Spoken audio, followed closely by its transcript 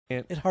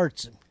It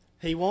hurts him.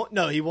 He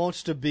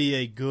wants to be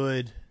a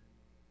good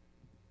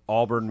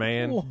Auburn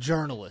man.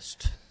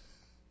 journalist.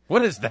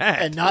 What is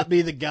that? And not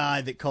be the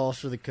guy that calls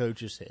for the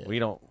coach's head.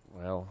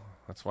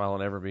 That's why I'll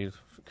never be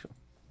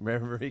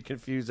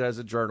confused as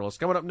a journalist.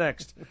 Coming up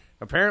next,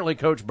 apparently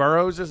Coach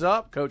Burrows is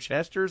up. Coach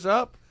Hester's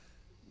up.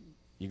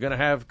 You going to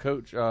have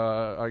Coach,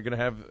 are you going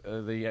to have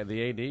the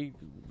AD,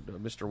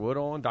 Mr. Wood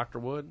on, Dr.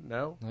 Wood?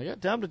 No? I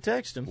got time to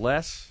text him.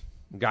 Les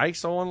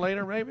Geis on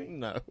later, maybe?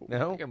 No.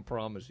 No? I can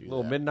promise you A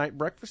little that. midnight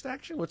breakfast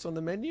action? What's on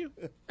the menu?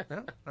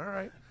 No? All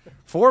right.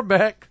 For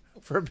Beck,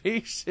 for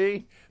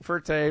BC,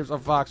 for Taves on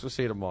Fox. We'll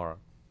see you tomorrow.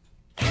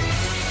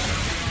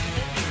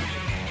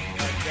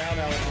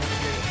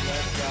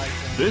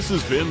 This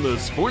has been The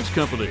Sports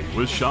Company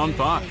with Sean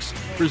Fox,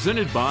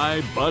 presented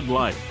by Bud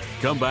Light.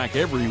 Come back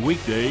every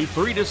weekday,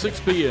 3 to 6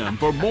 p.m.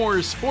 for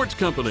more Sports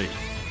Company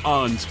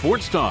on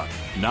Sports Talk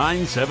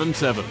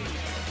 977.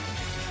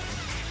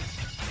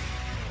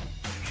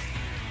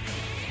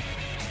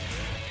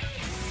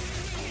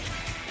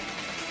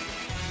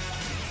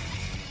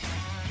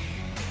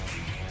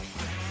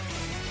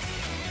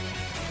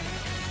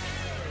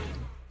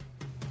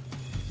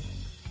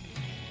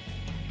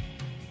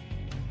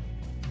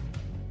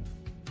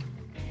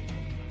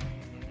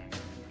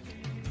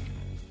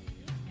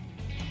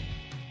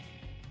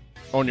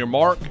 On your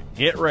mark,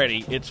 get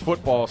ready. It's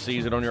football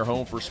season on your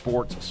home for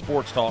sports,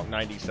 Sports Talk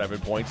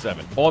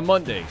 97.7. On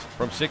Mondays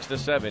from 6 to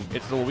 7,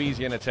 it's the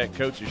Louisiana Tech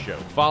Coaches Show,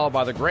 followed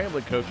by the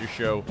Grambling Coaches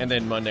Show, and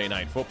then Monday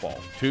Night Football.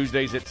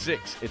 Tuesdays at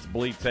 6, it's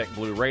Bleed Tech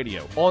Blue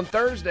Radio. On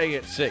Thursday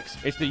at 6,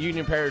 it's the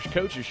Union Parish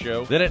Coaches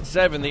Show. Then at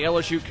 7, the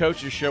LSU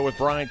Coaches Show with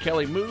Brian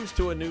Kelly moves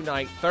to a new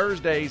night,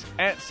 Thursdays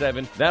at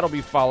 7. That'll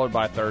be followed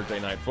by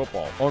Thursday Night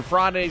Football. On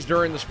Fridays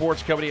during the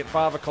Sports Company at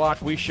 5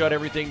 o'clock, we shut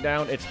everything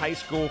down. It's high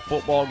school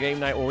football game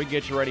night where we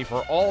get you ready for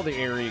all the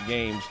area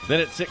games. Then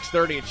at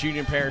 6:30, it's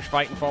Union Parish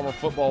Fighting Farmer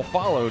football,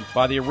 followed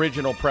by the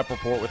original Prep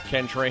Report with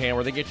Ken Trahan,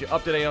 where they get you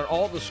up to date on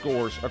all the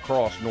scores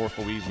across North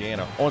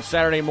Louisiana. On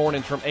Saturday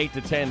mornings from 8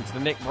 to 10, it's the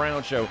Nick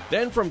Brown Show.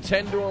 Then from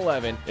 10 to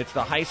 11, it's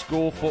the High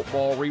School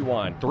Football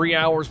Rewind. 3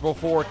 hours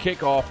before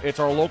kickoff, it's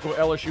our local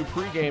LSU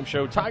pregame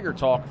show, Tiger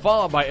Talk,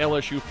 followed by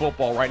LSU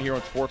football right here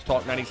on Sports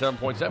Talk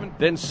 97.7.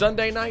 Then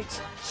Sunday nights,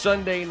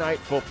 Sunday Night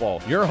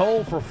Football. Your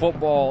home for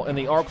football in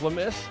the Arkla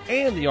Miss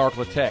and the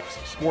Arkla Techs.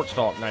 Sports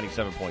Talk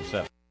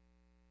 97.7.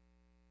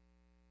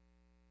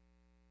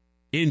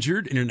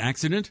 Injured in an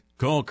accident?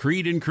 Call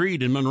Creed &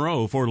 Creed in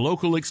Monroe for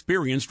local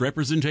experienced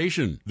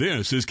representation.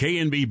 This is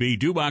KNBB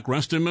Dubach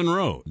Ruston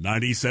Monroe,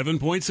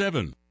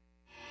 97.7.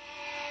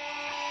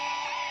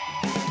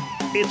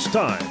 It's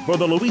time for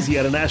the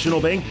Louisiana National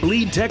Bank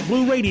Bleed Tech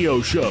Blue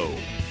Radio Show.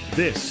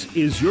 This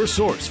is your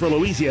source for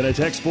Louisiana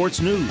Tech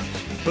sports news.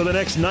 For the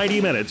next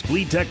 90 minutes,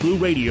 Bleed Tech Blue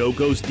Radio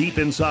goes deep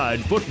inside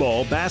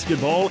football,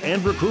 basketball,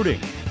 and recruiting.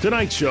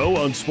 Tonight's show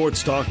on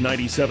Sports Talk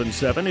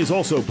 97.7 is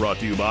also brought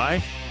to you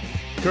by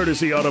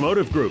Courtesy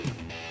Automotive Group,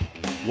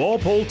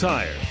 Walpole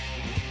Tire,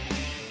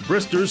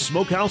 Brister's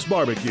Smokehouse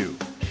Barbecue,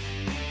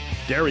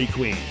 Dairy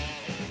Queen,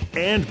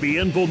 and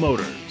Bienville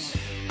Motors.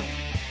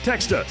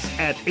 Text us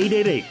at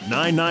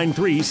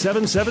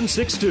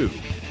 888-993-7762.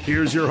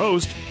 Here's your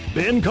host,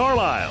 Ben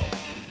Carlisle.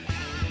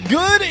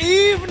 Good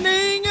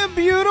evening,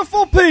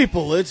 beautiful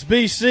people. It's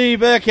BC,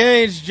 Beck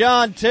Haynes,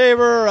 John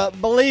Tabor,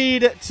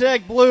 Bleed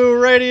Tech Blue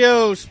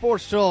Radio,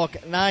 Sports Talk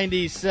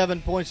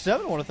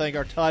 97.7. I want to thank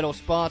our title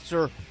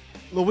sponsor,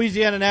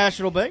 Louisiana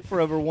National Bank,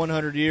 for over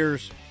 100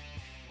 years.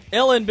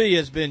 LNB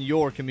has been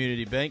your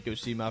community bank. Go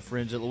see my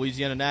friends at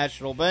Louisiana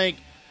National Bank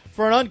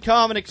for an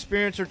uncommon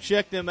experience, or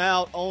check them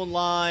out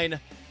online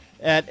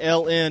at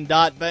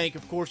ln.bank.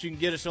 Of course, you can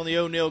get us on the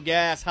O'Neill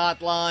Gas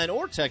hotline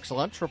or text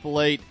line,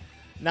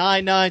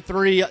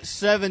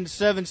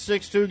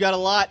 888-993-7762. Got a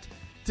lot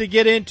to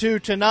get into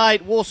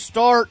tonight. We'll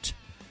start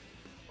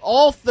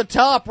off the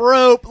top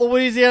rope.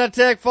 Louisiana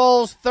Tech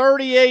falls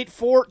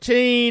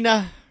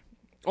 38-14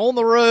 on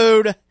the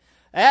road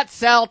at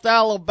South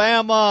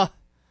Alabama.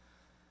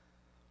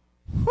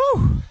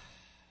 Whew.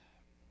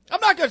 I'm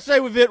not going to say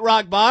we've hit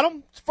rock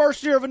bottom. It's the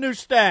first year of a new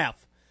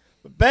staff.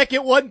 But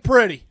Beckett wasn't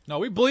pretty. No,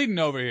 we bleeding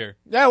over here.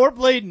 Yeah, we're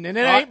bleeding, and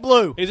it ain't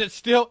blue. Is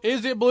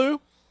it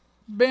blue,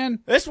 Ben?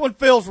 This one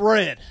feels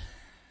red.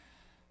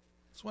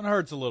 This one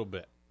hurts a little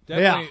bit.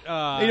 Definitely,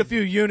 Yeah. Need a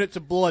few units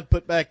of blood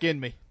put back in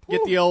me.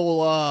 Get the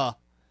old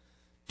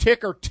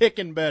ticker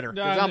ticking better,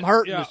 because I'm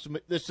hurting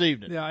this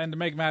evening. Yeah, and to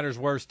make matters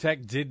worse,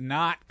 Tech did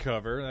not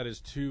cover. That is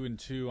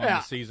 2-2 on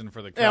the season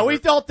for the cover. Yeah, we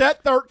thought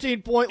that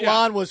 13-point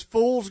line was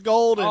fool's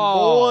gold, and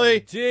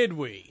boy, did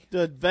we.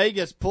 Did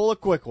Vegas pull a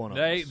quick one on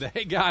us.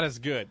 They got us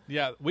good.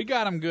 Yeah, we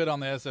got them good on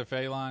the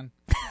SFA line.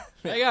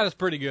 They got us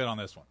pretty good on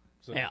this one.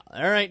 So. Yeah,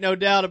 there ain't no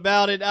doubt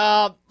about it.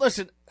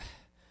 Listen,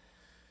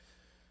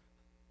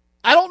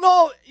 I don't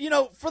know,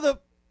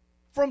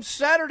 from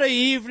Saturday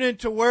evening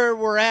to where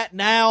we're at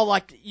now,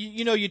 like,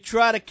 you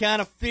try to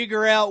kind of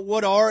figure out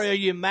are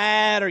you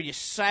mad? Are you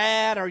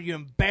sad? Are you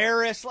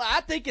embarrassed? I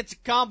think it's a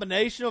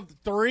combination of the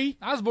three.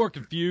 I was more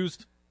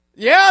confused.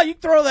 Yeah, you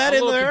throw that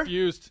in there.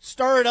 Confused.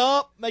 Stir it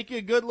up, make you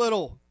a good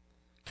little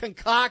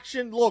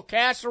concoction, little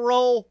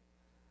casserole.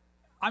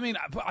 I mean,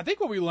 I think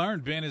what we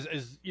learned, Ben,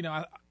 is you know,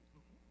 I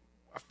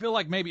feel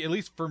like maybe, at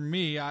least for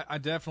me, I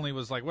definitely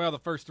was like, well, the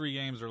first 3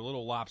 games are a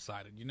little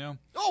lopsided, you know?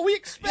 Oh, we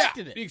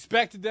expected it. We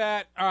expected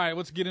that. All right,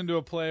 let's get into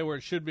a play where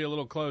it should be a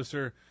little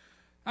closer.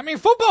 I mean,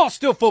 football's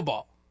still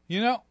football,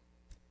 you know?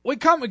 We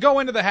go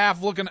into the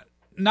half looking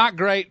not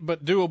great,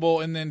 but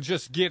doable, and then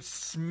just get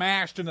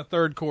smashed in the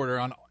third quarter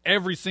on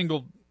every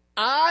single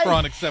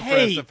front except for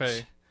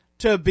SFA.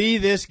 To be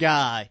this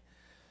guy.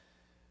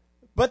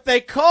 But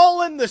they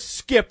call him the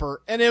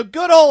skipper, and a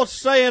good old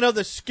saying of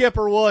the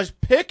skipper was,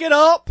 pick it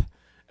up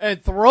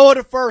and throw it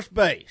at first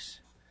base.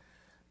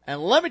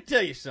 And let me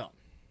tell you something.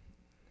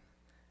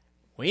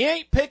 We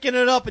ain't picking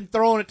it up and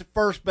throwing it to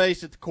first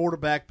base at the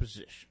quarterback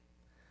position.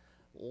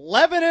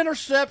 11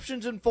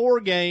 interceptions in 4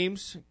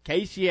 games. In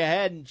case you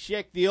hadn't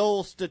checked the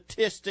old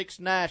statistics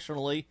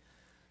nationally,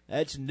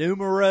 that's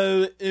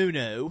numero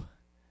uno.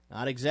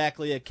 Not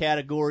exactly a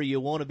category you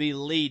want to be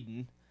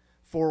leading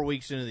 4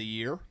 weeks into the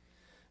year.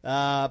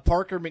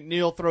 Parker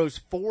McNeil throws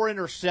 4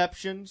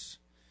 interceptions.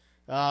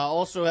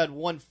 Also had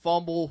 1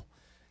 fumble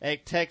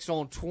at Tex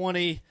on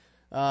 20.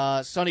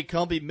 Sonny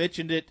Cumbie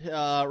mentioned it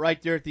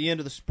right there at the end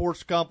of the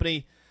sports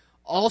company.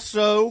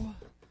 Also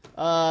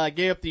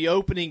gave up the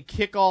opening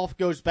kickoff,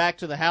 goes back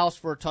to the house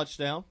for a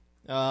touchdown.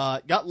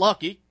 Got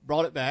lucky,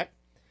 brought it back.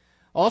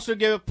 Also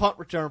gave a punt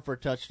return for a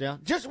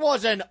touchdown. Just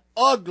was an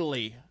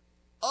ugly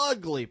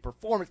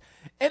performance.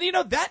 And,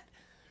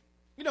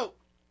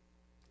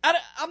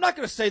 I'm not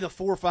going to say the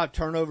 4 or 5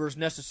 turnovers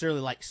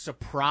necessarily,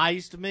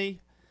 surprised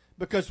me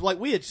because,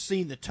 we had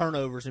seen the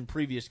turnovers in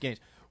previous games.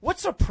 What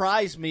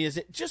surprised me is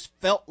it just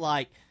felt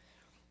like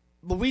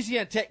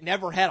Louisiana Tech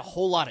never had a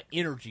whole lot of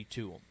energy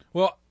to them.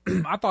 Well,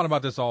 I thought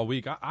about this all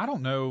week. I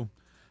don't know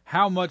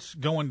how much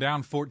going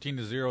down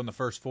 14-0 in the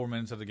first 4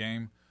 minutes of the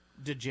game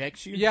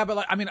dejects you. Yeah,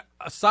 but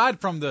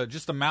aside from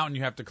just the mountain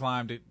you have to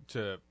climb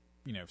to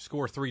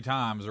score 3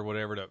 times or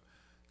whatever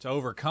to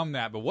overcome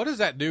that, but what does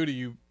that do to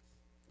you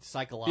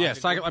psychologically?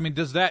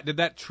 Yeah, did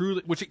that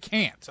truly, which it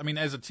can't.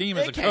 As a team,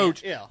 as a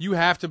coach, you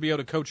have to be able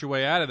to coach your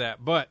way out of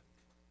that. But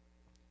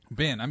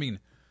Ben,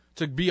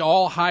 to be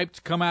all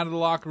hyped, come out of the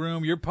locker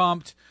room, you're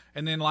pumped,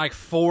 and then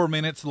 4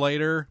 minutes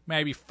later,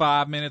 maybe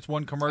 5 minutes,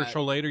 1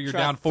 commercial later, you're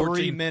down 14.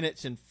 3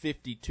 minutes and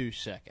 52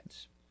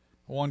 seconds.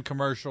 1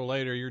 commercial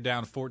later, you're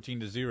down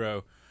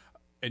 14-0,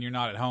 and you're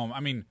not at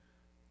home.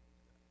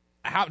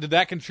 How did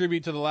that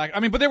contribute to the lack?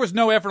 But there was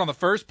no effort on the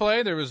first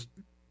play. There was.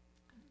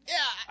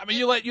 Yeah,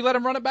 you let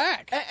him run it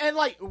back, and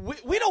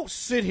we don't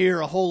sit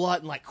here a whole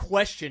lot and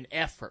question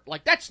effort.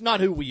 That's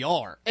not who we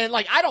are, and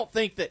I don't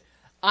think that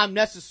I'm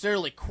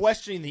necessarily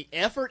questioning the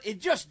effort.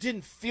 It just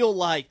didn't feel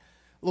like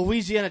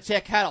Louisiana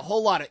Tech had a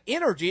whole lot of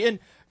energy. And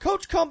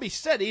Coach Cumbie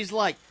said, he's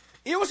like,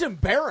 it was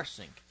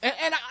embarrassing.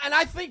 And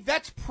I think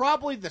that's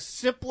probably the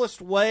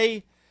simplest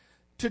way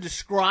to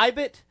describe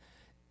it.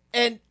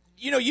 And,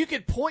 you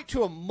could point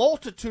to a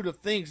multitude of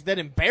things that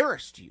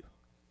embarrassed you.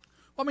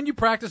 Well, you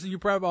practice and you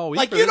prep all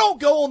week. You don't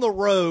go on the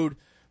road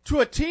to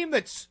a team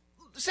that's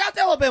 – South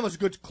Alabama's a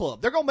good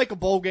club. They're going to make a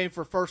bowl game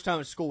for the first time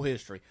in school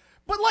history.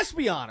 But let's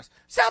be honest,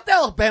 South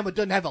Alabama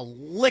doesn't have a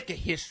lick of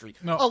history,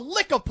 a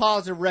lick of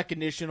positive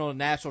recognition on a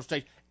national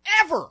stage,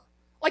 ever.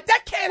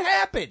 That can't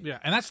happen. Yeah,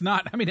 and that's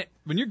not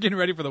 – when you're getting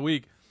ready for the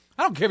week,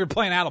 I don't care if you're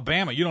playing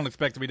Alabama, you don't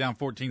expect to be down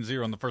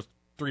 14-0 in the first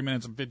 3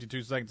 minutes and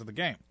 52 seconds of the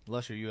game.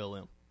 Unless you're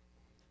ULM.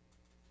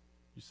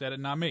 You said it,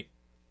 not me.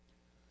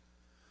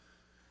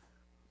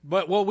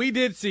 But what we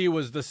did see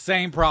was the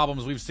same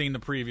problems we've seen the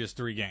previous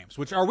 3 games,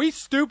 which are we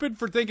stupid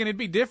for thinking it'd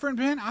be different,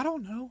 Ben? I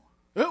don't know.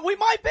 We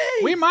might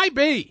be. We might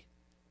be.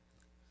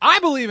 I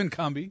believe in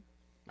Cumbie.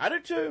 I do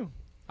too.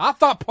 I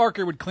thought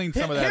Parker would clean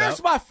some of that up.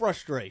 Here's my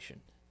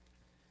frustration.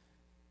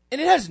 And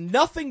it has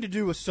nothing to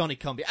do with Sonny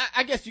Cumbie.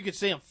 I guess you could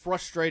say I'm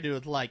frustrated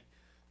with,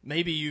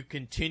 maybe you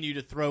continue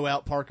to throw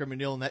out Parker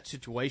McNeil in that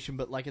situation,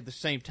 but, at the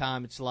same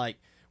time, it's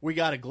we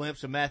got a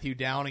glimpse of Matthew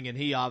Downing, and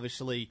he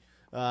obviously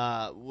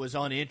was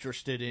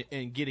uninterested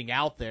in getting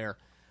out there.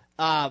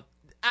 I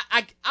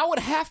would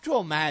have to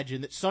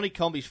imagine that Sonny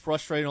Cumbie's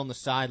frustrated on the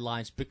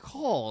sidelines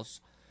because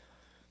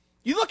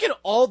you look at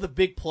all the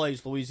big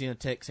plays Louisiana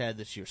Tech's had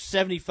this year.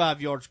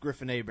 75 yards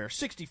Griffin Hebert,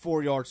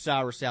 64 yards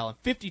Cyrus Allen,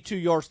 52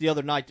 yards the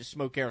other night to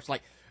Smoke Harris.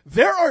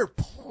 There are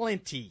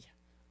plenty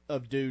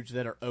of dudes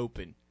that are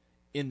open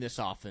in this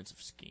offensive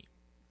scheme.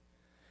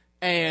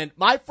 And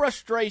my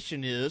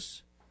frustration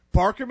is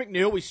Parker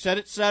McNeil, we said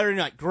it Saturday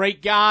night,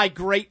 great guy,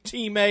 great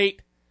teammate,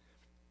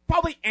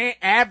 probably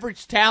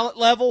average talent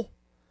level.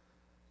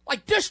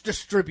 Just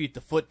distribute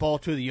the football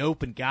to the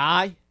open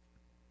guy.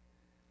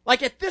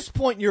 At this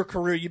point in your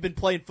career, you've been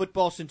playing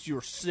football since you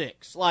were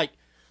 6.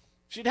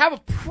 Should have a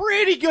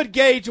pretty good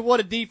gauge of what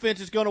a defense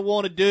is going to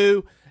want to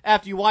do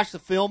after you watch the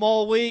film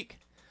all week.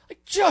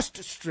 Just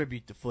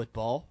distribute the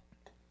football.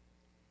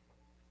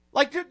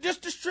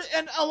 Just distribute.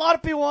 And a lot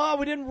of people,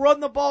 we didn't run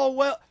the ball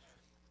well.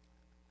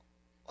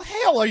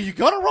 Hell, are you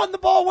going to run the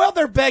ball well?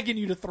 They're begging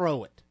you to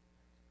throw it.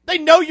 They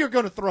know you're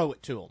going to throw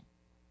it to them.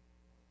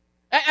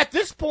 At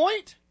this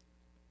point,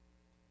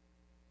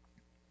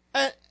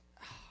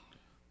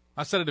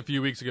 I said it a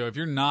few weeks ago. If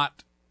you're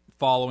not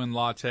following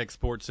La Tech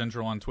Sports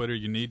Central on Twitter,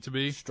 you need to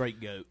be. Straight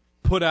goat.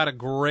 Put out a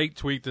great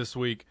tweet this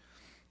week.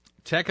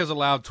 Tech has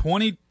allowed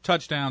 20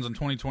 touchdowns in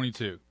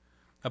 2022.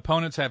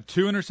 Opponents have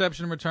 2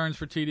 interception returns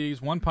for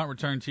TDs, 1 punt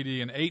return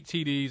TD, and 8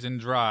 TDs in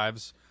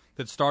drives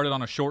that started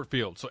on a short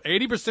field. So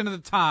 80% of the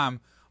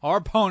time, our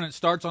opponent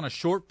starts on a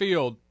short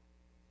field,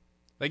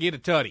 they get a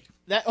tutty.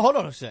 Hold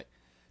on a sec.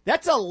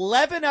 That's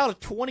 11 out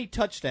of 20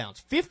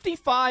 touchdowns.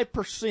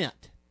 55%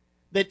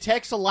 that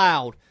Tech's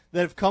allowed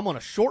that have come on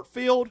a short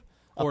field,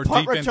 a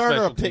punt return,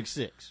 or a pick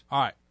six.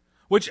 All right.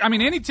 Which, I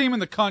mean, any team in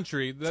the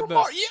country.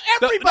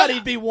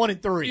 Everybody'd be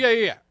 1-3.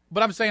 Yeah.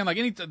 But I'm saying,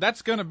 like,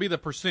 that's going to be the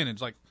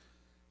percentage. Like,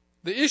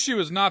 the issue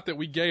is not that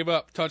we gave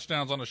up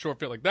touchdowns on a short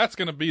field. Like, that's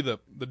going to be the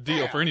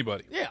deal for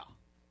anybody. Yeah.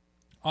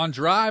 On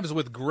drives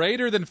with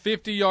greater than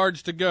 50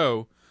 yards to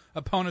go,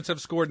 opponents have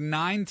scored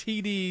 9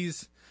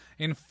 TDs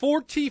in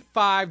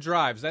 45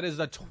 drives. That is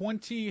a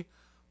 20%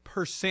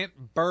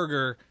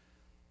 burger.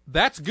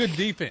 That's good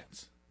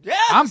defense. Yes.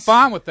 I'm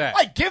fine with that.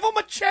 Like, give them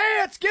a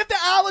chance. Give the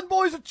Island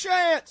boys a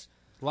chance.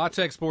 La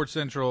Tech Sports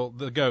Central,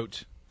 the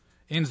GOAT,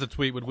 ends the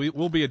tweet with,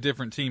 we'll be a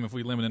different team if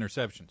we limit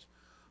interceptions.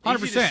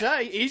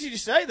 100%. Easy to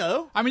say,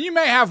 though. I mean, you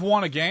may have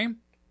 1 a game,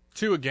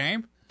 2 a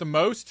game, the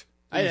most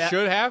you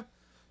should have.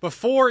 But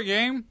 4 a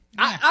game.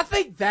 I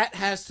think that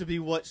has to be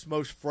what's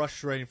most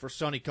frustrating for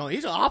Sonny Cohen.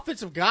 He's an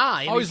offensive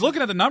guy. Oh, he's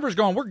looking at the numbers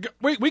going,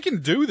 we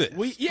can do this.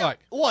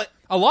 What?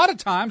 A lot of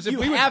times, if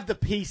we have the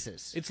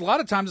pieces. It's a lot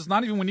of times it's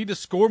not even we need to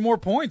score more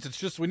points. It's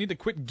just we need to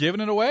quit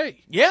giving it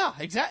away. Yeah,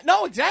 exactly.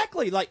 No,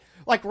 exactly. Like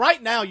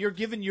right now, you're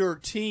giving your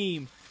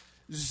team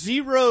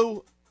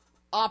 0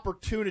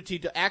 opportunity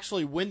to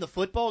actually win the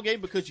football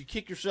game because you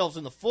kick yourselves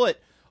in the foot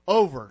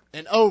over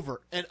and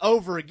over and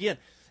over again.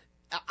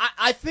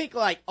 I think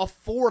like a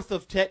fourth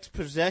of Tech's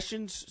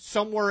possessions,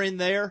 somewhere in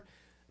there,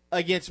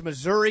 against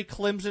Missouri,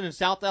 Clemson, and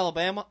South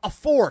Alabama, a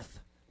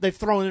fourth they've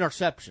thrown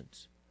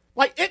interceptions.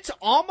 Like, it's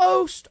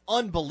almost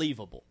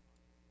unbelievable.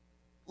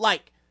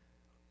 Like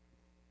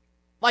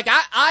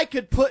I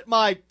could put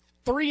my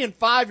 3- and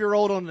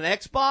 5-year-old on an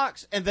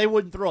Xbox, and they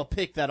wouldn't throw a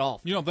pick that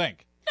often. You don't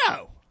think?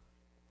 No.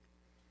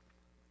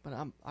 But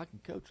I can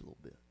coach a little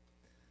bit.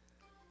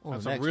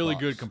 That's a really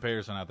good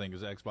comparison, I think,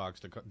 is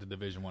Xbox to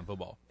Division I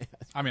football.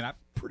 I mean,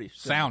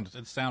 it's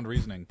sound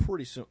reasoning.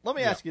 Pretty soon. Let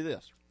me ask you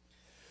this.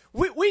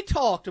 We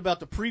talked about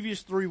the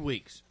previous 3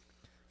 weeks.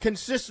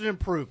 Consistent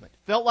improvement.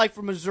 Felt like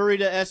from Missouri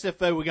to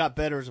SFA, we got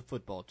better as a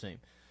football team.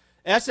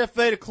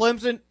 SFA to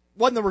Clemson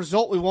wasn't the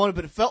result we wanted,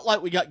 but it felt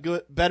like we got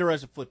better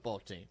as a football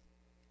team.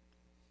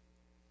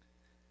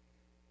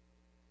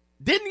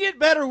 Didn't get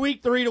better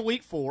week 3 to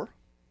week 4.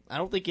 I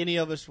don't think any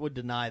of us would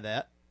deny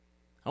that.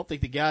 I don't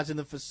think the guys in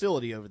the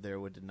facility over there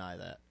would deny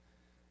that.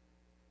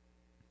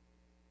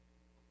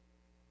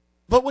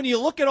 But when you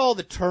look at all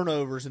the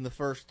turnovers in the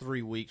first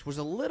 3 weeks, was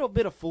a little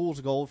bit of fool's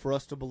gold for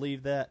us to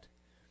believe that.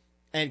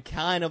 And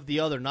kind of the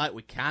other night,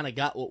 we kind of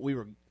got what we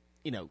were,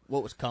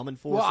 what was coming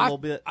for us a little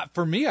bit.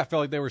 For me, I felt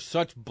like they were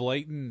such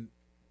blatant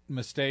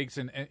mistakes,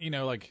 and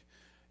like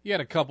you had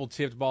a couple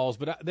tipped balls,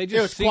 but they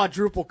just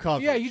quadruple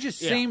coverage. Yeah, it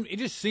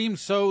just seemed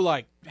so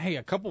like, hey,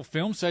 a couple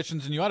film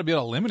sessions, and you ought to be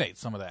able to eliminate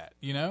some of that.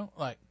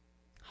 Like.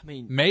 I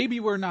mean,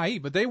 maybe we're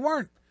naive, but they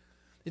weren't.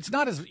 It's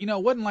not as, it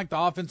wasn't like the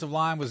offensive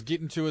line was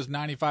getting to us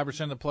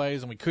 95% of the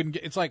plays and we couldn't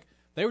get. It's like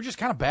they were just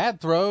kind of bad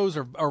throws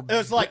or it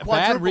was like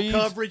quadruple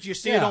coverage. You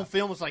see it on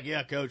film. It's like,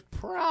 yeah, coach,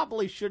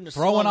 probably shouldn't have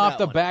throwing off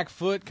the back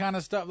foot kind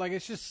of stuff. Like,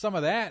 it's just some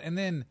of that, and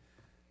then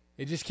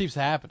it just keeps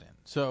happening.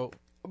 So,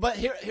 but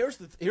here's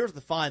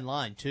the fine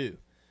line too.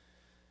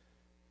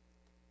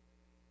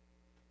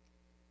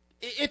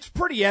 It's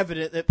pretty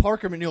evident that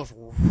Parker McNeil's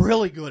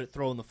really good at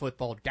throwing the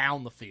football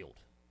down the field.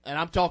 And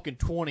I'm talking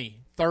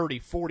 20, 30,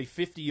 40,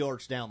 50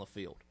 yards down the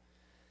field.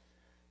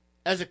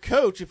 As a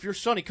coach, if you're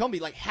Sonny Cumbie,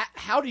 like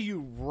how do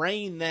you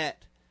rein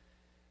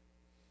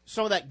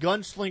some of that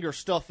gunslinger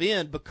stuff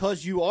in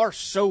because you are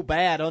so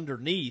bad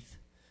underneath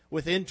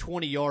within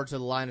 20 yards of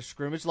the line of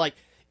scrimmage? Like,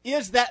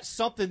 is that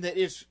something that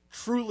is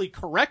truly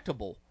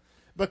correctable?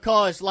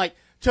 Because, like,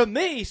 to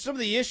me, some of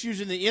the issues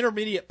in the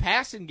intermediate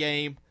passing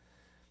game,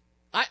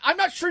 I'm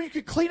not sure you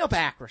could clean up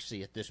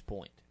accuracy at this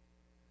point.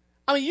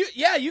 I mean,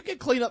 you can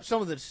clean up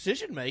some of the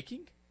decision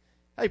making.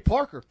 Hey,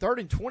 Parker, 3rd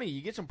and 20,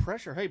 you get some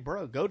pressure. Hey,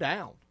 bro, go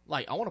down.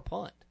 Like, I want to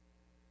punt.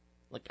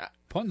 Like,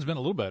 punting's been a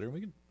little better.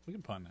 We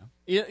can punt now.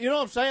 You know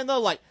what I'm saying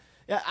though? Like,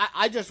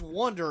 I just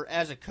wonder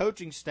as a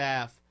coaching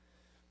staff,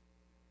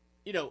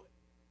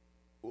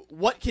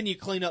 what can you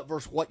clean up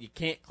versus what you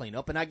can't clean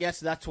up, and I guess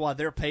that's why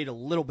they're paid a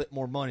little bit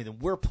more money than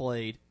we're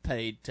paid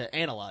to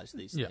analyze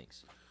these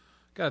things.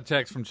 Got a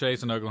text from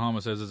Chase in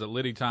Oklahoma, says, is it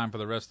Liddy time for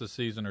the rest of the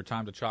season or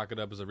time to chalk it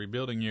up as a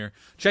rebuilding year?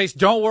 Chase,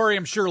 don't worry.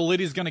 I'm sure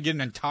Liddy's going to get an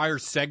entire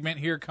segment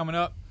here coming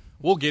up.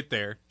 We'll get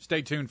there.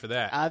 Stay tuned for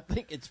that. I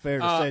think it's fair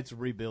to say it's a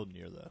rebuilding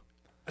year, though.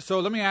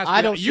 So let me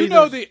ask you. You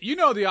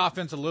know the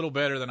offense a little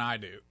better than I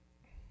do.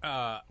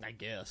 I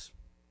guess.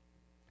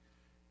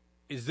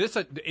 Is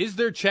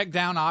there check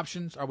down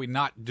options? Are we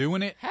not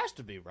doing it? Has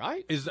to be,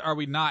 right? Are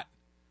we not?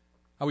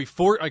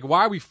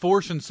 Why are we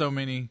forcing so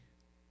many?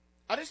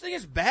 I just think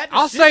it's bad.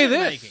 I'll say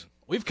this: decision-making.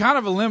 we've kind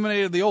of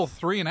eliminated the old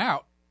 3 and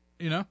out.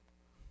 You know,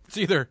 it's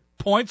either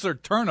points or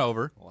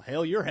turnover. Well,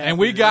 hell, you're happy. And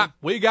we got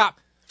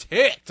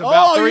ticked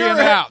about 3 and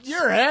outs.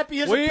 You're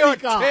happy as a We are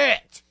peacock.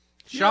 ticked.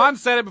 Sean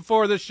said it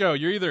before this show.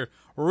 You're either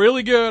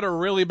really good or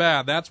really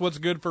bad. That's what's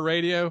good for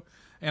radio.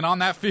 And on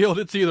that field,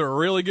 it's either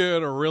really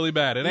good or really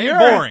bad. It ain't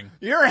boring.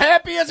 You're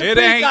happy as a It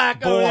peacock.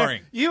 ain't over there.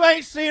 boring. You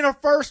ain't seen a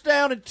 1st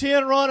down and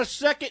 10 run, a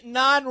 2nd and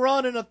 9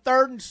 run, and a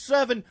 3rd and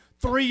 7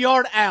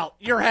 3-yard out.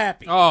 You're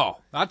happy. Oh,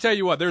 I'll tell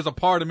you what. There's a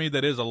part of me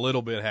that is a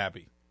little bit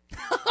happy.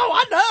 Oh,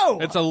 I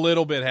know. It's a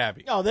little bit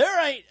happy. Oh,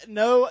 there ain't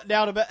no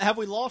doubt about. Have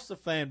we lost the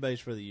fan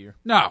base for the year?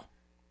 No.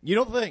 You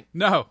don't think?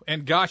 No.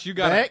 And gosh, you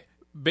got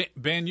Beck?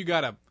 Ben, you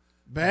got a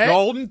Beck?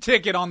 golden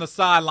ticket on the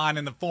sideline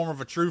in the form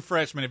of a true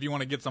freshman if you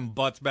want to get some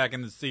butts back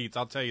in the seats.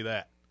 I'll tell you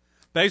that.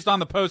 Based on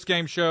the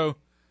post-game show,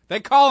 they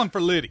calling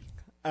for Liddy.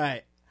 All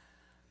right.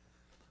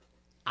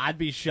 I'd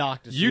be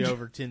shocked to see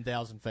over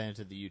 10,000 fans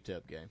at the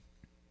UTEP game.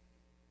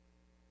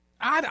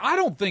 I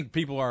don't think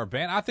people are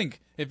banned. I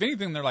think, if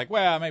anything, they're like,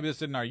 well, maybe this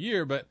isn't our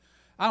year, but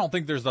I don't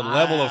think there's the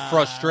level of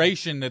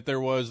frustration that there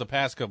was the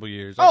past couple of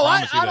years.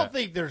 I don't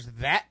think there's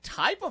that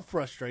type of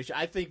frustration.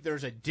 I think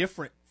there's a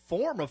different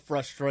form of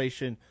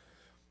frustration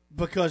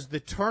because the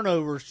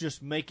turnovers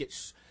just make it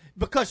 –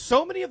 because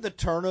so many of the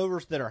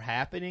turnovers that are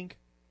happening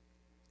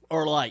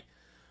are like,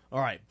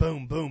 all right,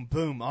 boom, boom,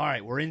 boom. All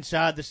right, we're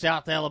inside the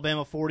South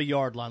Alabama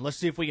 40-yard line. Let's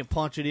see if we can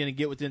punch it in and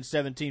get within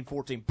 17,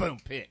 14. Boom,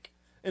 pick.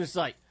 And it's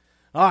like,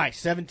 all right,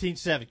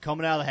 17-7,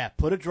 coming out of the half.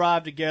 Put a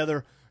drive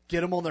together,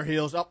 get them on their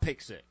heels, up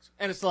pick 6.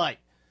 And it's like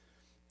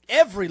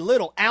every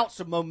little ounce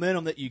of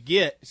momentum that you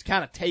get is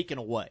kind of taken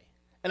away.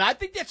 And I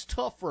think that's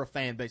tough for a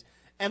fan base.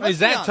 And is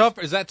that tough?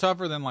 Is that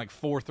tougher than like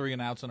 4 3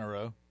 and outs in a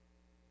row?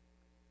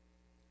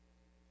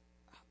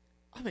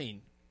 I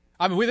mean,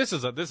 this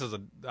is a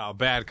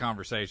bad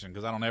conversation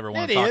because I don't ever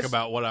want to talk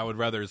about what I would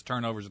rather is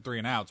turnovers or 3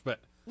 and outs. But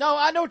no,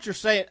 I know what you're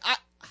saying.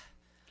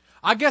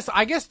 I guess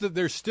that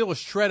there's still a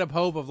shred of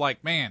hope of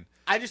like, man.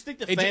 I just think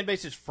the fan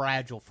base is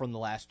fragile from the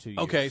last 2 years.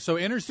 Okay, so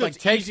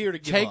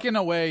taking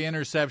away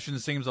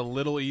interceptions seems a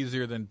little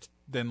easier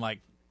than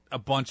like a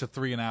bunch of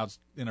 3 and outs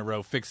in a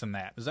row fixing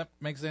that. Does that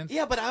make sense?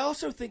 Yeah, but I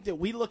also think that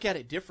we look at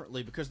it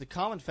differently because the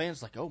common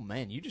fan's like, oh,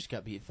 man, you just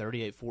got beat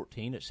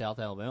 38-14 at South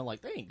Alabama.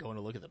 Like, they ain't going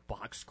to look at the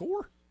box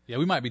score. Yeah,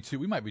 we might be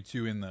too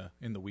in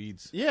the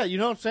weeds. Yeah, you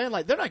know what I'm saying?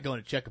 Like, they're not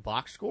going to check a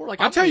box score.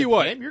 Like, I'll tell you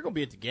what. You're going to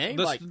be at the game.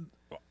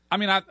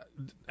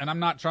 I'm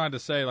not trying to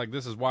say like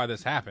this is why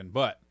this happened,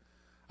 but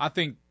I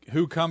think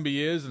who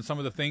Cumbie is and some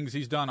of the things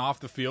he's done off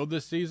the field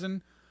this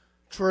season,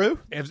 true,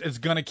 it's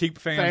going to keep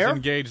fans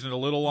engaged in a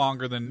little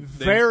longer than.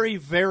 Very,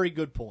 very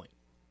good point.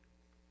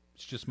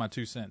 It's just my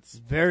 2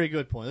 cents. Very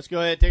good point. Let's go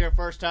ahead and take our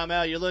first time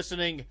out. You're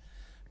listening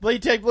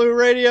Bleed Tech Blue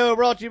Radio,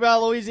 brought to you by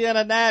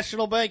Louisiana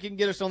National Bank. You can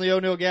get us on the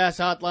O'Neill Gas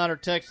Hotline or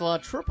text line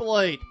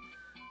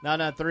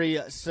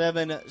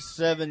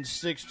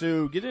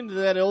 888-993-7762. Get into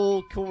that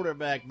old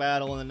quarterback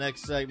battle in the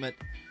next segment.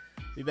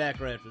 Be back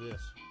right after this.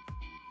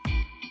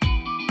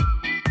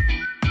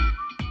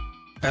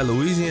 At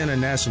Louisiana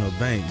National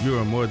Bank, you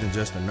are more than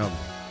just a number.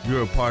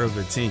 You're a part of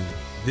a team.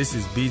 This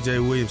is B.J.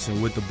 Williamson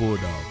with the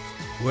Bulldogs.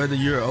 Whether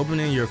you're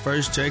opening your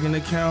first checking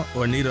account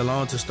or need a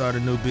loan to start a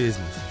new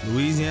business,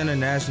 Louisiana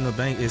National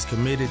Bank is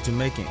committed to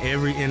making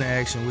every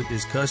interaction with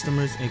its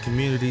customers and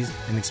communities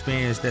an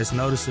experience that's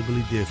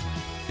noticeably different.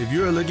 If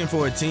you're looking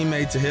for a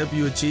teammate to help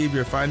you achieve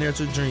your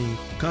financial dreams,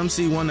 come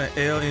see one of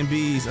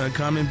LNB's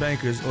Uncommon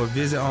Bankers or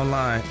visit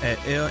online at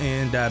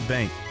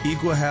ln.bank.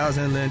 Equal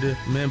housing lender,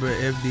 member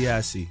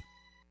FDIC.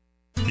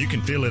 You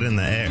can feel it in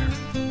the air.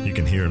 You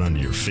can hear it under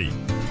your feet.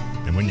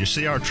 And when you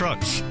see our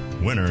trucks,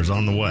 winter is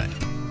on the way.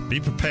 Be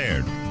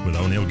prepared with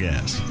O'Neill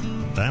Gas.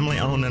 Family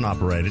owned and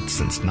operated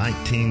since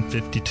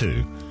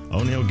 1952,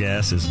 O'Neill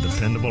Gas is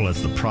dependable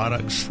as the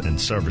products and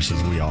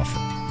services we offer.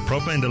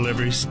 Propane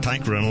deliveries,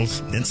 tank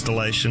rentals,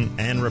 installation,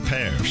 and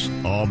repairs,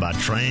 all by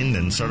trained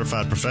and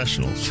certified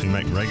professionals who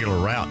make regular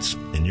routes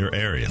in your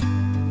area.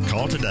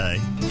 Call today,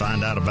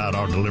 find out about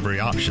our delivery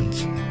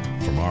options.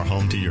 From our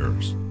home to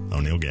yours,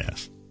 O'Neill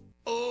Gas.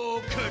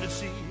 Oh,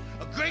 Courtesy,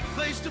 a great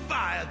place to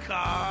buy a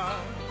car.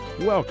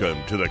 Welcome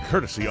to the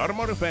Courtesy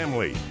Automotive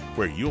family,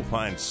 where you'll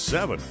find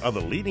 7 of the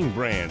leading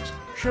brands: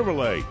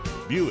 Chevrolet,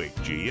 Buick,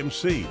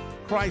 GMC,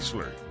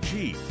 Chrysler,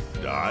 Jeep,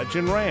 Dodge,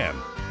 and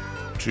Ram.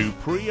 2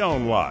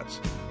 pre-owned lots,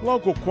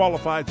 local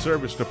qualified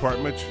service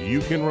departments you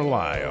can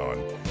rely on.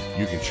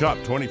 You can shop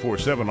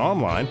 24/7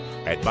 online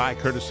at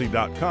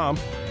buycourtesy.com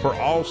for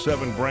all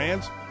 7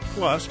 brands,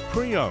 plus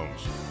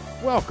pre-owns.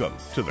 Welcome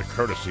to the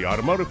Courtesy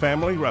Automotive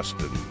family,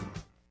 Ruston.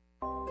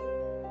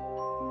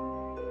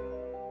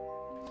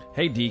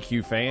 Hey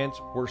DQ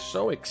fans, we're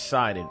so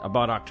excited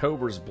about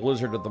October's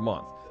Blizzard of the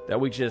Month that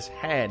we just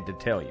had to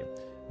tell you.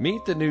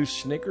 Meet the new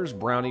Snickers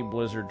Brownie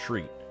Blizzard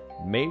treat,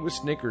 made with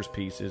Snickers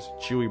pieces,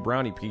 chewy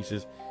brownie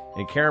pieces,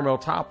 and caramel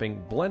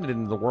topping blended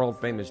into the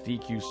world-famous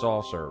DQ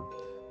soft serve.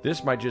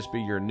 This might just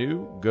be your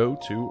new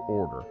go-to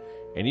order,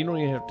 and you don't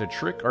even have to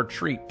trick or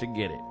treat to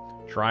get it.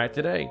 Try it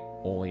today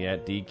Only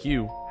at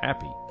DQ.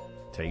 Happy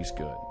tastes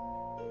good.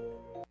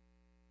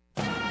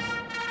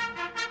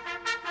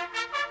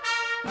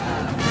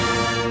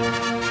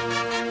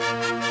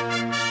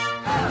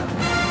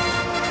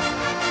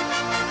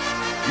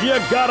 You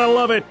gotta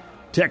love it.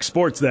 Tech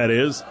Sports, that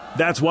is.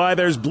 That's why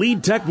there's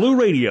Bleed Tech Blue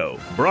Radio,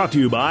 brought to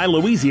you by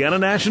Louisiana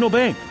National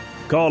Bank.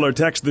 Call or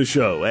text the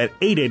show at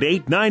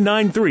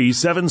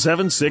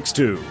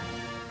 888-993-7762.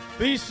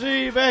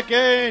 BC, Beck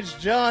Ains,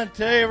 John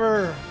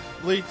Tabor,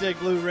 Bleed Tech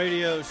Blue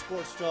Radio,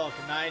 Sports Talk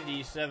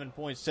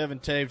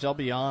 97.7 Tapes. I'll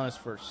be honest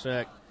for a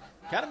sec.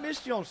 Kind of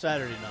missed you on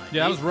Saturday night.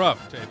 Yeah, that was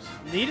rough, Tapes.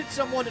 Needed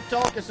someone to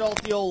talk us off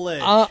the old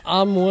ledge.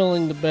 I'm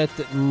willing to bet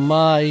that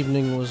my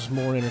evening was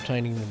more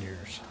entertaining than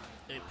yours.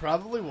 It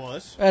probably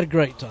was. I had a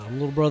great time.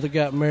 Little brother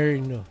got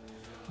married in a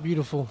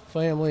beautiful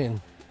family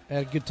and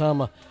had a good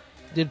time. I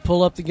did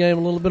pull up the game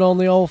a little bit on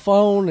the old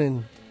phone,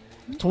 and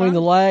between the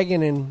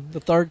lagging and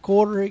the third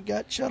quarter, it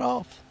got shut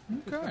off.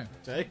 Okay.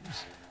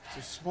 It's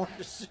a smart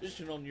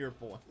decision on your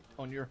point,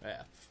 on your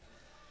half.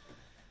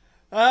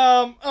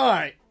 All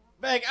right.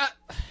 Beck, I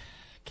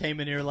came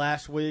in here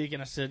last week,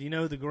 and I said,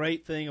 the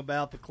great thing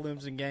about the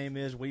Clemson game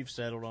is we've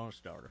settled on a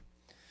starter.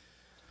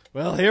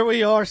 Well, here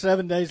we are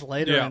 7 days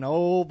later, and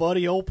old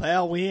buddy, old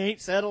pal, we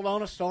ain't settled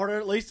on a starter,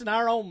 at least in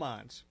our own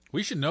minds.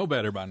 We should know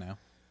better by now.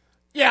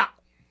 Yeah.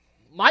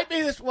 Might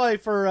be this way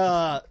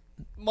for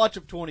much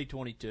of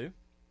 2022.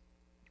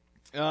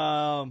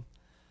 So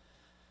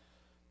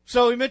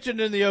we mentioned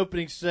in the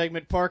opening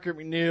segment, Parker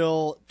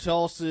McNeil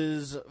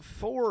tosses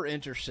 4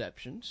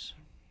 interceptions.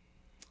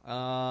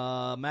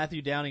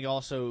 Matthew Downing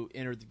also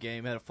entered the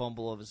game, had a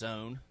fumble of his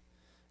own.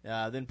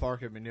 Then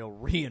Parker McNeil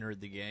re-entered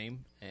the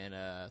game and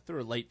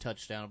threw a late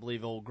touchdown. I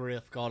believe old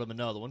Griff caught him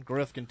another one.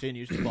 Griff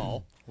continues to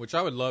ball. Which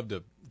I would love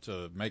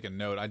to make a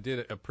note. I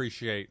did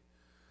appreciate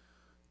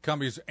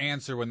Cumbie's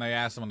answer when they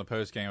asked him on the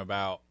postgame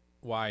about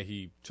why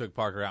he took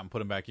Parker out and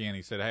put him back in.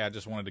 He said, hey, I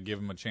just wanted to give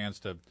him a chance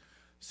to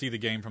see the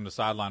game from the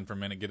sideline for a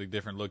minute, get a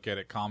different look at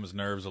it, calm his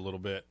nerves a little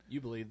bit.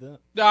 You believe that?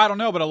 I don't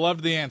know, but I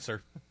loved the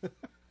answer.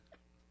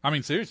 I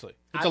mean, seriously.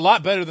 It's a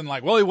lot better than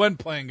he wasn't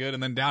playing good,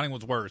 and then Downing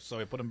was worse, so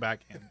he put him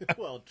back in.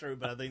 Well, true,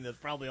 but I think that's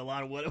probably a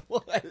lot of what it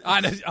was.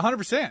 I know,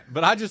 100%.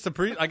 But I just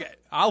appreciate,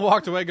 I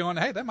walked away going,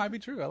 hey, that might be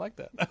true. I like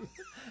that.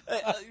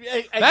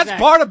 Exactly. That's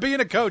part of being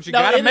a coach. You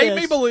got to make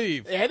me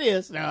believe. It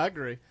is. No, I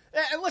agree.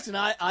 And listen,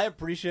 I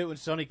appreciate when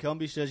Sonny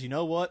Cumbie says, you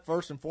know what,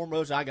 first and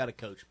foremost, I got to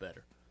coach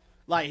better.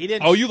 Like, he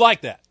didn't. Oh, you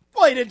like that?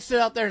 Well, he didn't sit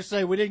out there and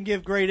say we didn't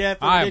give great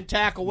effort, we didn't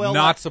tackle well.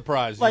 Not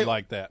surprised you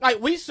like that. Like,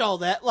 we saw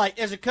that. Like,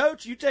 as a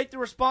coach, you take the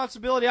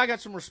responsibility. I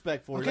got some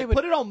respect for you. Like,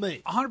 put it on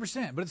me.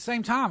 100%. But at the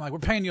same time, we're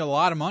paying you a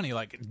lot of money.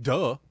 Like,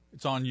 duh,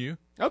 it's on you.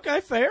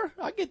 Okay, fair.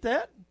 I get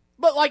that.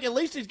 But, at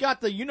least he's got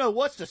the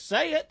you-know-what's to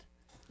say it.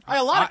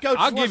 A lot of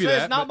coaches will say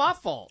it's not my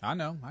fault. I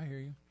know. I hear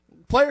you.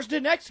 Players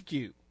didn't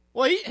execute.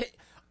 Well, it's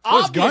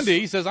Gundy.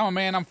 He says, I'm a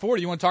man, I'm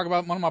 40. You want to talk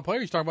about one of my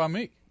players, talk about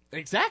me.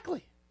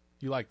 Exactly.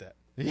 You like that?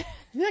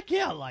 Heck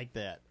yeah, I like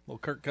that. Little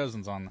Kirk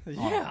Cousins on him.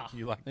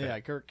 You like that? Yeah,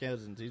 Kirk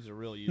Cousins. He's a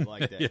real you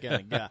like that kind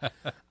of guy.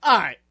 All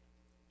right.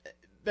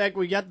 Beck,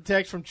 we got the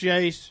text from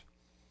Chase.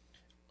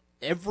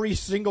 Every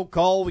single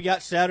call we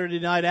got Saturday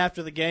night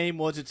after the game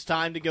was it's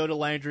time to go to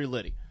Landry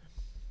Liddy.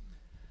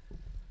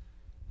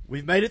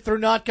 We've made it through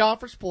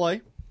non-conference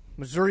play.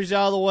 Missouri's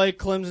out of the way.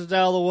 Clemson's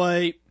out of the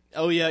way.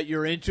 Oh, yeah,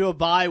 you're into a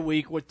bye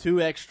week with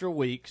 2 extra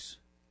weeks,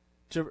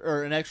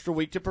 or an extra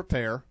week to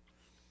prepare.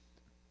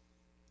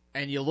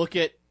 And you look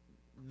at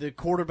the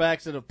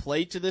quarterbacks that have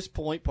played to this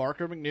point,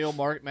 Parker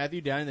McNeil, Matthew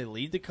Downing, they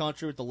lead the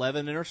country with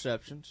 11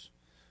 interceptions.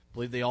 I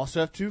believe they also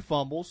have 2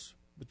 fumbles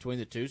between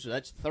the two, so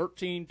that's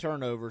 13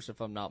 turnovers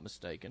if I'm not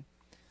mistaken.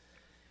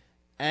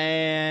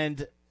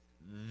 And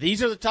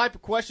these are the type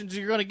of questions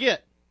you're going to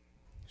get.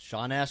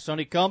 Sean asked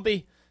Sonny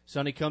Cumbie.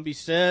 Sonny Cumbie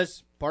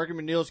says Parker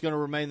McNeil is going to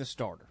remain the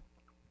starter.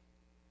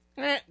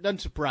 Doesn't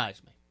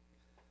surprise me.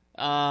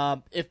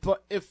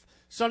 If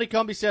Sonny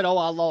Cumbie said, I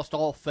lost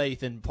all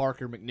faith in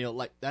Parker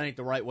McNeil, that ain't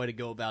the right way to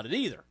go about it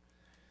either.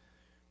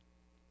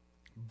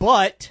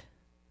 But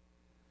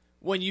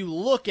when you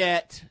look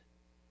at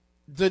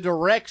the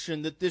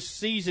direction that this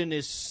season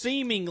is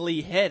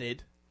seemingly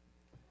headed,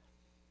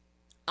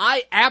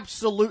 I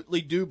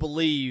absolutely do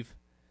believe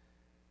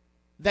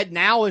that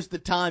now is the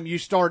time you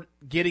start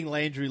getting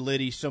Landry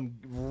Liddy some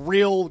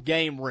real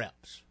game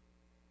reps.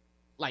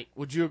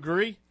 Would you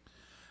agree?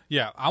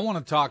 Yeah, I want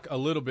to talk a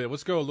little bit.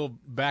 Let's go a little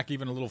back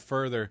even a little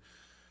further.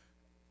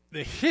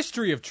 The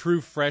history of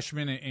true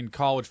freshmen in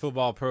college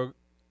football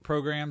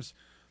programs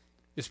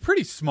is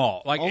pretty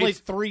small. Only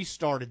 3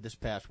 started this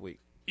past week.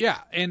 Yeah,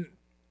 and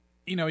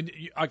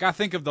I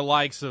think of the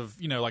likes of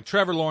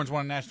Trevor Lawrence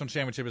won a national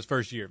championship his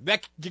first year.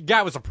 That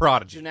guy was a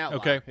prodigy. An outlier,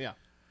 okay, yeah.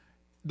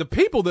 The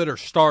people that are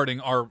starting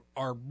are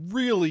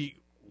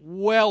really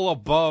well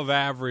above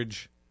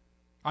average.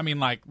 I mean,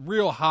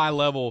 real high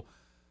level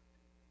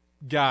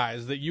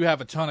guys that you have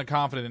a ton of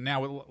confidence in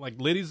now.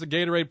 Liddy's the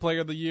Gatorade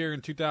Player of the Year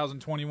in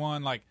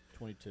 2021.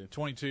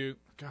 22.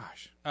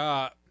 Gosh,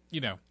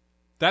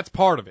 that's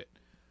part of it.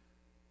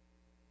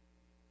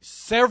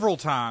 several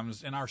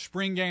times in our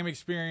spring game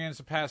experience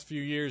the past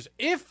few years,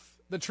 if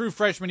the true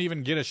freshmen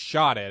even get a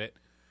shot at it,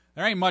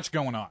 there ain't much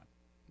going on,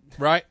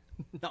 right?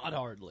 Not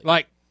hardly.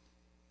 Like,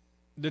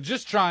 they're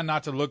just trying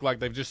not to look like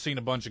they've just seen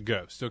a bunch of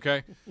ghosts,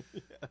 okay?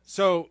 Yeah.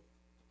 So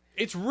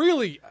it's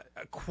really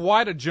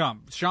quite a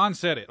jump. Sean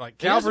said it. Like,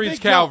 Calvary's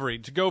Calvary.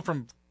 To go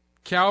from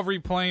Calvary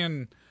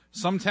playing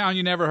some town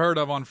you never heard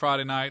of on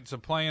Friday night to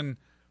playing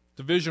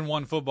Division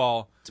I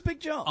football. It's a big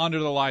jump. Under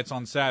the lights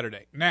on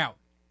Saturday. Now,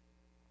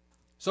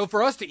 so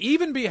for us to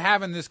even be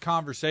having this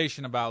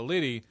conversation about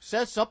Liddy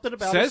says something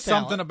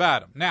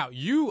about him. Now,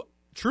 you,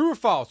 true or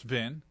false,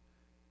 Ben,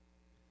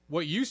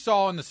 what you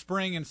saw in the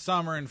spring and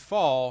summer and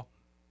fall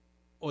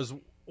was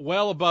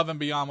well above and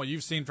beyond what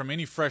you've seen from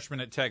any freshman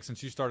at Tech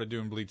since you started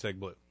doing Bleed Tech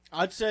Blue.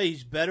 I'd say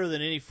he's better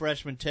than any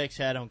freshman Tech's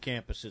had on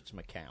campus since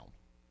McCown.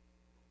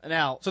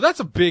 Now, so that's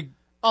a big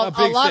a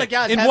lot of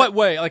guys. In what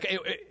way? Like,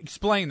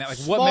 explain that. Like,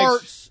 smarts, what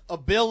makes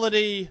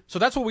ability. So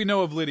that's what we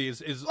know of Liddy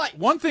is like,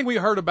 one thing we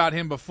heard about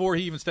him before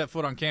he even stepped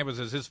foot on campus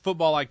is his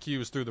football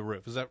IQ is through the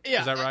roof. Is that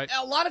right?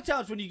 A lot of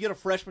times when you get a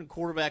freshman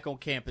quarterback on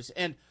campus,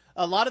 and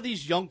a lot of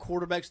these young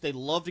quarterbacks, they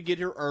love to get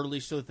here early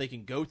so that they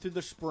can go through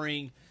the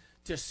spring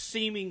to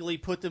seemingly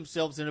put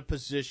themselves in a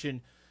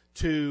position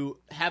to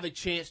have a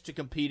chance to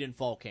compete in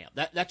fall camp.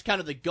 That's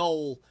kind of the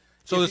goal.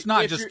 So it's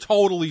not just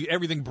totally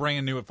everything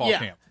brand new at fall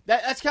camp.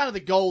 That's kind of the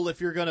goal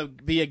if you're going to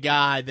be a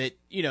guy that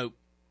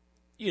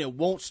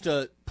wants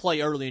to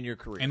play early in your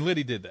career. And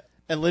Liddy did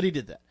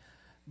that.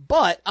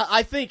 But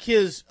I think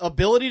his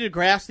ability to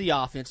grasp the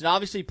offense, and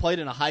obviously played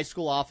in a high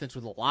school offense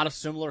with a lot of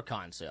similar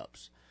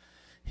concepts.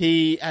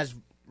 He has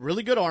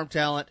really good arm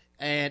talent,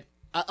 and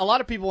a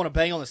lot of people want to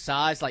bang on the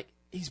size. Like,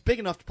 he's big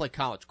enough to play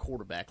college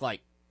quarterback.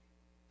 Like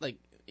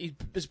he's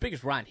as big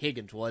as Ryan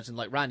Higgins was, and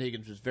like Ryan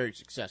Higgins was very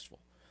successful.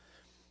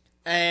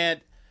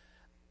 And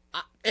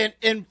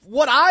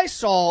what I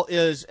saw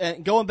is,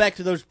 and going back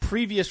to those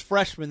previous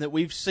freshmen that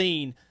we've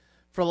seen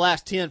for the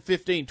last 10,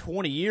 15,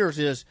 20 years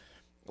is,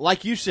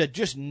 like you said,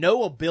 just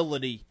no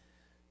ability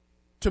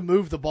to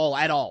move the ball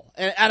at all.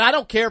 And I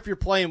don't care if you're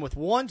playing with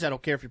ones. I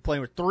don't care if you're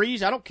playing with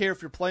threes. I don't care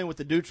if you're playing with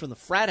the dudes from the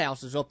frat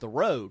houses up the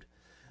road.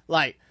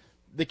 Like,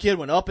 the kid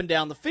went up and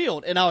down the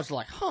field, and I was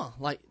like,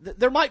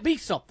 there might be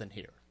something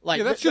here. Like,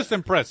 yeah, that's just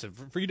impressive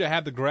for you to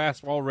have the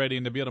grasp already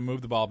and to be able to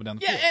move the ball up and down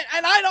the field. Yeah,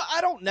 and I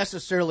don't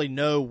necessarily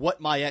know what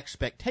my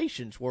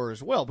expectations were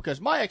as well, because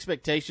my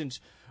expectations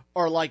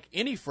are like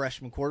any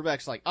freshman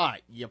quarterback's like, all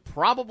right, you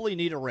probably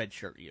need a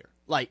redshirt year.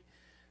 Like,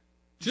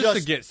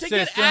 just to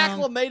get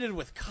acclimated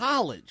with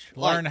college.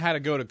 Learn how to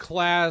go to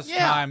class,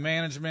 time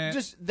management.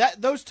 Just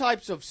those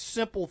types of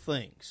simple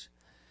things.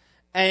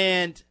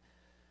 And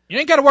you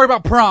ain't got to worry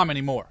about prom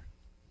anymore.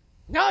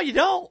 No, you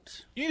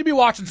don't. You need to be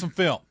watching some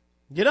film.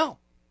 You don't.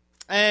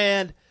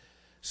 And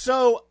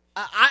so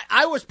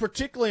I was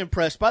particularly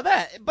impressed by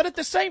that. But at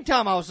the same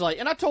time, I was like,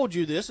 and I told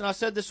you this, and I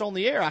said this on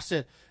the air, I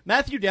said,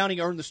 Matthew Downing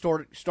earned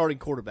the starting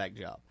quarterback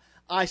job.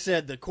 I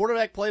said the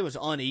quarterback play was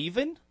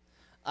uneven.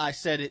 I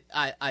said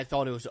I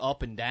thought it was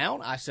up and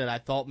down. I said I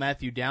thought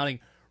Matthew Downing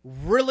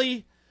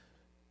really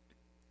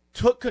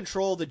took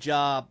control of the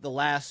job the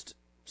last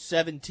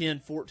 7, 10,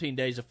 14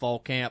 days of fall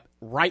camp,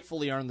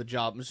 rightfully earned the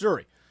job at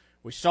Missouri.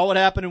 We saw what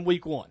happened in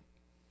week 1.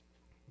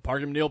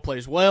 Parker McNeil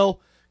plays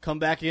well, come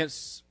back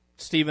against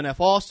Stephen F.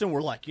 Austin.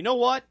 We're like, you know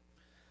what?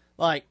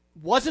 Like,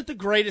 wasn't the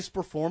greatest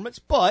performance,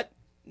 but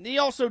he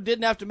also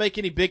didn't have to make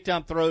any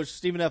big-time throws.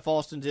 Stephen F.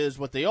 Austin's is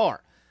what they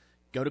are.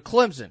 Go to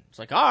Clemson. It's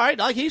like, all right,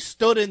 like, he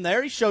stood in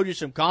there. He showed you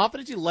some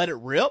confidence. He let it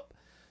rip.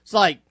 It's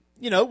like,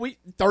 we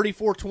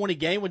 34-20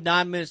 game with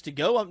 9 minutes to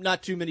go.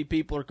 Not too many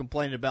people are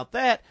complaining about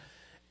that.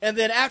 And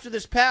then after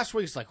this past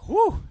week, it's like,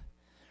 whew,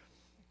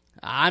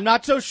 I'm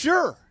not so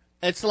sure.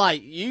 It's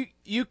like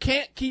you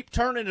can't keep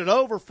turning it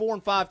over 4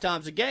 and 5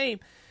 times a game.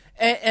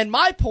 And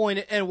my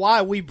point and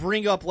why we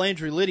bring up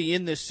Landry Liddy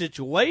in this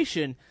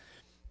situation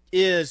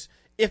is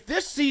if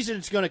this season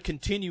is going to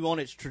continue on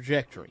its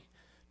trajectory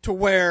to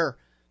where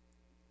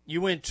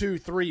you win 2,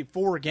 3,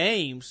 4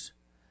 games,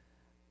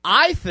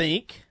 I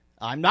think,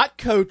 I'm not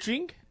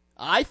coaching,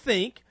 I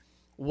think,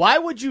 why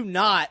would you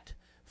not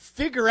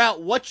figure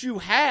out what you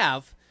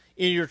have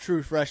in your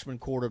true freshman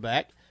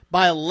quarterback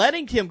by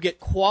letting him get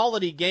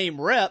quality game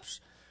reps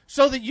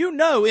so that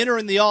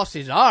entering the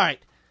offseason, all right,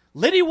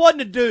 Liddy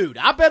wasn't a dude.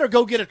 I better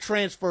go get a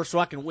transfer so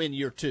I can win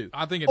year 2.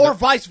 I think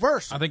vice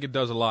versa. I think it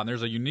does a lot. And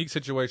there's a unique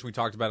situation. We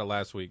talked about it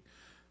last week.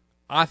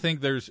 I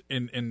think there's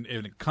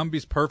in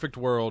Cumbie's perfect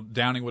world,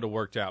 Downing would have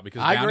worked out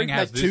because Downing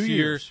has this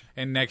year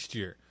and next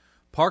year.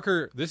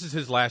 Parker, this is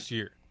his last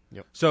year.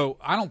 Yep. So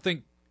I don't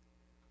think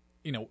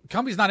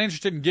Cumbie's not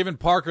interested in giving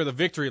Parker the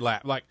victory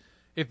lap. Like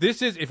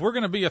if we're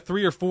going to be a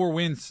 3 or 4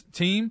 wins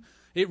team,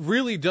 it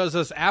really does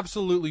us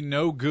absolutely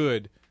no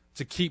good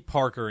to keep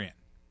Parker in.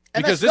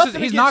 And because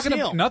he's not going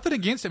to nothing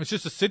against him. It's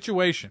just a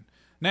situation.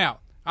 Now,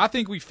 I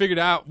think we figured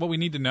out what we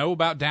need to know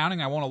about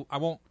Downing. I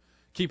won't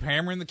keep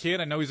hammering the kid.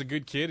 I know he's a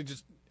good kid.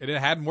 It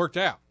hadn't worked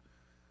out.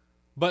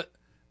 But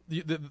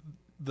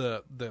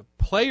the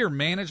player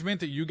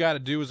management that you got to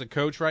do as a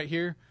coach right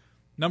here,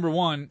 number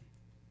one,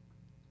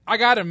 I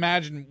got to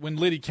imagine when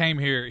Liddy came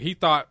here, he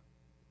thought,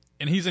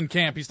 and he's in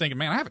camp, he's thinking,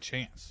 man, I have a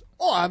chance.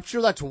 Oh, I'm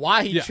sure that's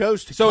why he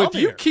chose to come here. So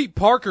if you keep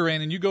Parker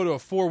in and you go to a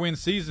 4-win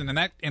season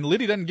and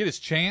Liddy doesn't get his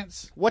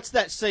chance, what's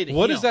that say to him?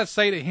 What does that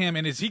say to him?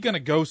 And is he going to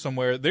go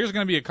somewhere? There's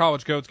going to be a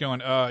college coach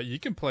going, you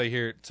can play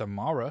here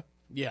tomorrow.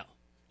 Yeah.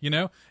 You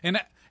know? And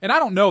I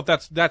don't know if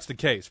that's the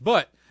case,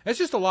 but it's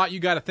just a lot you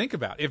got to think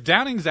about. If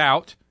Downing's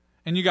out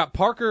and you got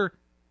Parker,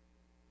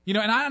 you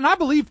know, and I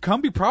believe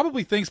Cumbie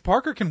probably thinks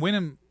Parker can win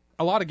him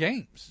a lot of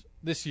games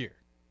this year.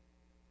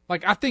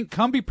 Like, I think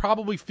Cumbie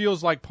probably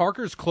feels like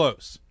Parker's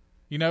close.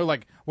 You know,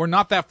 like, we're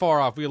not that far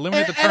off. We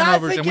eliminate the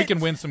turnovers, and we can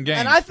win some games.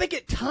 And I think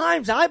at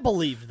times I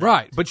believe that.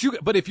 Right, but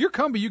if you're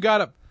Cumbie, you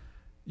gotta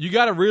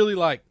really,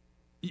 like,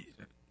 you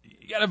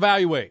gotta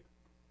evaluate.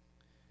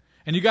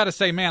 And you gotta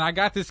say, man, I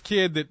got this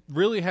kid that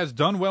really has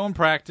done well in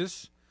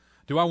practice.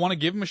 Do I want to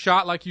give him a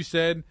shot, like you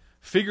said?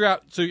 Figure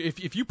out. So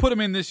if you put him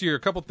in this year, a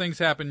couple things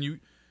happen.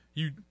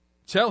 You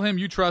tell him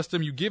you trust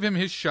him. You give him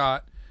his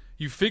shot.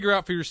 You figure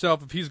out for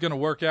yourself if he's going to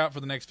work out for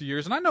the next few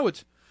years. And I know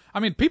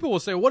people will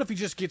say, what if he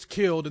just gets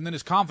killed and then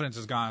his confidence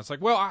is gone? It's like,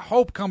 well, I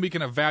hope Cumbie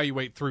can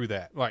evaluate through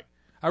that. Like,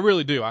 I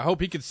really do. I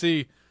hope he could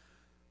see,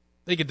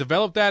 they could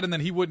develop that, and then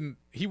he wouldn't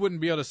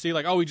be able to see,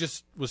 like, oh, he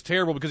just was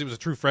terrible because he was a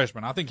true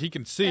freshman. I think he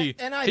can see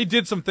he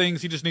did some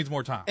things. He just needs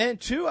more time. And,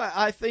 two,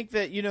 I think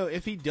that, you know,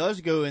 if he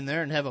does go in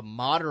there and have a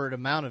moderate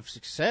amount of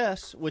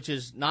success, which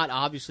is not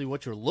obviously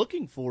what you're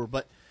looking for,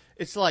 but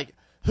it's like,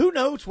 who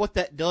knows what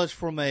that does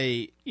from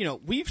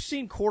we've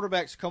seen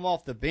quarterbacks come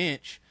off the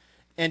bench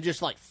and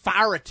just, like,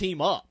 fire a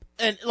team up.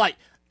 And, like,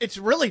 it's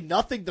really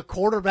nothing the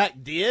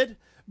quarterback did,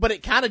 but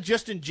it kind of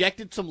just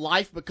injected some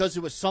life because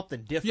it was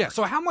something different. Yeah,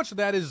 so how much of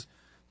that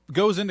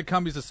goes into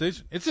Cumbie's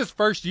decision? It's his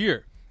first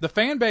year. The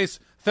fan base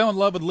fell in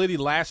love with Liddy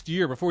last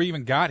year before he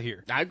even got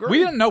here. I agree. We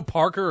didn't know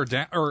Parker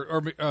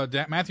or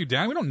Matthew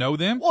Downing. We don't know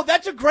them. Well,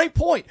 that's a great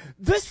point.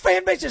 This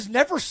fan base has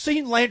never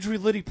seen Landry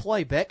Liddy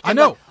play, Beck. I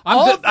know.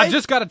 I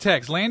just got a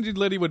text. Landry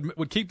Liddy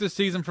would keep this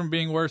season from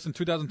being worse in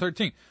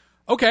 2013.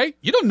 Okay,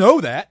 you don't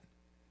know that.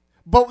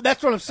 But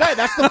that's what I'm saying.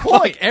 That's the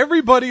point. Like,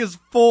 everybody is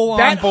full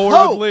on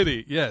board with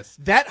Liddy. Yes.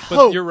 That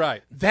hope. You're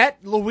right.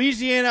 That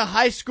Louisiana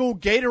high school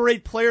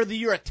Gatorade Player of the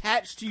Year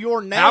attached to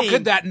your name. How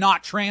could that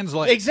not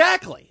translate?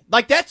 Exactly.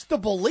 Like, that's the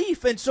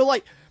belief. And so,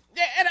 like,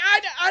 and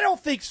I don't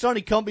think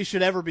Sonny Cumbie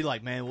should ever be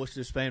like, man, what's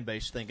this fan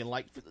base thinking?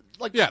 Like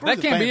yeah,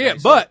 that can't be base.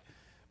 it.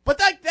 But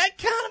that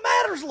kind of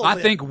matters a little bit.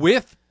 I think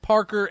with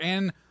Parker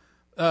and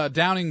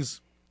Downing's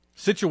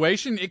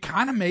situation, it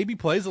kind of maybe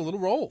plays a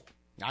little role.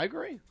 I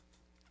agree.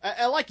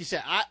 Like you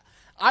said,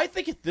 I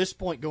think at this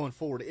point going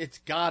forward, it's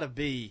got to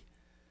be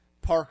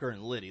Parker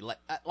and Liddy.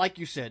 Like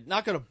you said,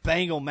 not going to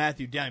bang on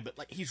Matthew Downing, but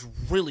like he's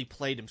really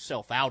played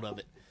himself out of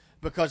it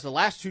because the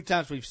last two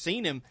times we've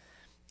seen him,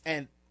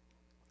 and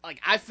like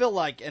I feel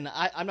like, and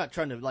I'm not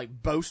trying to like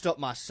boast up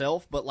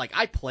myself, but like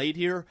I played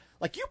here.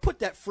 Like you put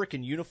that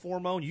freaking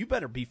uniform on, you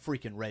better be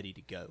freaking ready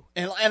to go,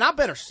 and I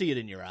better see it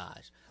in your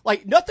eyes.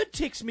 Like nothing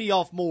ticks me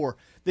off more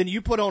than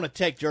you put on a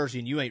Tech jersey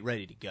and you ain't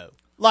ready to go.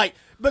 Like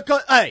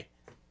because hey.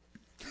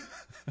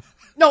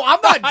 No, I'm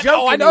not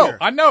joking.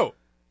 I know.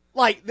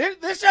 Like,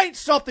 this ain't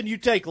something you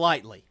take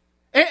lightly.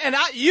 And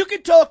you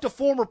can talk to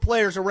former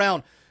players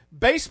around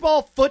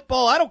baseball,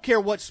 football, I don't care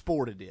what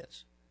sport it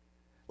is.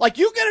 Like,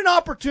 you get an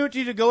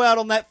opportunity to go out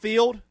on that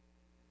field,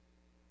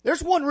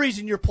 there's one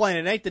reason you're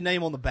playing. It ain't the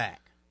name on the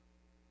back.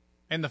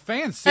 And the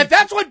fans and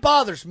that's what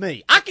bothers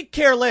me. I could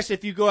care less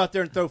if you go out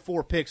there and throw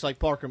 4 picks like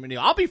Parker McNeil.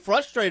 I'll be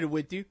frustrated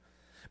with you,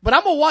 but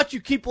I'm going to watch you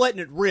keep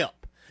letting it rip.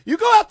 You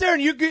go out there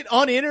and you get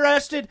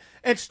uninterested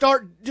and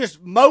start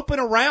just moping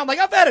around. Like,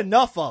 I've had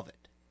enough of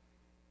it.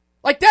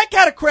 Like, that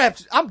kind of crap,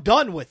 I'm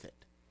done with it.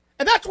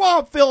 And that's why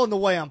I'm feeling the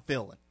way I'm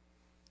feeling.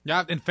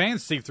 Yeah, and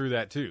fans see through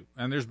that, too.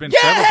 And there's been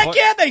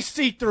they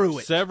see through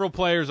it. Several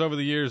players over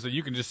the years that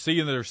you can just see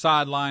in their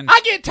sideline. I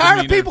get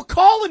tired of people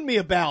calling me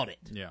about it.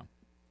 Yeah.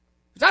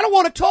 Because I don't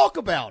want to talk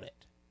about it.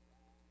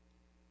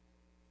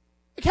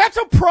 Like, have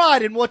some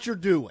pride in what you're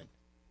doing.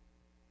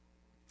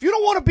 If you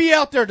don't want to be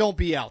out there, don't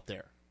be out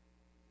there.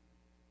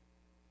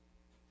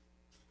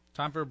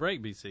 Time for a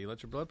break, BC.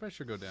 Let your blood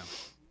pressure go down.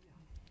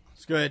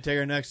 Let's go ahead and take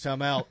our next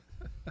time out.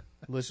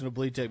 Listen to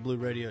Bleed Tech Blue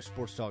Radio,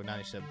 Sports Talk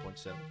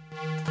 97.7.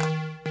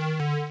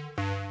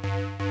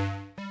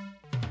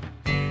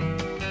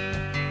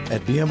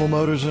 At Bienville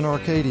Motors in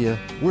Arcadia,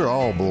 we're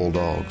all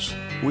Bulldogs.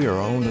 We are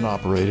owned and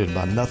operated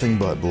by nothing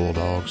but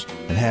Bulldogs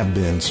and have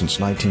been since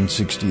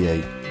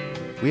 1968.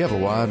 We have a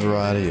wide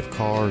variety of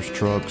cars,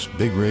 trucks,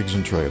 big rigs,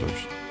 and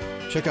trailers.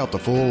 Check out the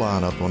full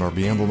lineup on our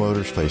Bienville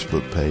Motors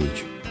Facebook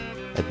page.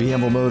 At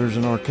Bienville Motors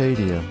in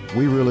Arcadia,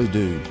 we really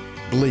do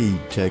bleed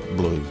Tech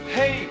Blue.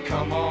 Hey,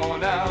 come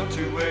on out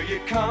to where you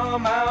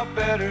come out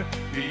better.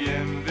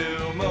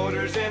 Bienville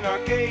Motors in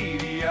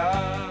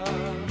Arcadia.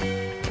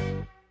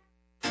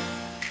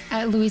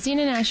 At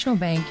Louisiana National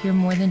Bank, you're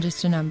more than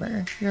just a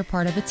number. You're a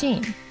part of a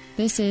team.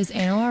 This is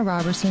Anna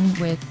Robertson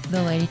with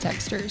the Lady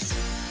Texters.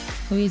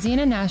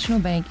 Louisiana National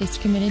Bank is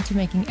committed to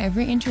making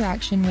every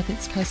interaction with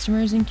its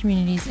customers and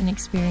communities an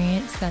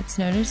experience that's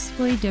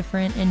noticeably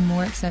different and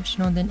more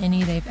exceptional than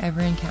any they've ever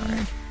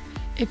encountered.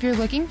 If you're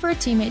looking for a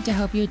teammate to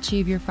help you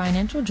achieve your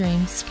financial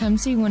dreams, come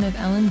see one of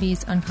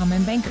LNB's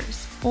Uncommon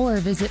Bankers or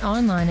visit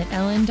online at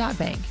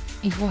ln.bank.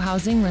 Equal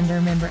housing lender,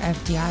 member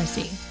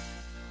FDIC.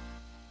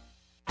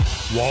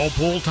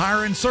 Walpole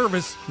Tire and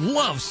Service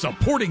loves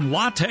supporting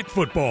La Tech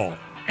football.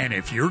 And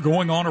if you're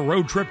going on a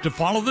road trip to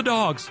follow the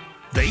Dogs,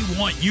 they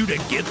want you to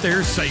get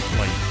there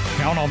safely.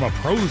 Count on the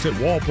pros at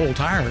Walpole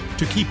Tire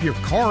to keep your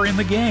car in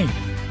the game.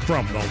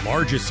 From the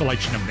largest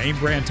selection of name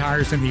brand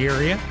tires in the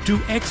area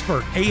to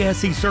expert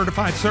ASE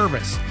certified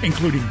service,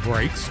 including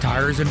brakes,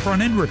 tires, and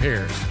front end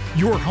repairs.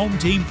 Your home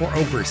team for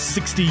over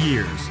 60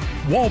 years.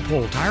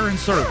 Walpole Tire and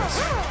Service,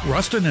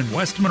 Ruston and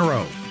West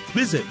Monroe.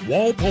 Visit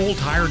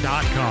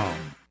walpoletire.com.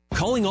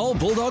 Calling all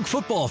Bulldog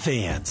football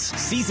fans.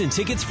 Season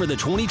tickets for the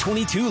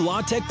 2022 La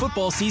Tech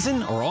football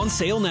season are on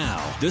sale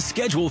now. The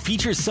schedule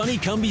features Sonny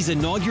Cumbie's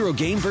inaugural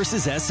game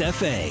versus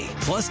SFA,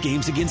 plus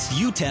games against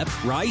UTEP,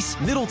 Rice,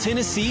 Middle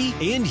Tennessee,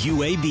 and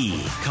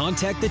UAB.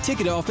 Contact the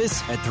ticket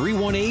office at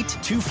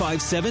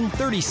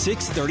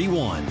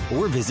 318-257-3631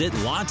 or visit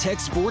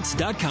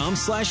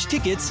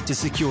latechsports.com/tickets to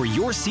secure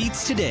your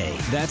seats today.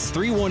 That's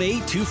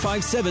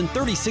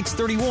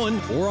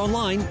 318-257-3631 or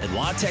online at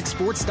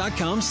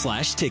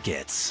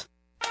latechsports.com/tickets.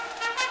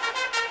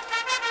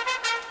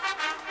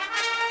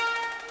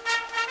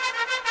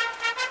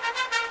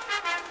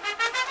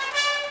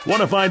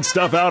 Want to find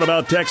stuff out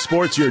about tech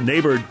sports your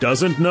neighbor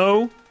doesn't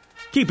know?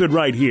 Keep it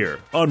right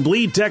here on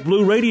Bleed Tech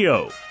Blue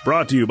Radio.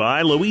 Brought to you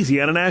by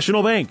Louisiana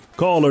National Bank.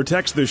 Call or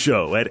text the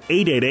show at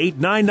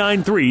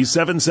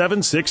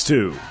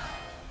 888-993-7762.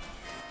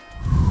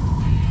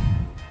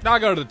 I'll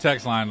go to the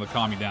text line to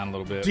calm you down a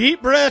little bit.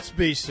 Deep breaths,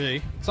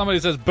 BC. Somebody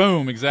says,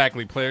 boom,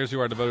 exactly. Players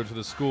who are devoted to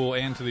the school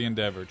and to the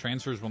endeavor.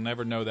 Transfers will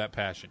never know that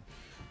passion.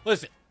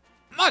 Listen,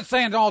 I'm not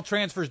saying all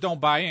transfers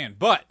don't buy in,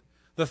 but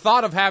the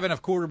thought of having a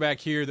quarterback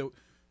here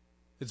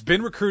that's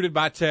been recruited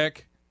by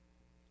Tech,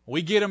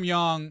 we get him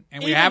young,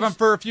 and we have him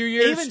for a few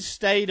years. Even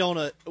stayed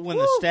on when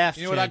the staff's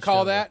You know what I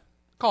call that?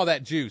 Call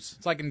that juice.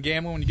 It's like in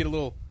gambling when you get a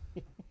little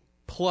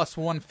plus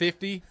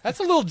 150. That's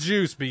a little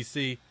juice,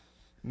 BC.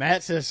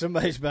 Matt says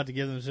somebody's about to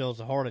give themselves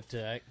a heart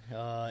attack.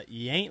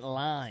 You ain't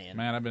lying.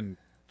 Man, I've been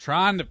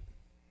trying to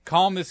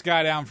calm this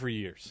guy down for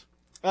years.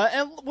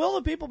 And Will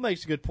of People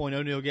makes a good point.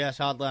 O'Neill Gas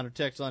Hotline or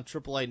text line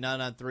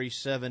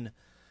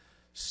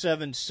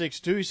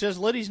 888-993-7762. He says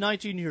Liddy's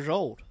 19 years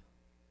old.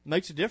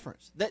 Makes a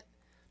difference. It's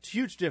a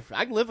huge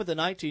difference. I can live with a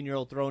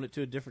 19-year-old throwing it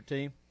to a different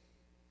team.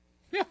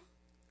 Yeah.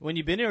 When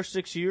you've been here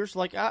 6 years,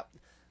 like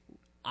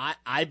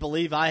I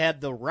believe I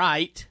have the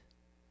right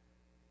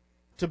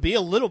to be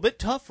a little bit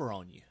tougher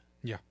on you.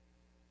 Yeah.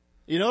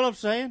 You know what I'm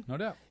saying? No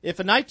doubt. If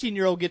a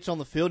 19-year-old gets on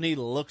the field and he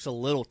looks a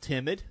little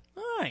timid,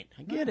 all right,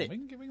 I get it.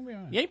 We can be all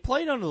right. You ain't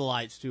played under the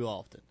lights too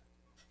often.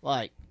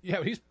 Yeah,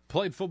 but he's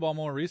played football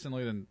more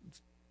recently than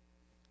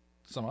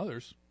some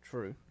others.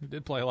 True. He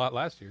did play a lot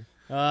last year.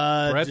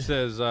 Brett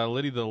says,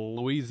 Liddy the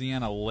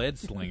Louisiana lead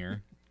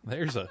slinger.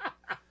 There's a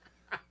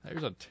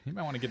you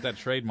might want to get that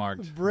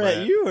trademarked.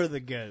 Brett, you are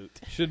the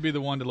GOAT. Should be the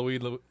one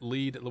to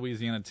lead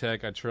Louisiana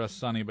Tech. I trust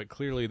Sonny, but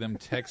clearly them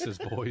Texas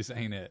boys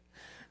ain't it.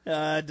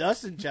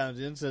 Dustin chimes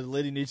in, says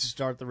Liddy needs to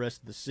start the rest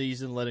of the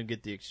season. Let him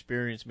get the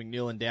experience.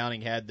 McNeil and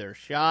Downing had their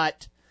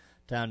shot.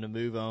 Time to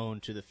move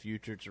on to the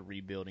future. It's a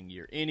rebuilding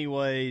year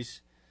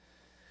anyways.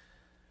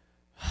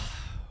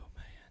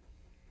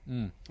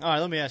 All right,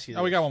 let me ask you this.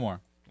 Oh, we got one more.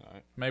 All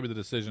right. Maybe the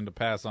decision to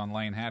pass on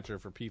Lane Hatcher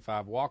for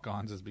P5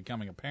 walk-ons is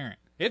becoming apparent.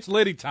 It's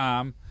Liddy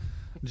time,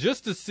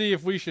 just to see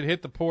if we should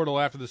hit the portal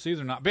after the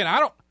season or not. Ben, I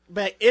don't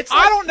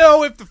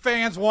know if the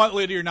fans want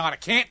Liddy or not. I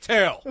can't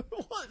tell.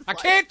 I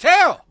can't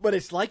tell. But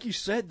it's like you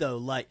said, though.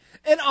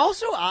 And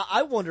also,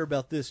 I wonder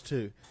about this,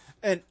 too.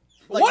 And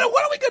what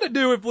are we going to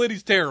do if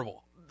Liddy's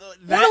terrible?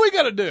 What are we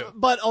going to do?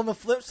 But on the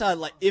flip side,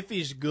 if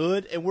he's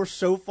good, and we're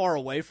so far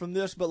away from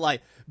this, but,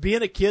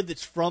 being a kid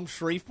that's from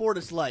Shreveport,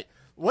 it's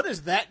what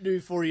does that do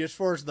for you as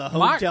far as the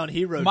hometown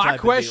hero My type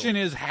question of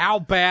deal? is, how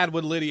bad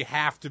would Liddy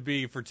have to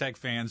be for Tech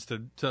fans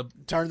to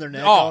turn their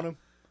neck on him?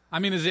 I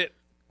mean, is it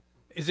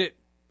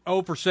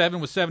 0 for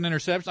 7 with 7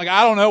 interceptions?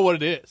 I don't know what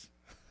it is.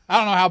 I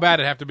don't know how bad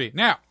it'd have to be.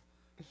 Now,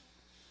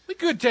 we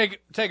could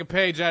take a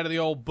page out of the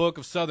old book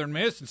of Southern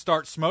Miss and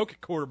start smoking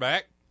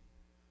quarterback.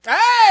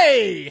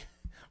 Hey!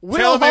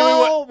 Will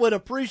Hall would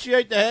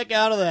appreciate the heck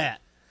out of that.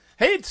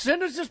 He'd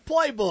send us his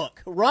playbook.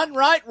 Run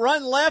right,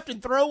 run left,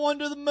 and throw one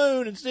to the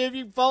moon and see if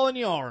you can fall in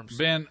the arms.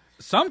 Ben,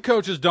 some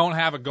coaches don't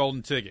have a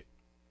golden ticket.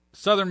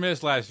 Southern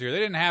Miss last year, they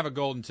didn't have a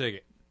golden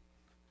ticket.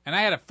 And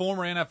I had a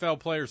former NFL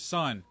player's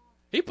son.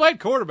 He played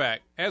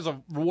quarterback as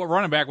a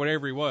running back,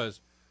 whatever he was.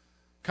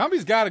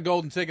 Cumbie's got a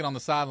golden ticket on the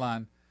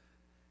sideline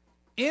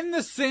in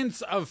the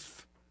sense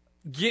of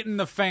getting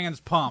the fans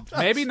pumped.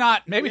 Maybe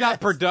not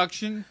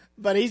production.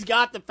 But he's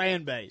got the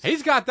fan base.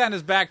 He's got that in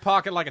his back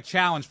pocket like a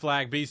challenge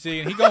flag,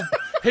 BC, and he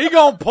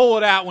gonna pull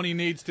it out when he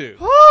needs to.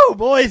 Oh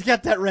boy, he's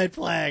got that red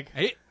flag.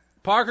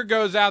 Parker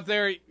goes out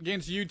there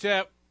against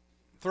UTEP.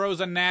 throws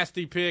a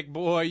nasty pick,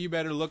 boy, you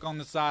better look on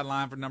the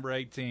sideline for number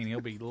 18. He'll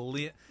be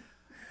loosening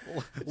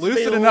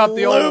up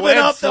the old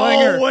lead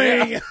slinger. The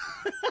wing. Yeah.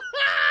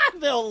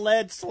 The old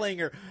lead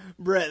slinger.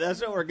 Brett,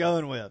 that's what we're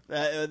going with.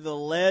 The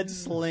lead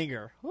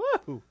slinger.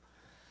 Woo.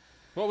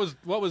 What was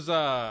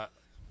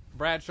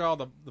Bradshaw,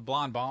 the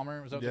blonde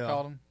bomber? Was that what they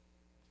called him?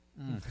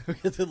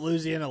 The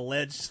Louisiana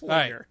lead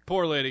slinger. Hey,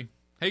 poor Liddy.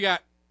 He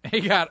got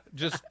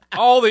just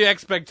all the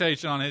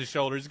expectation on his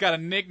shoulders. He's got a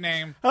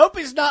nickname. Hope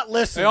he's not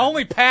listening.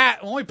 The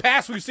only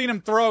pass we've seen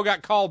him throw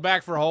got called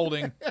back for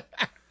holding,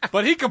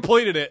 but he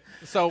completed it.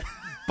 So,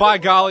 by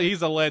golly,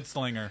 he's a lead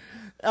slinger.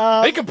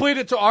 He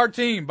completed it to our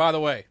team, by the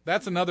way.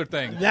 That's another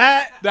thing.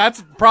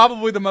 That's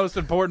probably the most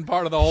important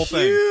part of the whole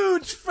thing.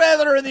 Huge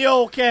feather in the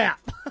old cap.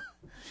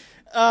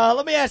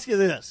 Let me ask you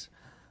this.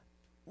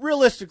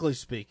 Realistically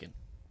speaking,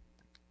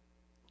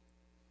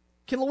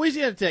 can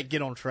Louisiana Tech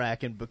get on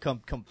track and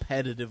become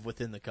competitive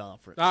within the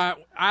conference? I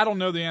don't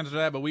know the answer to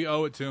that, but we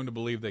owe it to them to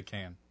believe they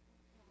can.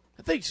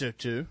 I think so,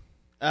 too.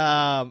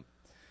 I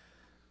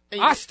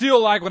still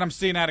like what I'm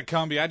seeing out of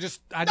Cumbie. I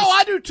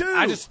do, too.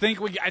 I just think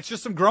it's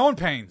just some growing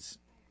pains.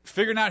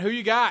 Figuring out who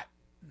you got.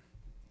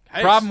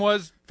 Hey, Problem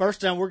was,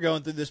 first time we're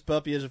going through this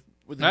puppy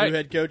with the new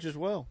head coach as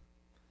well.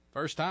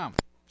 First time.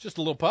 Just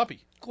a little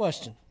puppy.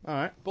 Question. All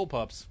right. Bull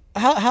pups.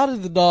 How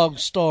did the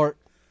Dogs start?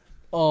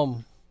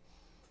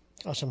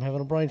 Gosh, I'm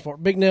having a brain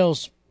fart. Big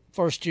Nell's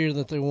first year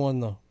that they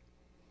won the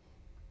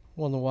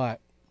white.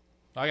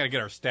 I got to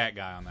get our stat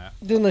guy on that.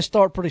 Didn't they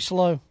start pretty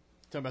slow?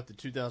 Talking about the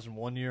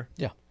 2001 year?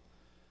 Yeah.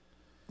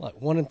 Like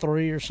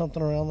 1-3 or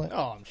something around that.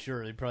 Oh, I'm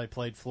sure they probably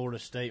played Florida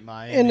State,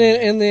 Miami,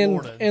 and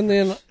then,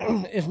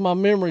 if my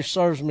memory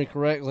serves me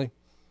correctly,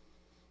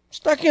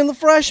 stuck in the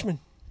freshmen.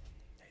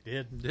 They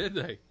did. Did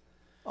they?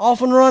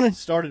 Off and running.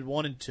 Started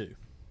 1-2.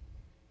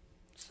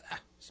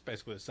 It's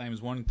basically the same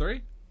as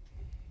 1-3.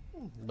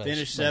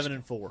 Finished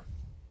 7-4.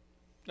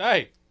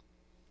 Hey,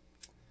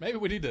 maybe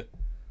we need to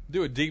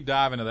do a deep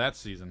dive into that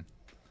season.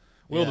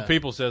 Will the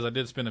People says, I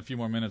did spend a few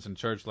more minutes in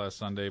church last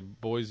Sunday.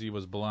 Boise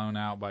was blown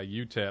out by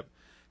UTEP.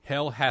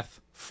 Hell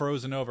hath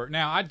frozen over.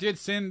 Now, I did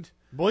send...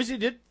 Boise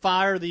did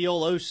fire the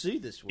old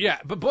OC this week. Yeah,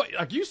 but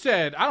like you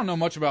said, I don't know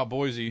much about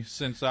Boise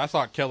since I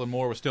thought Kellen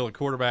Moore was still a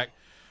quarterback.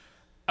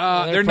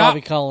 They're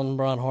probably calling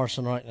Brian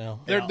Harsin right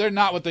now. They're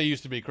not what they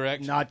used to be,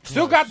 correct? Not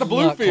Still got the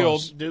blue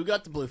field. Do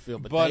got the blue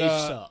field, but they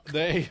suck.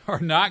 They are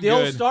not good. The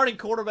old starting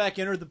quarterback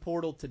entered the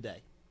portal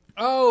today.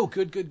 Oh,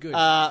 good.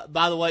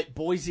 By the way,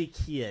 Boise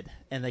kid,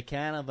 and they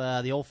kind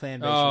of the old fan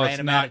base ran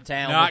him out of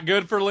town. Not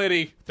good for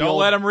Liddy. Don't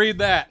let him read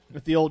that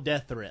with the old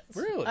death threats.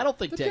 Really? I don't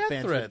think Tech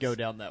fans would go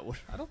down that way.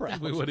 I don't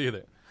think we would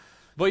either.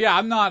 But yeah,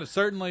 I'm not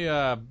certainly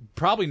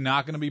probably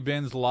not going to be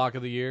Ben's lock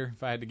of the year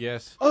if I had to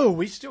guess. Oh,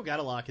 we still got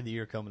a lock of the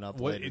year coming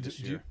up later this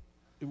year.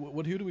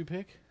 Who do we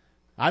pick?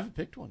 I haven't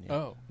picked one yet.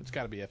 Oh, it's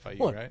got to be FIU,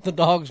 what, right? The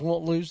Dogs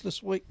won't lose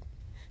this week.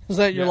 Is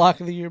that your lock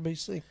of the year,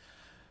 BC?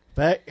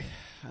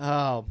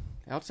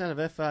 Outside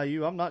of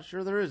FIU, I'm not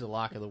sure there is a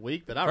lock of the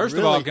week. But First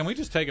of all, can we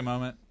just take a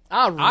moment?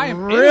 I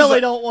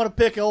really don't want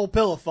to pick an old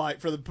pillow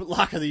fight for the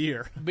lock of the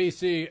year.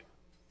 BC,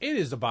 it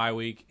is a bye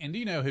week, and do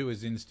you know who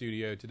is in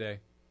studio today?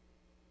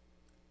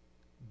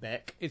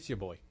 Beck. It's your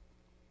boy.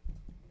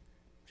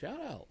 Shout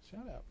out.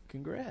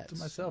 Congrats. To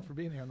myself for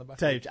being here on the bye.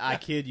 Taped, I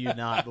kid you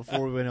not.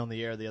 Before we went on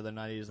the air the other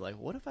night, he was like,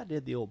 what if I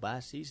did the old bye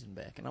season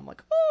back? And I'm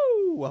like,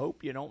 oh, I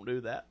hope you don't do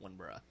that one,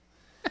 bruh.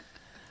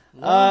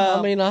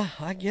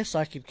 I guess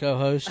I could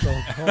co-host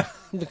on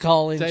the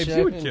call-in show.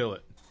 You would kill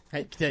it.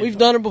 Hey, we've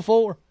done it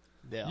before.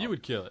 Yeah. You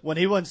would kill it. When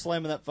he wasn't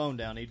slamming that phone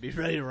down, he'd be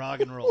ready to rock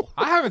and roll.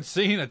 I haven't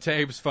seen a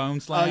Tabe's phone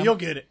slam. You'll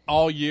get it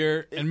all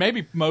year, and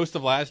maybe most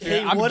of last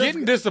year. I'm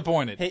getting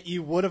disappointed. Hey,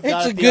 you would have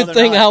got it. It's a good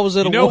thing I was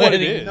at a wedding. What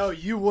it is. No,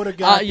 you would have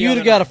got. You'd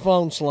have got a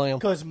phone slam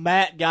because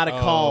Matt got a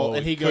call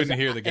and he goes, couldn't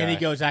hear the guy. And he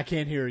goes, I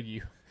can't hear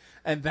you.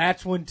 And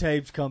that's when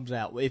Tabes comes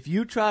out. If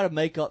you try to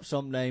make up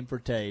some name for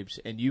Tabes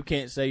and you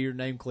can't say your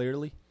name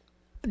clearly,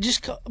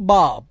 just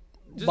Bob.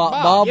 Just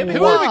Bob. Yeah,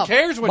 who even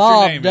cares what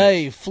Bob, your name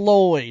Dave, is?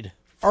 Floyd,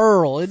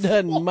 Earl. It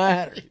doesn't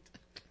matter.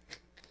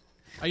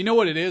 You know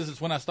what it is? It's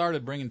when I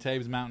started bringing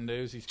Tabe's Mountain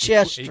Dews.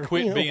 Chester. He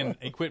quit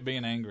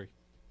being angry.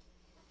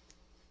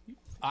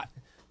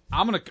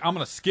 I'm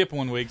gonna skip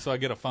 1 week so I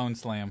get a phone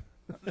slam.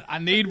 I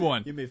need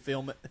one. You may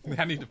film it.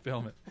 I need to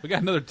film it. We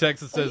got another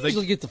text that says they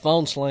usually get the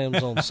phone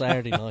slams on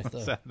Saturday night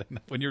though. Saturday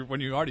night. When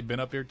you already been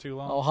up here too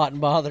long. Oh, hot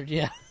and bothered,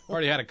 yeah.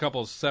 Already had a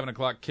couple of 7:00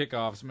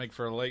 kickoffs, make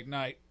for a late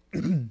night.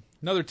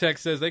 Another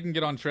text says they can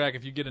get on track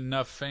if you get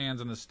enough fans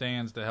in the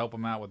stands to help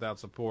them out without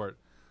support.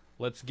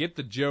 Let's get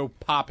the Joe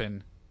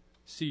poppin'.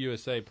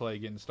 CUSA play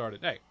getting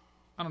started. Hey,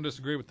 I don't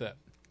disagree with that.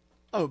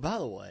 Oh, by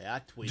the way, I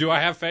tweeted. Do I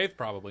have faith?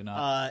 Probably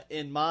not.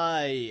 In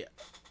my,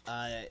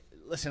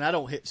 listen, I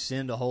don't hit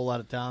send a whole lot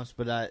of times,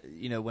 but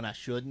when I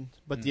shouldn't.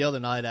 But the other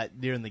night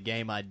during the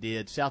game, I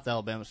did. South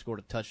Alabama scored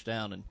a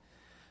touchdown, and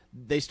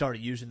they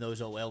started using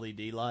those old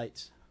LED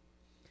lights.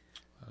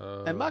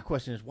 And my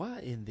question is, why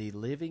in the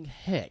living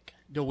heck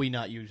do we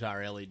not use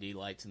our LED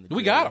lights in the?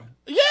 We got them.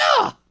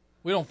 Yeah.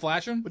 We don't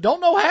flash them. We don't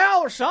know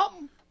how or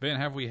something. Ben,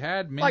 have we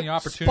had many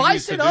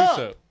opportunities to do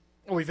so?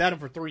 Well, we've had them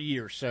for 3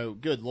 years, so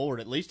good Lord,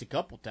 at least a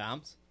couple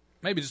times.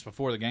 Maybe just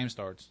before the game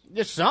starts.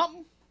 Just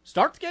something.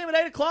 Start the game at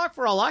 8 o'clock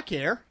for all I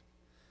care.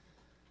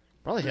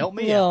 Probably help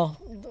me out.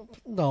 No,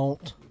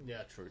 don't.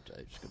 Yeah, true, Dave.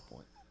 That's a good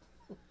point.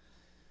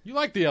 You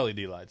like the LED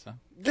lights, huh?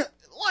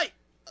 Like,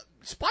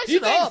 spice Do you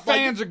it think up.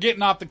 fans are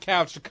getting off the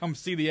couch to come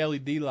see the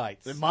LED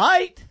lights? It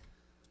might.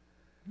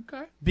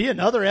 Okay. Be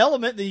another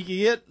element that you can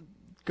get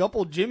a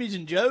couple Jimmys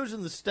and Joes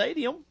in the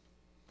stadium.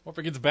 Well, if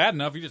it gets bad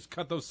enough, you just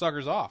cut those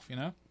suckers off, you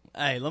know?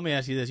 Hey, let me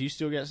ask you this. You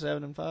still got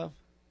 7 and 5?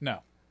 No.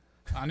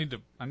 I need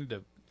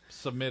to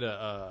submit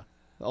a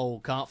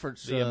old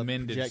conference the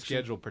amended projection.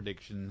 schedule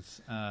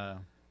predictions. I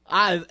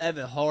have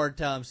a hard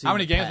time seeing how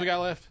many games pack. we got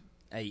left?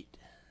 8.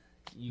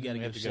 You got to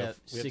go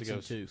 6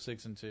 and 2.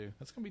 6 and 2.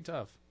 That's gonna be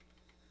tough.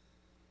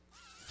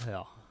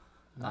 Hell,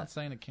 I'm not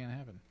saying it can't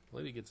happen.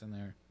 Lady gets in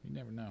there. You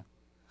never know.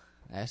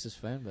 Ask his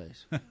fan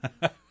base.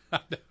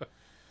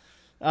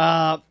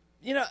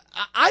 You know,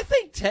 I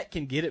think Tech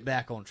can get it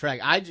back on track.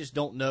 I just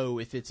don't know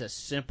if it's as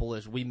simple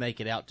as we make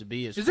it out to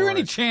be. Is there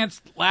any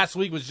chance last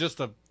week was just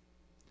a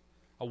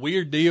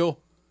weird deal?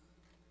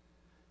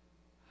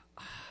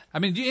 I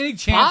mean, any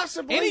chance?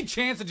 Possibly. Any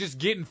chance of just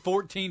getting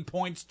 14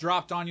 points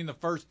dropped on you in the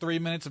first 3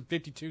 minutes and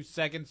 52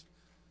 seconds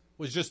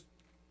was just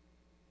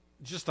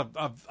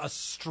a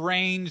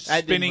strange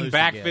That spinning didn't lose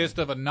back the game. fist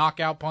of a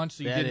knockout punch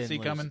that you That didn't see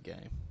lose coming? the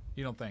game.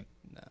 You don't think?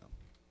 No.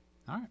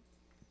 All right.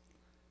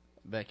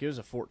 Beck, it was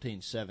a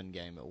 14-7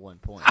 game at one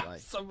point. Like,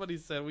 Somebody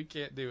said we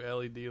can't do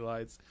LED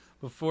lights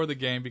before the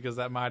game because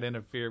that might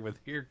interfere with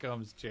Here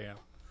Comes Champ.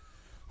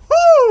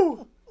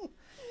 woo!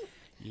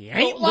 You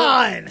ain't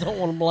lying. Don't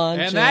want to blind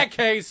In Champ. that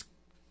case,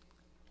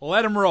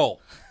 let him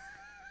roll.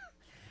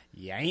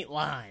 You ain't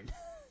lying.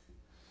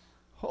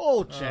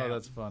 Oh, Champ.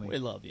 that's funny. We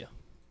love you.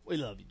 We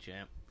love you,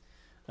 Champ.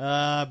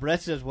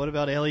 Brett says, what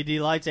about LED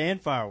lights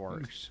and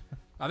fireworks?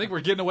 I think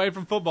we're getting away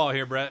from football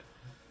here, Brett.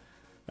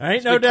 There ain't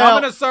It's no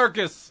becoming doubt. a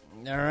circus.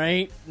 There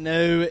ain't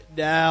no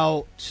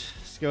doubt.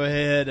 Let's go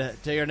ahead,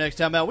 take our next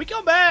time out. We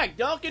come back.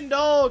 Dunkin'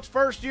 Dogs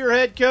first-year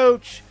head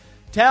coach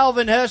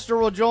Talvin Hester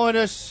will join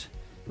us.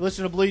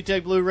 Listen to Bleed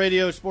Tech Blue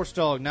Radio, Sports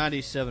Talk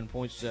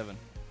 97.7.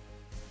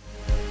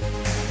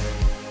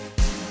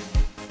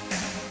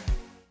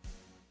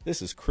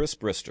 This is Chris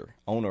Brister,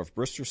 owner of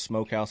Brister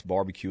Smokehouse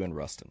Barbecue in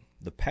Ruston.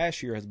 The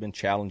past year has been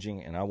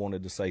challenging, and I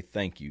wanted to say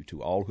thank you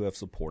to all who have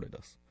supported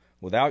us.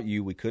 Without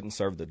you, we couldn't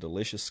serve the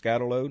delicious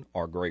scatterload,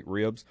 our great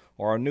ribs,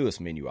 or our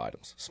newest menu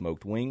items,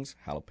 smoked wings,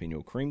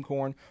 jalapeno cream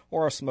corn,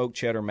 or our smoked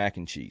cheddar mac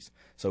and cheese.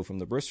 So from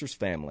the Bristers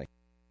family,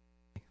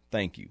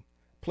 thank you.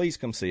 Please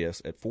come see us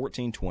at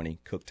 1420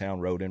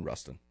 Cooktown Road in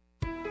Ruston.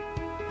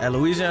 At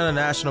Louisiana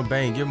National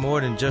Bank, you're more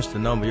than just a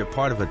number. You're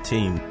part of a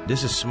team.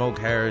 This is Smoke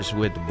Harris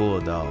with the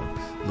Bulldogs.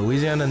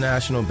 Louisiana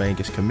National Bank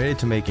is committed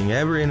to making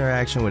every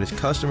interaction with its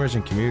customers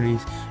and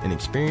communities an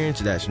experience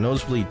that's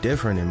noticeably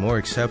different and more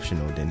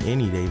exceptional than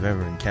any they've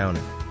ever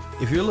encountered.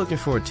 If you're looking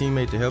for a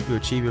teammate to help you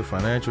achieve your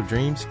financial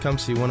dreams, come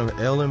see one of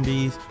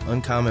LNB's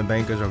Uncommon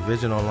Bankers or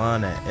visit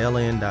online at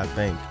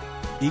ln.bank.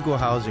 Equal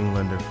housing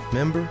lender.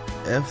 Member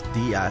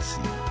FDIC.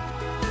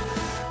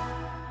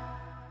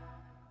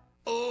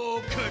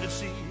 Oh,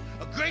 courtesy,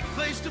 a great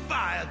place to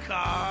buy a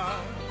car.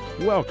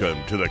 Welcome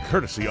to the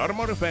Courtesy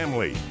Automotive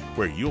family,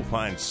 where you'll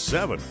find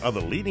 7 of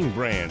the leading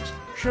brands: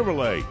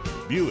 Chevrolet,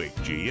 Buick,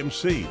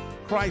 GMC,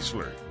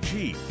 Chrysler,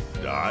 Jeep,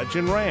 Dodge,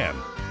 and Ram.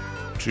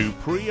 2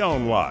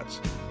 pre-owned lots,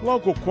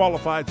 local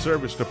qualified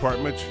service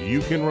departments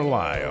you can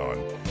rely on.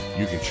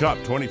 You can shop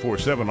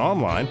 24/7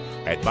 online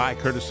at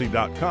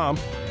buycourtesy.com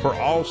for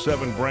all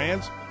 7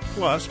 brands,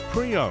 plus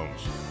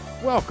pre-owns.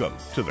 Welcome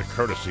to the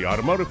Courtesy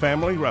Automotive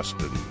family,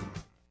 Ruston.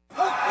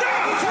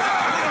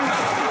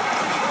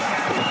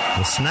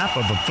 The snap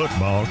of a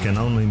football can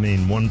only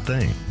mean one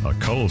thing. A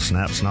cold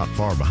snap's not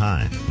far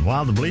behind. And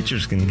while the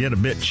bleachers can get a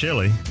bit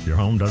chilly, your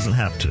home doesn't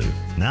have to.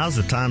 Now's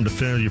the time to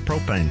fill your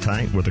propane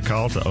tank with a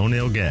call to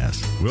O'Neill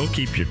Gas. We'll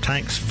keep your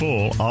tanks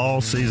full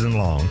all season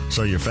long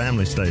so your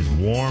family stays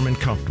warm and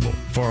comfortable.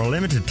 For a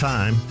limited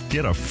time,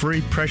 get a free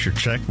pressure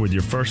check with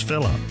your first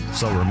fill-up.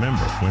 So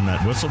remember, when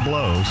that whistle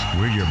blows,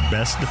 we're your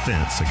best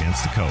defense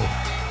against the cold.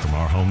 From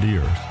our home to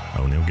yours,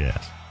 O'Neill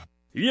Gas.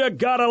 You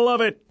gotta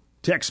love it.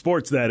 Tech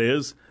sports, that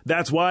is.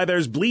 That's why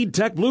there's Bleed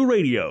Tech Blue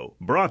Radio,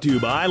 brought to you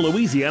by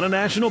Louisiana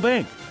National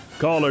Bank.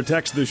 Call or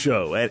text the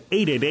show at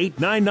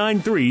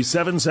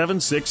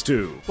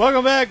 888-993-7762.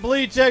 Welcome back,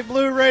 Bleed Tech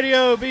Blue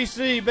Radio,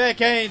 BC, Beck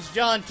Haynes,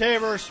 John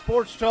Tabor,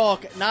 Sports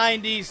Talk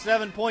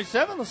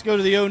 97.7. Let's go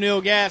to the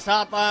O'Neill Gas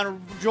Hotline,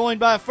 joined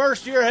by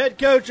first-year head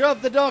coach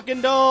of the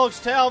Dunkin'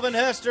 Dogs, Talvin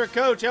Hester.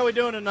 Coach, how we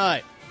doing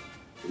tonight?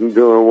 I'm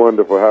doing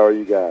wonderful. How are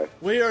you guys?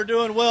 We are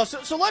doing well.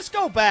 So let's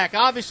go back.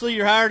 Obviously,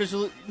 you're hired as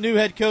a new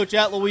head coach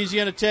at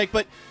Louisiana Tech,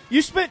 but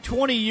you spent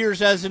 20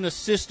 years as an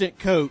assistant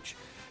coach.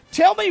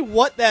 Tell me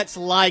what that's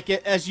like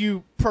as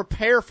you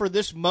prepare for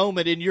this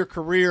moment in your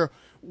career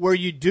where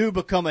you do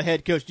become a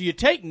head coach. Do you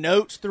take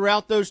notes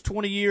throughout those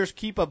 20 years,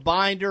 keep a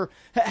binder?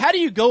 How do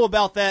you go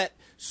about that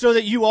so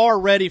that you are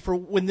ready for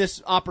when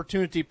this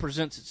opportunity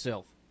presents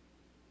itself?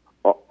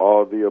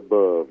 All the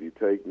above. You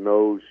take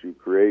notes, you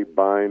create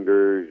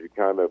binders, you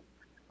kind of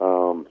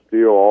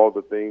steal all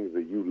the things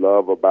that you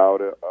love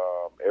about it,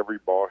 every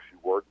boss you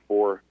worked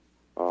for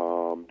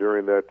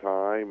during that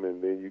time,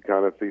 and then you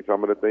kind of see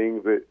some of the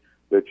things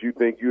that you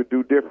think you'd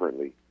do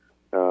differently.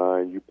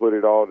 And you put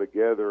it all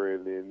together,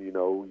 and then,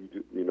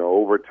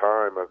 over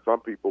time, some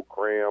people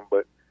cram,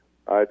 but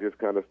I just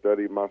kind of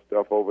studied my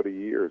stuff over the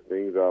years,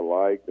 things I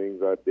liked,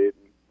 things I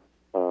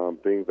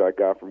didn't, things I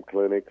got from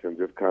clinics, and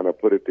just kind of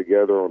put it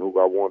together on who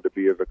I wanted to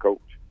be as a coach.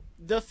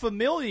 The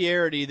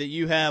familiarity that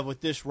you have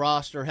with this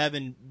roster,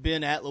 having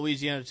been at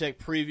Louisiana Tech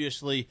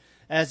previously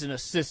as an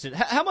assistant,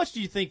 how much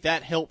do you think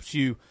that helps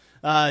you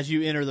as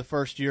you enter the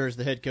first year as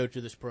the head coach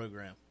of this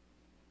program?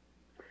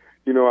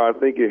 I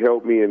think it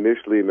helped me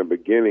initially in the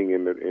beginning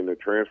in the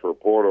transfer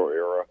portal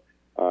era.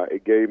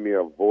 It gave me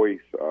a voice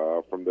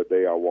from the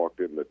day I walked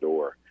in the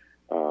door,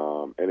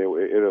 and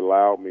it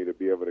allowed me to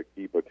be able to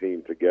keep a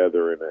team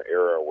together in an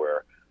era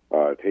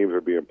where teams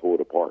are being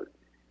pulled apart.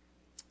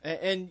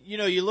 And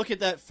you look at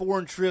that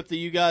foreign trip that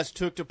you guys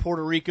took to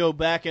Puerto Rico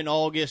back in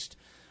August.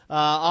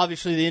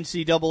 Obviously, the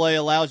NCAA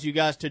allows you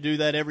guys to do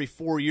that every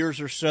 4 years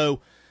or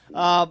so.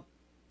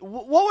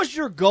 What was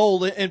your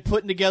goal in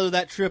putting together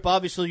that trip?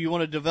 Obviously, you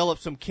want to develop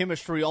some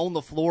chemistry on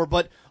the floor,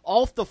 but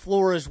off the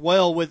floor as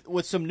well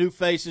with some new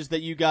faces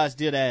that you guys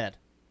did add.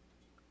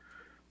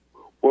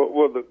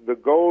 Well, the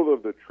goal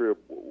of the trip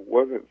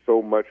wasn't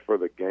so much for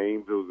the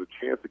games. It was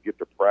a chance to get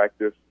to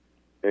practice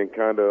and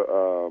kind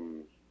of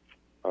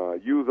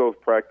use those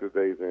practice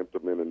days to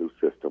implement a new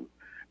system,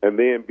 and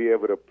then be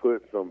able to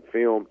put some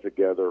film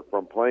together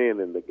from playing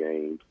in the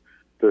games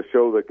to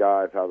show the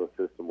guys how the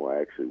system will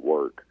actually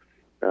work.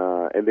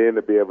 And then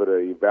to be able to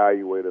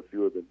evaluate a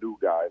few of the new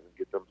guys and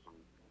get them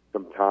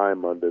some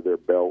time under their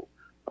belt,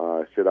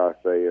 should I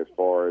say, as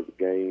far as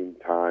game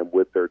time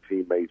with their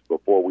teammates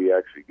before we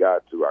actually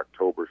got to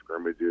October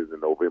scrimmages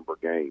and November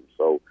games.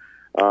 So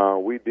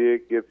we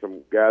did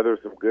gather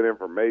some good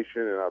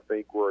information, and I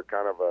think we're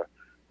kind of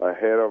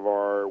ahead of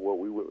what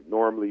we would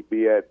normally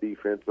be at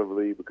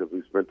defensively because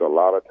we spent a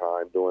lot of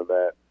time doing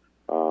that,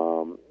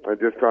 and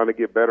just trying to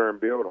get better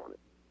and build on it.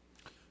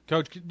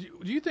 Coach, do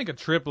you think a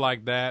trip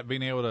like that,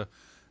 being able to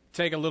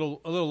take a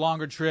little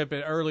longer trip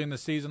early in the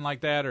season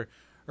like that or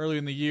early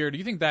in the year, do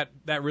you think that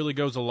really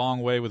goes a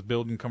long way with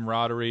building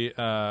camaraderie?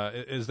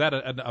 Is that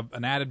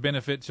an added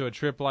benefit to a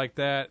trip like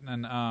that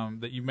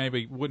and that you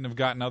maybe wouldn't have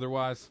gotten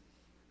otherwise?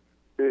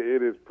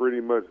 It is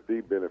pretty much the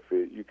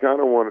benefit. You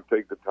kind of want to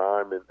take the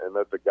time and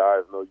let the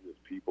guys know you as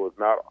people. It's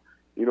not,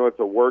 it's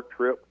a work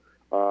trip.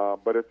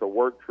 But it's a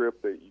work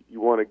trip that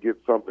you want to get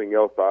something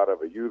else out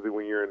of it. Usually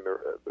when you're in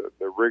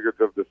the rigors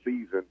of the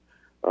season,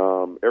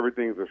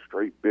 everything's a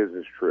straight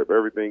business trip.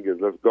 Everything is,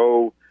 let's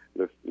go,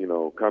 let's,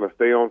 kind of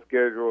stay on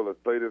schedule, let's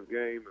play this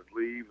game, let's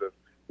leave,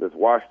 let's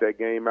wash that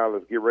game out,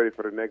 let's get ready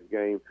for the next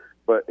game.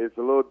 But it's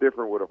a little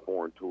different with a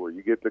foreign tour.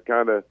 You get to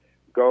kind of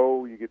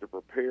go, you get to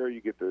prepare,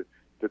 you get to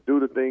do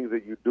the things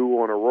that you do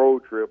on a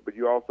road trip, but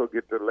you also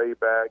get to lay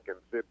back and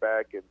sit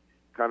back and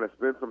kind of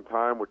spend some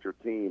time with your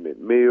team at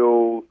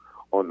meals,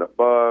 on the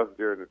bus,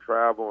 during the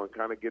travel, and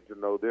kind of get to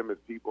know them as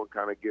people and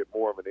kind of get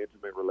more of an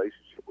intimate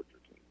relationship with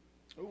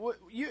your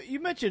team. You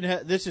mentioned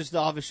this is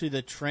obviously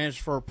the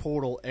transfer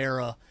portal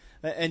era,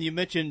 and you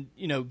mentioned,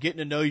 getting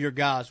to know your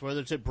guys, whether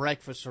it's at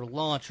breakfast or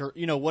lunch or,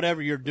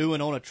 whatever you're doing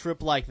on a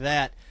trip like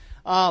that.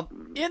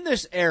 In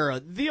this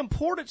era, the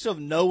importance of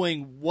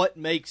knowing what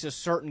makes a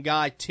certain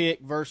guy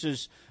tick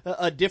versus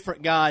a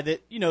different guy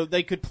that,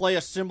 they could play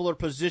a similar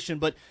position,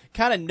 but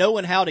kind of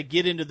knowing how to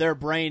get into their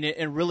brain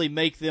and really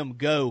make them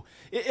go.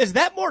 Is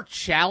that more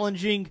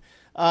challenging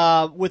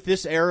with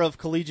this era of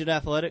collegiate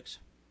athletics?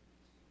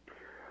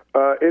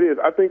 It is.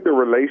 I think the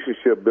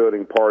relationship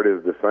building part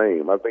is the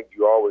same. I think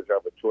you always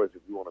have a choice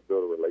if you want to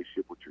build a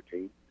relationship with your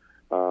team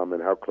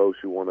and how close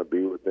you want to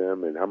be with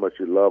them and how much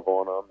you love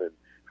on them and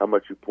how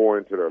much you pour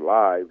into their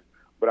lives.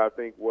 But I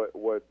think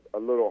what's a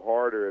little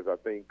harder is I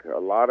think a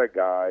lot of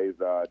guys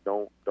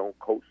don't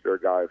coach their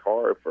guys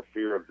hard for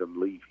fear of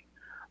them leaving.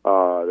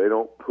 They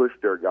don't push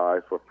their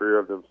guys for fear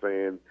of them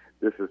saying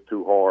this is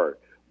too hard.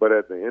 But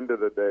at the end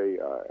of the day,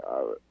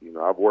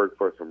 I've worked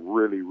for some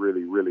really,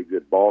 really, really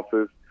good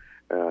bosses,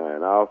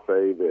 and I'll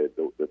say that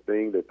the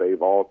thing that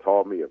they've all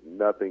taught me, if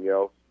nothing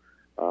else,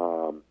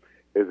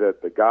 is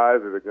that the guys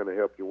that are going to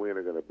help you win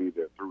are going to be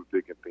there through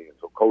thick and thin.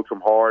 So coach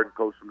them hard and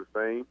coach them the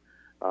same.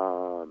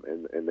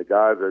 And the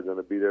guys that are going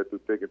to be there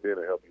through thick and thin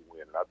to help you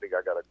win. And I think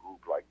I got a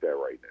group like that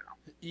right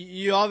now.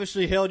 You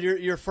obviously held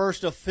your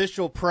first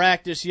official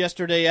practice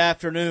yesterday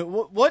afternoon.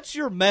 What's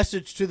your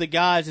message to the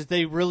guys as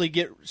they really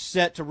get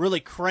set to really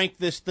crank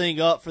this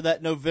thing up for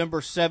that November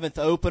 7th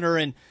opener?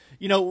 And,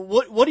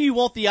 what do you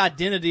want the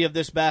identity of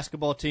this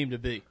basketball team to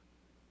be?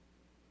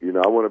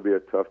 I want to be a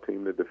tough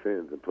team that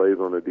defends and plays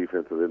on the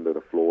defensive end of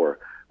the floor.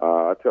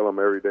 I tell them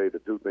every day the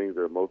two things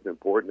that are most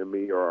important to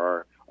me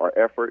are our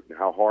effort and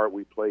how hard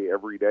we play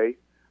every day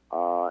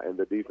and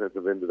the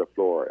defensive end of the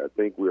floor. I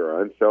think we're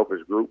an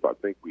unselfish group. I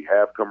think we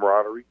have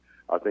camaraderie.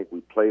 I think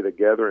we play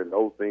together, and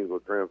those things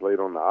will translate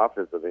on the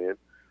offensive end.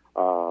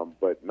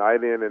 But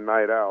night in and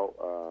night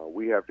out,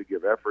 we have to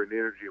give effort and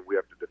energy, and we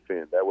have to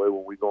defend. That way,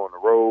 when we go on the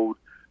road,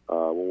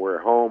 when we're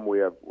at home,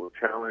 we're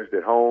challenged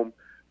at home,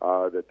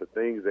 that the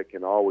things that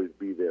can always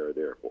be there are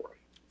there for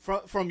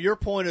us. From your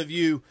point of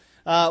view,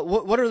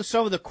 what are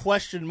some of the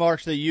question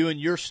marks that you and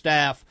your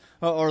staff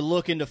are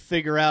looking to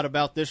figure out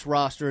about this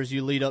roster as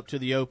you lead up to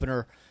the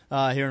opener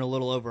here in a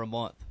little over a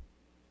month?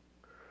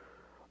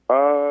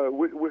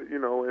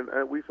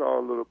 And we saw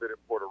a little bit in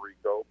Puerto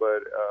Rico,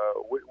 but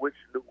which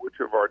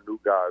of our new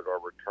guys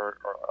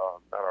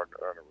not our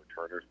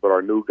returners, but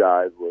our new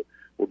guys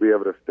will be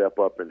able to step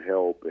up and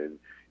help. And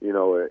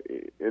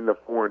in the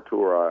foreign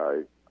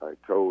tour, I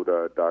told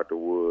Dr.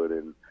 Wood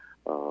and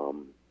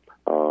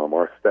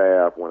our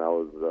staff when I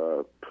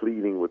was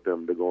pleading with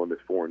them to go on this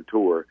foreign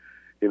tour.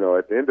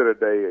 At the end of the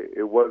day,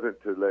 it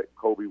wasn't to let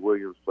Kobe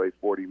Williams play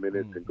 40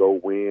 minutes and go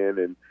win.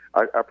 And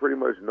I pretty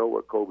much know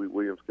what Kobe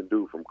Williams can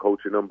do from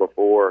coaching him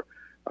before,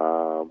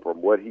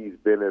 from what he's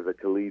been as a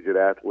collegiate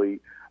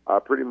athlete. I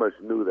pretty much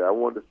knew that. I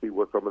wanted to see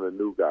what some of the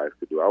new guys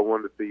could do. I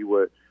wanted to see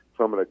what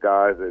some of the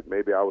guys that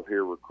maybe I was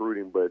here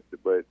recruiting but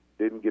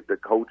didn't get to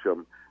coach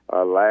them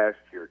last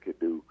year could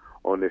do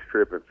on this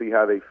trip and see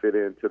how they fit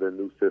into the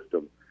new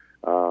system.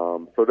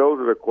 So those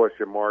are the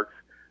question marks.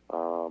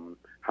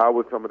 How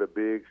would some of the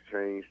bigs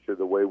change to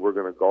the way we're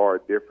going to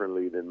guard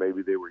differently than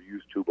maybe they were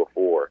used to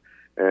before?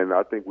 And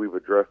I think we've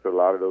addressed a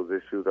lot of those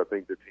issues. I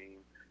think the team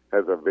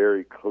has a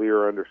very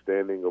clear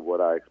understanding of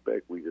what I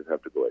expect. We just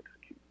have to go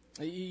execute.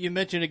 You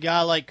mentioned a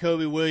guy like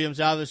Kobe Williams,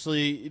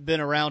 obviously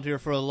been around here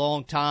for a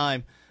long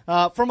time.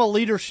 From a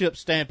leadership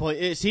standpoint,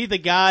 is he the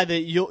guy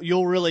that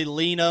you'll really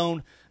lean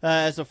on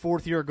as a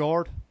fourth-year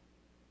guard?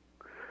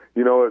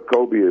 You know what?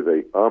 Kobe is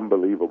an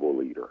unbelievable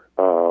leader.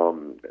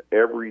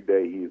 Every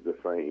day he's the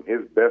same.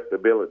 His best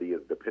ability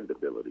is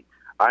dependability.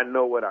 I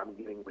know what I'm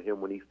getting from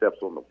him when he steps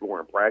on the floor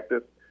in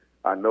practice.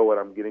 I know what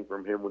I'm getting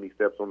from him when he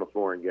steps on the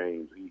floor in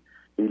games.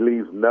 He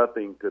leaves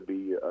nothing to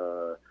be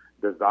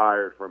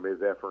desired from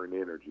his effort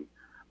and energy.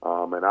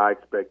 And I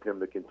expect him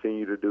to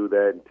continue to do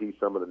that and teach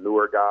some of the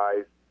newer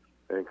guys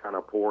and kind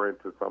of pour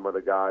into some of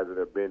the guys that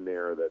have been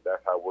there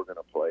that's how we're going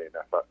to play, and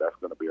that's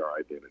going to be our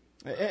identity.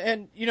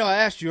 And, I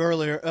asked you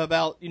earlier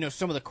about,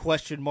 some of the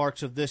question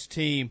marks of this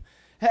team.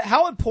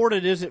 How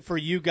important is it for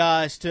you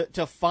guys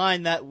to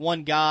find that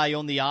one guy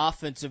on the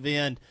offensive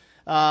end,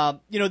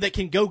 that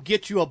can go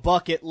get you a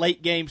bucket,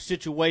 late game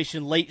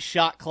situation, late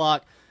shot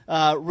clock,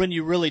 when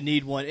you really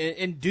need one?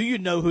 And do you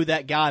know who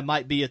that guy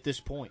might be at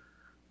this point?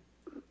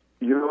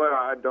 You know what?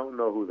 I don't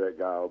know who that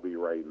guy will be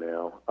right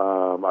now.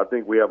 I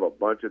think we have a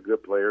bunch of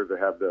good players that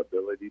have the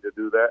ability to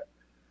do that.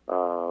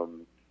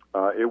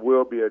 It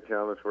will be a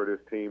challenge for this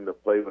team to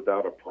play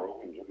without a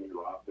pro in Jimmy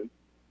Lofton.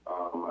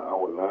 I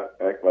would not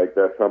act like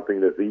that's something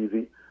that's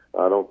easy.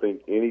 I don't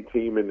think any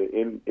team in the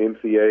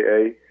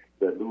NCAA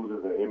that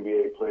loses an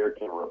NBA player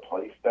can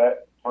replace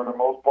that for the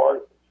most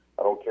part.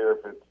 I don't care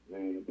if it's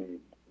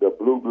the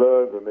Blue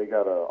Bloods and they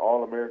got an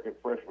All-American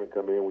freshman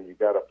come in when you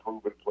got a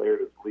proven player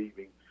that's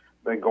leaving.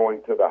 Then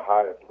going to the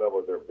highest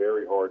level, they're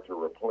very hard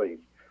to replace.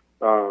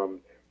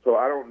 So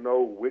I don't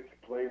know which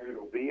player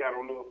it'll be. I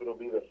don't know if it'll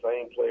be the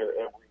same player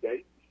every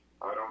day.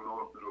 I don't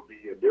know if it'll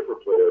be a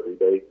different player every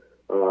day.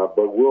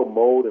 But we'll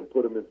mold and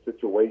put them in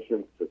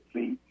situations to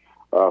see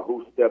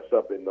who steps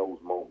up in those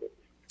moments.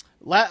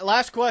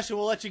 Last question.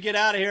 We'll let you get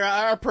out of here.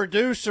 Our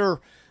producer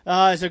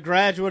is a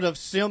graduate of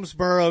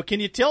Simsboro. Can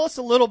you tell us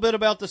a little bit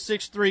about the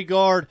 6'3"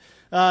 guard,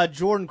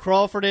 Jordan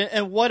Crawford,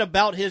 and what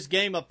about his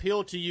game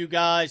appealed to you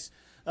guys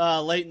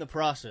late in the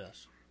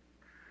process?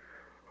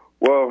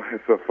 Well,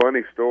 it's a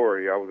funny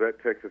story. I was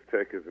at Texas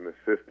Tech as an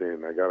assistant,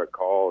 and I got a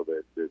call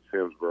that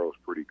Simsboro is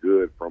pretty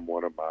good from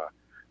one of my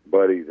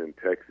buddies in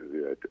Texas,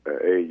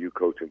 AAU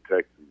coach in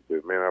Texas. He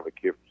said, man, I have a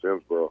kid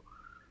from Simsboro.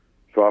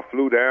 So I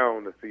flew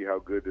down to see how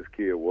good this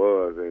kid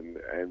was,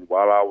 and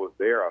while I was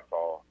there, I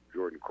saw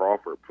Jordan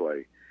Crawford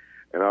play.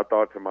 And I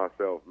thought to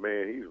myself,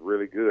 man, he's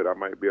really good. I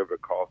might be able to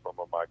call some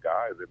of my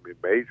guys in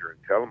mid-major and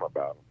tell them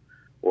about him,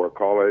 or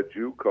call at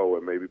JUCO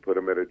and maybe put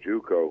him at a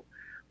JUCO.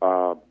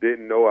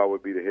 Didn't know I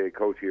would be the head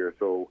coach here.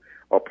 So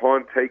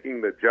upon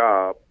taking the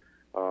job,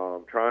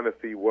 trying to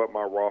see what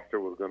my roster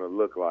was going to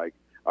look like,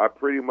 I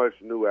pretty much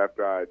knew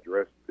after I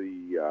addressed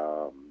the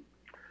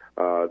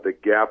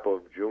gap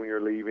of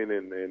junior leaving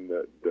and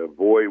the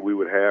void we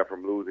would have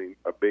from losing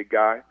a big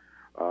guy,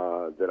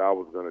 that I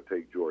was going to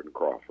take Jordan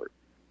Crawford.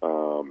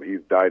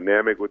 He's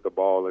dynamic with the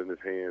ball in his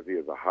hands. He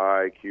has a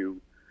high IQ.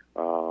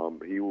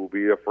 He will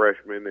be a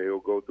freshman. He'll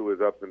go through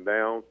his ups and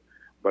downs,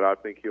 but I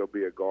think he'll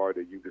be a guard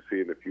that you can see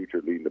in the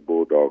future leading the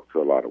Bulldogs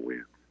to a lot of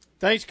wins.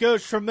 Thanks,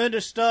 Coach.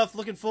 Tremendous stuff.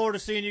 Looking forward to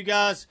seeing you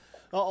guys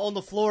on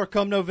the floor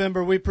come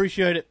November. We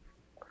appreciate it.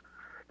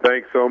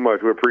 Thanks so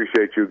much. We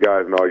appreciate you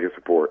guys and all your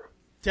support.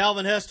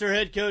 Talvin Hester,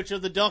 head coach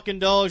of the Duncan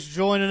Dogs,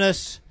 joining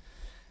us.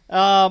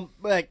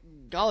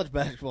 College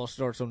basketball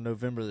starts on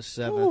November the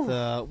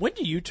 7th. When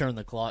do you turn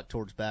the clock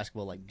towards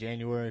basketball, like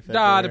January,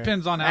 February?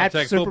 Depends on how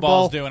Tech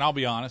football's doing, I'll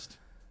be honest.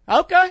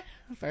 Okay.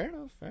 Fair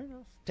enough.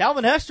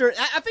 Talvin Hester,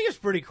 I think it's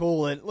pretty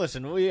cool. And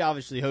listen, we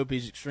obviously hope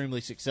he's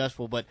extremely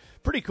successful, but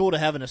pretty cool to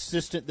have an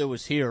assistant that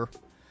was here,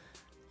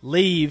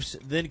 leaves,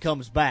 then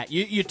comes back.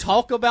 You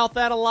talk about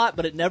that a lot,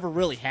 but it never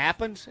really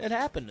happens. It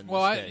happened in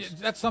this case.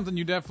 That's something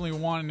you definitely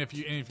want, and if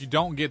you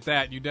don't get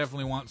that, you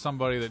definitely want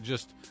somebody that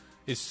just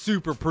is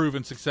super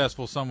proven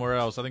successful somewhere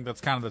else. I think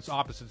that's kind of the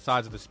opposite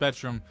sides of the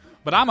spectrum.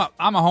 But I'm a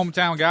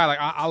hometown guy. Like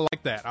I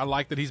like that. I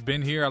like that he's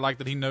been here. I like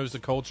that he knows the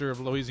culture of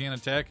Louisiana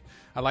Tech.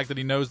 I like that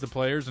he knows the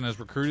players and has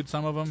recruited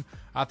some of them.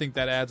 I think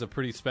that adds a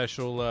pretty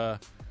special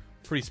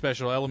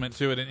element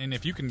to it. And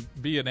if you can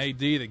be an AD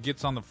that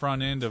gets on the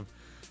front end of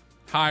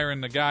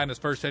hiring the guy in his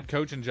first head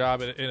coaching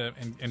job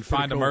and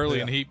find him early,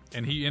 yeah,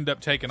 and he end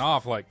up taking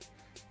off, like,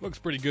 looks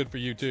pretty good for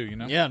you too, you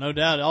know? Yeah, no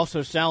doubt. It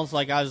also sounds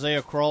like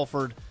Isaiah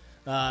Crawford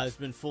has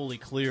been fully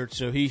cleared,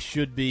 so he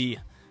should be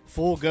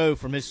full go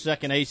from his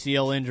second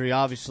ACL injury.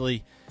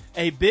 Obviously,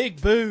 a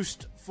big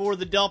boost for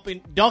the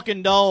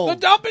Dunkin' Dogs. The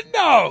Dumpin'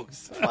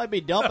 Dogs! Might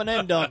be dumping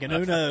and dunking.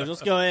 Who knows?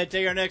 Let's go ahead and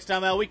take our next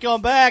time out. We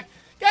come back.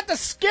 Got the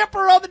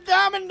skipper of the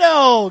Diamond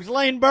Dogs,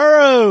 Lane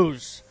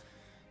Burroughs.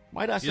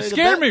 Might I say you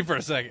scared me for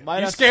a second.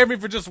 You scared me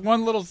for just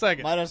one little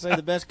second. Might I say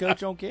the best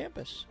coach on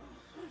campus?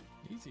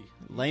 Easy.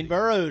 Lane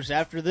Burroughs.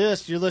 After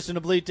this, you're listening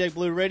to Bleed Tech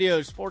Blue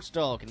Radio Sports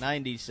Talk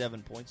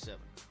 97.7.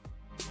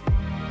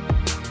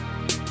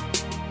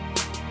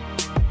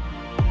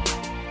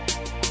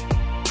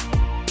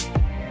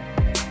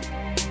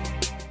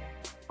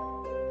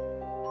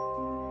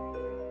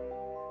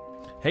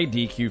 Hey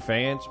DQ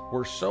fans,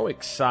 we're so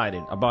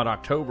excited about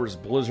October's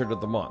Blizzard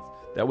of the Month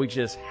that we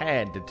just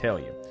had to tell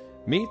you.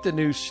 Meet the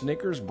new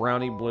Snickers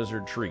Brownie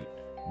Blizzard treat,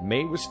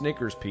 made with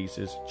Snickers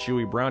pieces,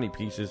 chewy brownie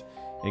pieces,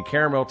 and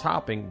caramel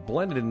topping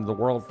blended into the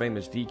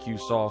world-famous DQ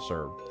soft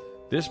serve.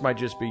 This might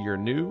just be your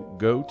new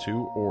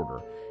go-to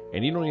order,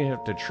 and you don't even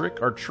have to trick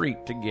or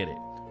treat to get it.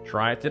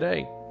 Try it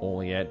today,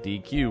 only at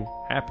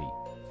DQ. Happy.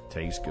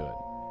 Tastes good.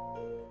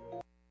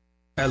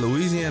 At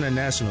Louisiana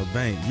National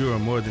Bank, you are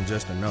more than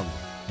just a number.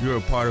 You're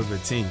a part of a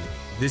team.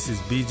 This is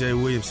B.J.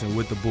 Williamson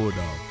with the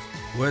Bulldogs.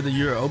 Whether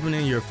you're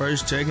opening your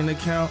first checking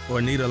account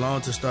or need a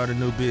loan to start a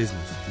new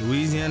business,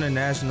 Louisiana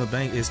National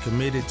Bank is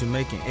committed to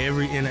making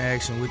every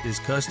interaction with its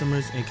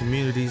customers and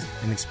communities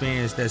an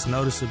experience that's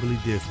noticeably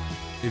different.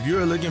 If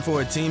you're looking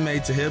for a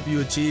teammate to help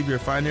you achieve your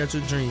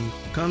financial dreams,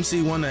 come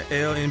see one of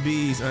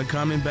LNB's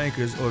Uncommon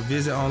Bankers or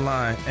visit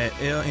online at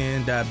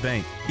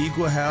ln.bank.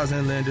 Equal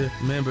housing lender,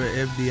 member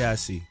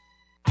FDIC.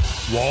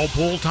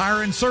 Walpole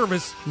Tire and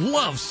Service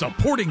loves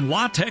supporting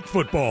La Tech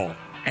football.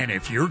 And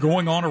if you're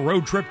going on a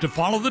road trip to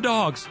follow the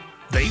Dogs,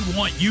 they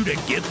want you to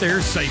get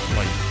there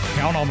safely.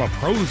 Count on the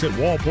pros at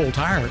Walpole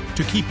Tire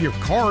to keep your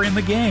car in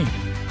the game.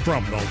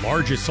 From the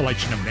largest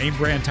selection of name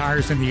brand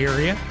tires in the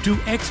area to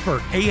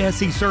expert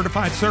ASE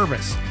certified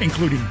service,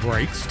 including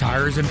brakes,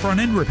 tires, and front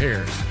end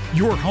repairs.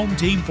 Your home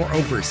team for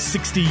over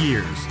 60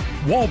 years.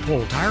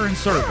 Walpole Tire and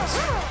Service,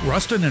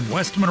 Ruston and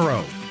West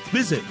Monroe.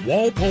 Visit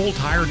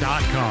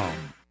walpoletire.com.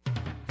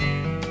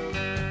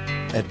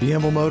 At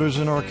Bienville Motors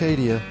in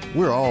Arcadia,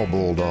 we're all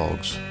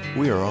Bulldogs.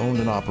 We are owned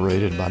and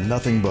operated by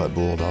nothing but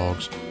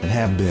Bulldogs and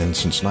have been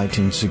since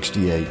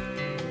 1968.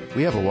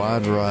 We have a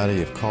wide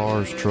variety of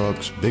cars,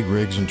 trucks, big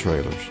rigs, and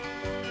trailers.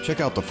 Check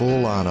out the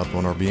full lineup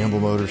on our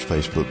Bienville Motors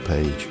Facebook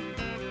page.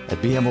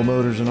 At Bienville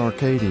Motors in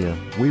Arcadia,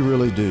 we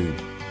really do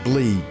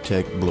bleed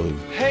Tech Blue.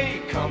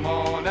 Hey, come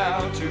on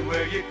out to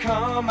where you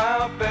come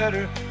out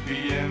better.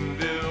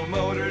 Bienville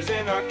Motors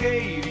in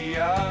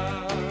Arcadia.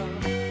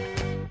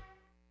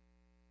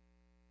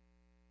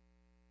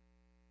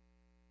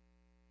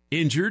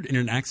 Injured in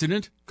an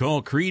accident?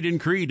 Call Creed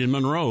 & Creed in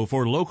Monroe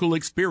for local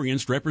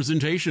experienced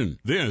representation.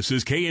 This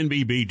is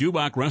KNBB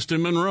Dubach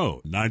Ruston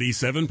Monroe,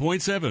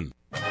 97.7.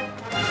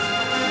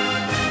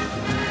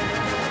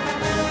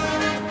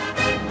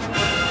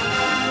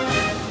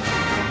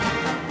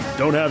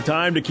 Don't have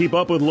time to keep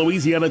up with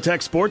Louisiana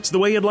Tech sports the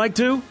way you'd like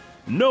to?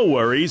 No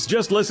worries,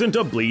 just listen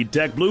to Bleed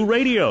Tech Blue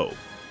Radio.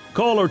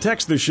 Call or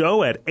text the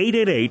show at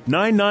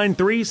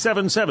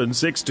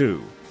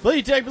 888-993-7762.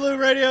 Bleed Tech Blue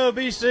Radio,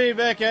 BC,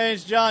 Beck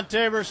Haynes, John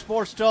Tabor,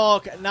 Sports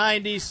Talk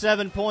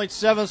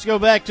 97.7. Let's go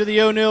back to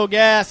the O'Neill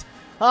Gas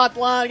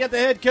Hotline. Got the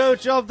head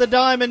coach of the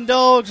Diamond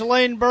Dogs,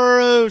 Lane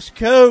Burroughs.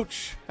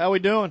 Coach, how we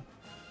doing?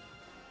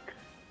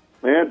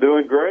 Man,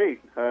 doing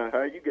great.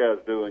 How you guys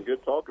doing?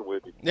 Good talking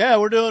with you. Yeah,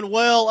 we're doing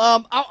well.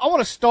 I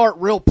want to start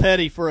real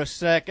petty for a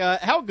sec.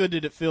 How good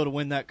did it feel to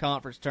win that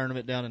conference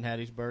tournament down in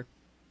Hattiesburg?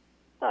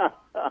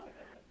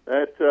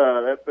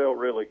 That felt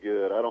really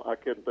good. I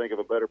couldn't think of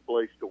a better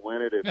place to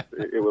win it.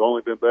 It would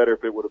only been better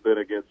if it would have been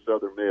against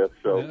Southern Miss.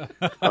 So,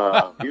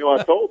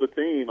 I told the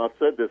team, I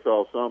said this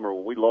all summer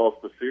when we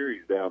lost the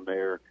series down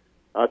there.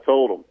 I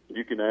told them,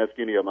 you can ask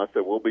any of them. I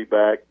said, we'll be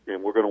back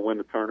and we're going to win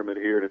the tournament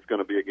here, and it's going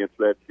to be against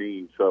that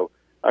team. So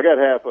I got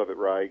half of it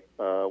right,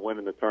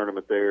 winning the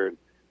tournament there. And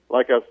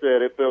like I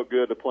said, it felt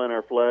good to plant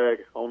our flag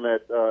on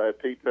that at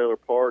Pete Taylor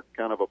Park,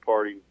 kind of a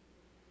parting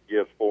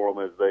gift for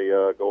them as they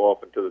go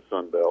off into the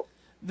Sun Belt.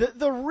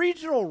 The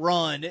regional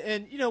run,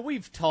 and,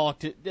 we've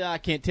talked, I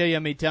can't tell you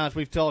how many times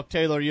we've talked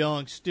Taylor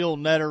Young, Still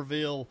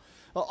Netterville,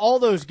 all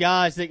those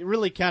guys that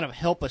really kind of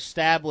help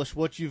establish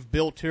what you've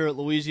built here at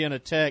Louisiana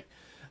Tech.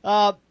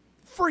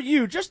 For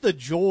you, just the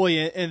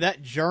joy in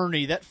that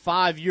journey, that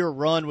 5-year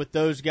run with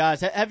those guys,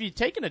 have you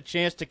taken a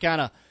chance to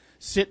kind of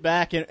sit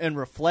back and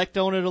reflect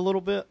on it a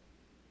little bit?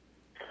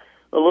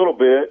 A little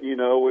bit.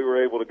 We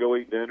were able to go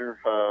eat dinner,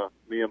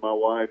 me and my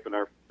wife and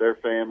their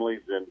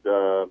families,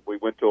 and we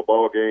went to a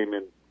ball game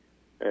and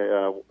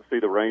see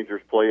the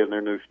Rangers play in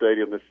their new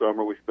stadium this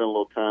summer. We spent a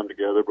little time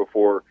together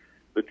before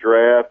the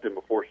draft and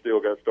before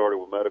Steele got started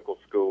with medical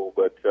school.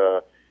 But,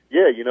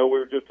 we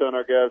were just telling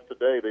our guys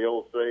today, the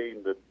old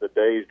saying that the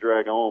days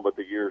drag on, but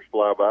the years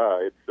fly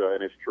by.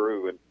 And it's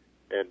true. And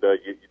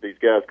these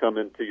guys come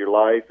into your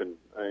life and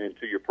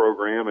into your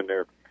program, and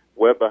they're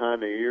wet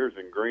behind the ears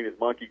and green as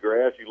monkey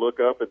grass. You look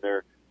up and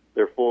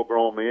they're full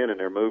grown men and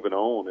they're moving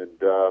on.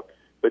 And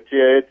but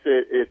yeah,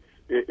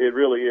 it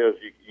really is.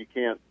 You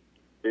can't.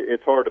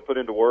 It's hard to put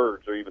into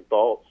words or even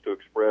thoughts to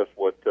express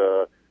what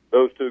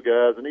those two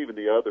guys and even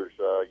the others.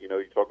 You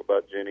talk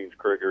about Jennings,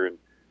 Krieger, and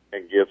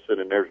Gibson,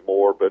 and there's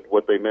more. But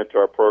what they meant to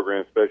our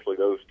program, especially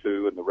those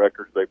two, and the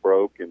records they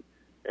broke, and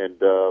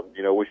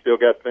we still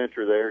got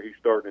Fincher there. He's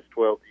starting his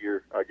 12th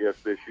year, I guess,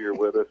 this year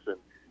with us, and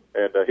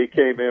he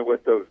came in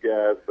with those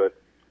guys.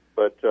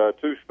 But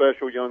two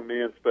special young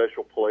men,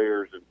 special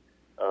players,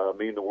 and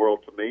mean the world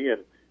to me,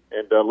 and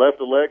left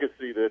a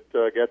legacy that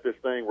got this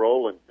thing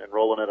rolling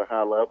at a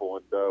high level,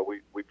 and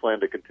we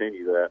plan to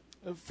continue that.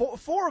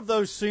 Four of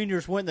those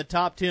seniors went in the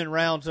top 10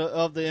 rounds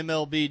of the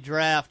MLB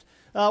draft.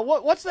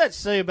 What's that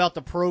say about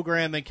the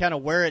program and kind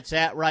of where it's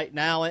at right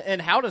now,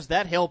 and how does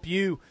that help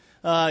you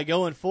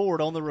going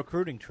forward on the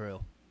recruiting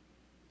trail?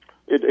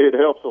 It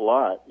helps a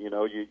lot.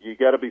 You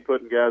got to be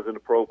putting guys in the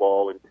pro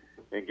ball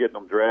and getting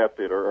them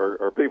drafted,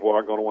 or people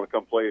aren't going to want to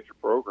come play at your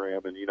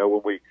program. And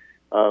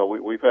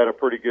when we've had a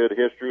pretty good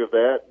history of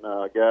that,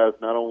 guys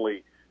not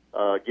only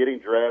getting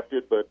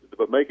drafted but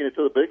making it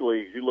to the big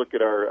leagues. You look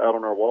at out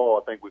on our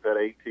wall, I think we've had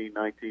 18,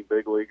 19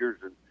 big leaguers,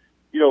 and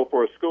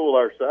for a school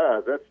our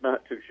size, that's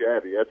not too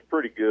shabby. That's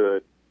pretty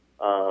good.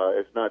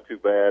 It's not too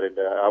bad, and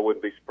I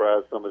wouldn't be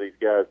surprised some of these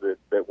guys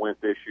that went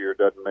this year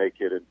doesn't make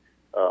it, and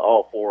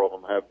all four of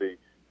them have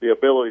the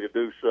ability to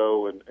do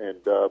so,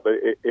 but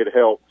it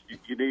helps.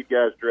 You need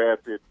guys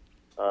drafted.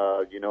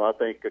 I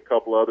think a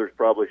couple others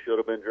probably should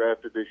have been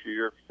drafted this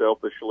year.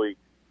 Selfishly,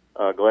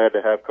 glad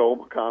to have Cole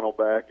McConnell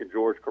back and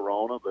George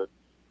Corona, but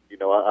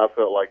I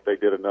felt like they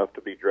did enough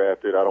to be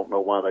drafted. I don't know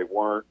why they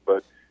weren't,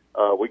 but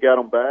we got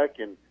them back,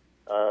 and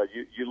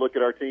you look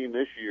at our team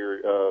this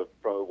year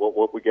from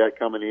what we got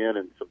coming in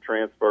and some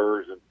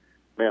transfers, and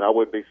man, I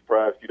wouldn't be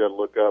surprised if you doesn't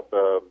look up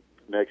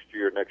next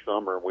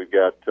summer, and we've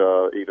got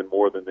even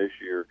more than this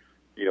year.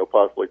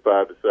 Possibly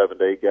 5 to 7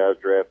 to 8 guys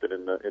drafted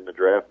in the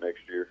draft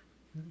next year.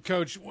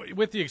 Coach,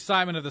 with the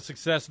excitement of the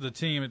success of the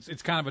team,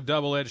 it's kind of a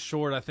double-edged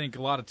sword. I think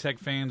a lot of Tech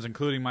fans,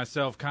 including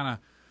myself, kind of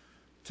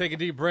take a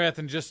deep breath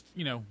and just,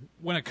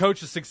 when a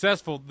coach is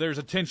successful, there's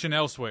attention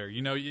elsewhere.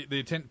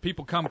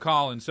 People come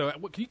calling. So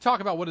can you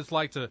talk about what it's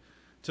like to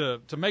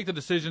make the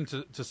decision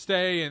to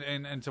stay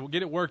and to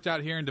get it worked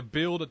out here and to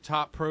build a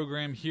top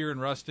program here in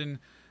Ruston,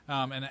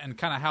 and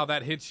kind of how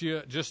that hits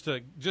you just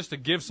to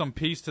give some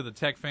peace to the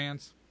Tech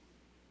fans?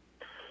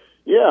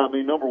 Yeah,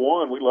 number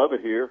one, we love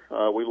it here.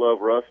 We love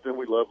Ruston.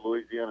 We love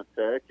Louisiana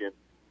Tech. And,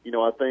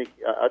 I think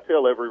I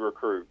tell every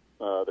recruit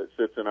that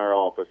sits in our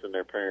office and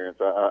their parents,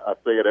 I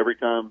say it every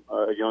time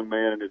a young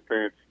man and his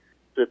parents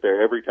sit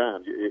there, every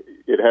time.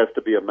 It has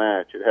to be a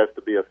match. It has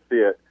to be a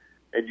fit.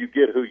 And you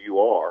get who you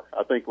are.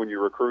 I think when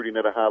you're recruiting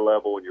at a high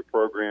level and your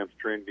program's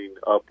trending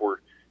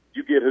upward,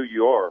 you get who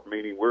you are,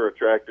 meaning we're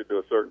attracted to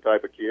a certain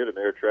type of kid and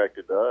they're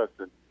attracted to us.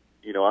 And,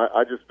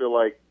 I just feel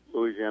like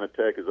Louisiana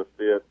Tech is a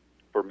fit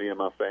for me and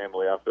my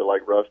family. I feel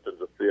like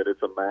Ruston's a fit.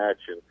 It's a match,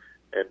 and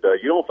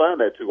you don't find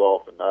that too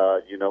often,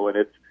 and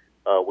it's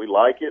we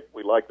like it.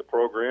 We like the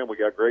program. We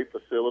got great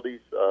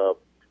facilities.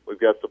 We've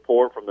got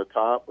support from the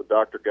top with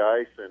Dr.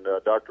 Geis and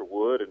Dr.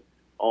 Wood, and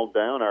on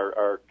down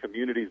our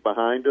community's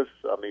behind us.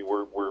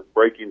 We're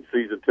breaking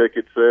season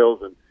ticket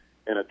sales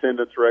and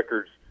attendance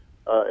records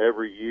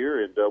every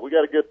year, and we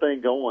got a good thing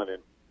going.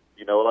 And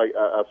like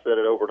I've said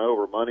it over and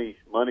over, money's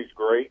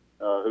great.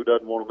 Who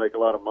doesn't want to make a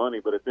lot of money?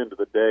 But at the end of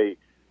the day,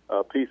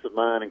 peace of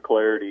mind and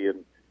clarity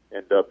and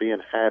being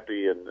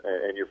happy and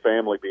your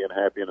family being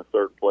happy in a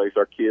certain place.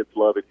 Our kids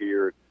love it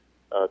here.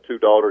 2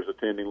 daughters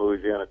attending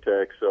Louisiana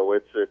Tech, so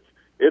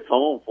it's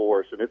home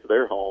for us and it's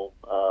their home.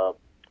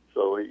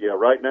 So yeah,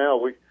 right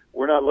now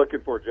we're not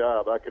looking for a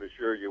job. I can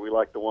assure you, we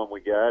like the one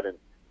we got and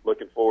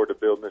looking forward to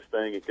building this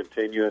thing and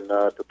continuing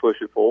to push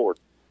it forward.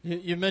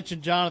 You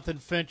mentioned Jonathan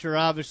Fincher.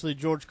 Obviously,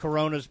 George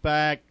Corona's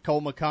back,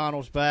 Cole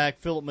McConnell's back,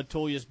 Philip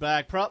Matulia's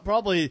back.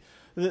 Probably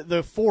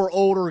the 4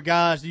 older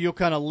guys that you'll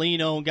kind of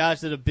lean on, guys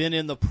that have been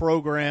in the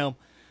program.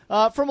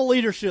 From a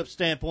leadership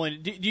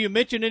standpoint, do you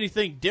mention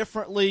anything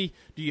differently?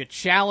 Do you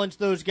challenge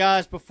those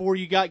guys before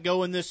you got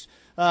going this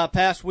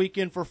past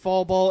weekend for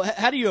fall ball?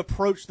 How do you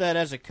approach that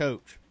as a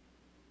coach?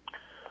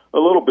 A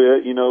little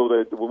bit,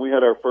 that when we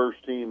had our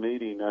first team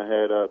meeting, I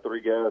had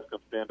 3 guys come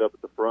stand up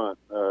at the front.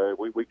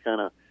 We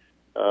kind of,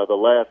 the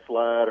last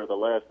slide or the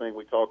last thing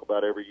we talk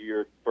about every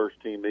year at the first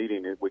team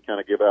meeting, we kind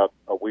of give out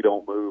a We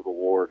Don't Move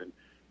award.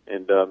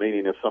 And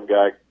meaning if some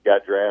guy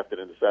got drafted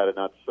and decided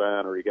not to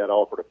sign, or he got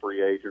offered a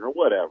free agent or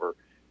whatever,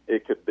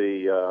 it could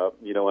be,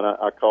 and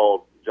I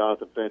called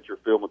Jonathan Fincher,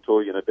 Phil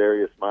Matulia, and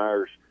Darius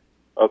Myers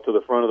up to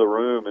the front of the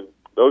room, and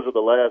those are the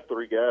last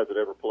 3 guys that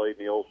ever played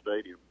in the old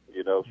stadium,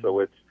 so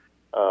it's,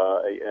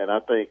 and I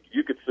think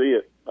you could see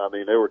it. I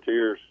mean, there were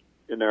tears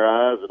in their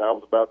eyes, and I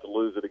was about to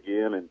lose it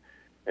again. And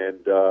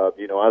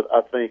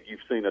I think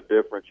you've seen a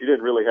difference. You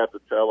didn't really have to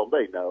tell them.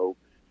 They know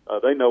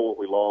what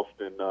we lost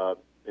in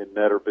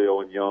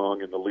Netterville and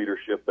Young and the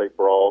leadership they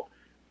brought,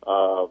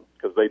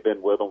 because they've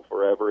been with them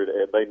forever,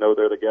 and they know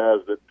they're the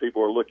guys that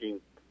people are looking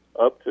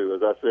up to.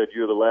 As I said,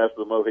 you're the last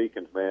of the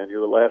Mohicans, man.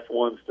 You're the last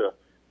ones to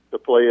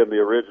play in the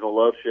original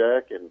Love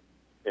Shack, and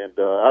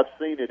I've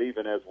seen it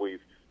even as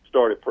we've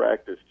started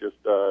practice, just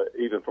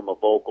even from a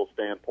vocal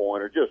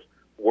standpoint or just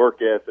work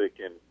ethic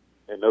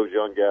and those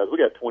young guys. We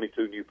got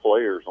 22 new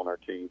players on our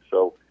team,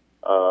 so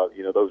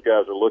those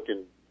guys are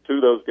looking to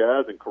those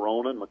guys, and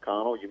Corona and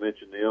McConnell, you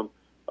mentioned them,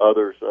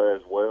 others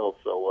as well.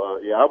 So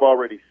I've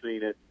already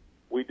seen it.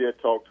 We did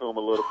talk to them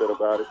a little bit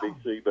about it,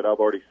 BC, but I've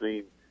already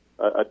seen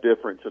a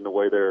difference in the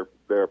way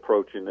they're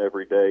approaching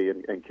every day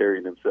and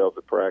carrying themselves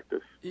at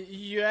practice.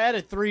 You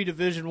added 3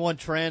 Division I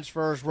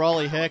transfers: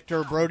 Raleigh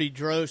Hector, Brody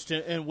Drost,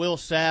 and Will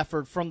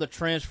Safford from the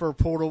transfer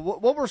portal.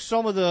 What were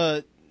some of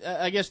the,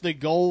 the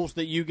goals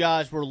that you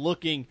guys were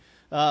looking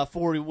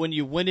for when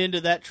you went into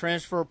that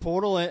transfer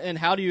portal, and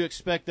how do you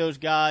expect those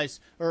guys,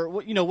 or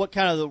what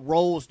kind of the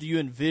roles do you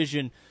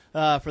envision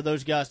for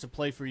those guys to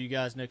play for you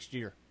guys next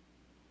year?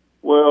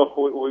 Well,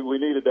 we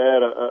needed to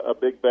add a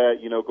big bat.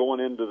 Going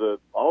into the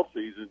off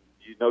season,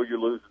 you're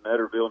losing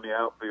Netterville in the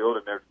outfield,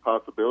 and there's a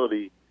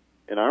possibility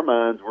in our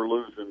minds we're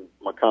losing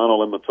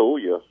McConnell and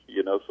Matulia.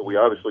 So we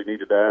obviously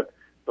needed to add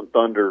some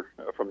thunder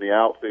from the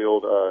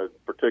outfield,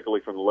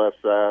 particularly from the left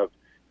side.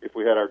 If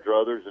we had our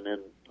druthers, and then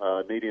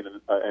needing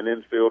an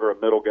infielder,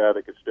 a middle guy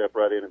that could step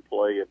right in and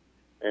play,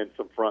 and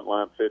some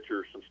frontline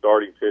pitchers, some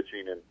starting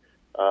pitching, and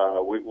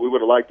we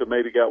would have liked to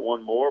maybe got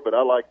one more, but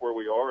I like where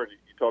we are. And you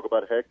talk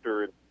about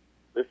Hector, and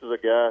this is a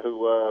guy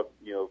who,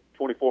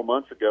 24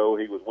 months ago,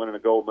 he was winning a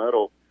gold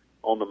medal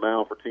on the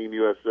mound for Team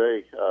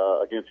USA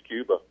against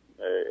Cuba.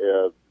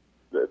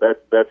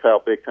 That's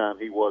how big time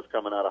he was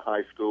coming out of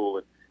high school.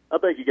 And I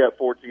think he got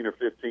 14 or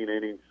 15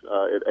 innings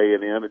at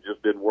A&M. It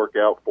just didn't work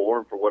out for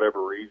him for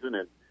whatever reason.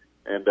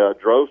 And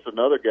Drost,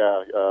 another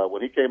guy,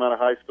 when he came out of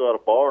high school out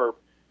of Barb,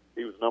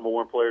 he was the number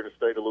 1 player in the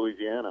state of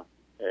Louisiana.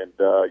 And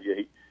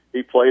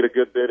he played a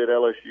good bit at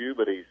LSU,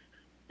 but he's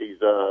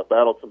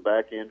battled some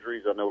back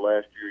injuries. I know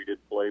last year he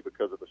didn't play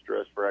because of a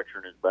stress fracture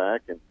in his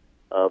back, and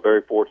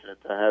very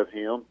fortunate to have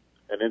him.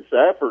 And then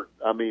Safford,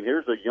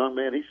 here's a young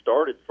man. He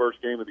started the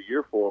first game of the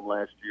year for him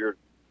last year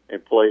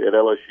and played at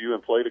LSU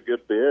and played a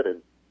good bit.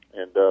 And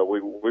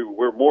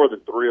we're more than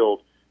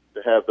thrilled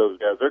to have those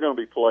guys. They're going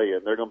to be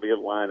playing. They're going to be in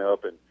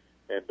lineup and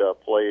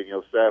playing.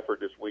 Safford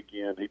this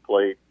weekend, he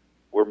played.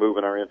 We're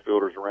moving our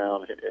infielders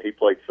around. He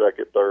played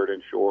second, third,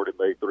 and short, and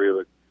made 3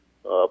 of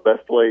the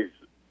best plays,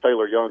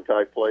 Taylor Young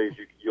type plays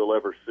you'll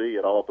ever see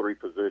at all 3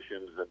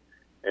 positions.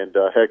 And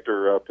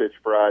Hector pitched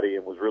Friday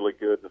and was really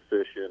good and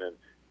efficient.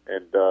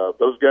 And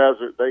those guys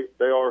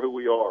they are who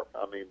we are.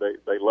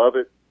 They love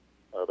it.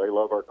 They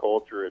love our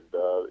culture, and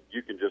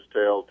you can just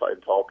tell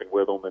in talking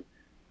with them, and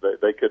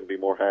they couldn't be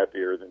more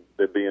happier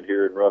than being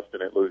here in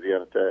Ruston at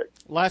Louisiana Tech.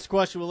 Last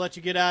question, we'll let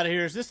you get out of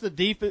here. Is this the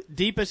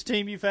deepest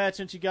team you've had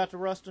since you got to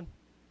Ruston?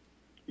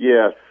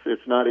 Yes,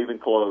 it's not even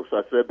close.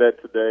 I said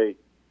that today.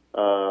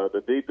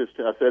 The deepest,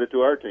 I said it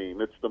to our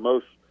team, it's the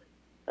most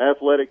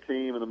athletic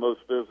team and the most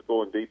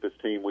physical and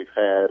deepest team we've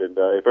had. And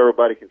if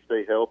everybody can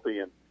stay healthy,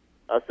 and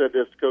I said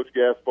this to Coach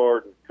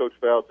Gaspard and Coach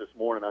Fouts this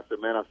morning, I said,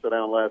 man, I sat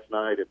down last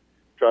night and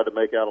tried to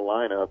make out a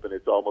lineup, and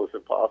it's almost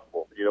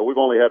impossible. We've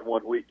only had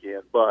one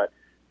weekend, but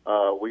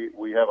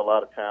we have a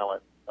lot of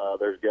talent.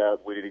 There's guys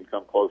we didn't even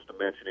come close to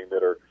mentioning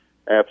that are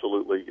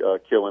absolutely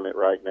killing it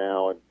right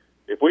now. And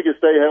if we can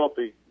stay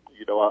healthy,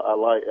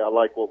 I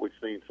like what we've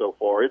seen so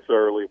far. It's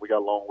early. We got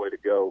a long way to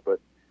go. But,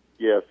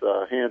 yes,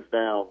 hands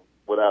down,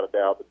 without a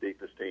doubt, the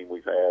deepest team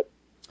we've had.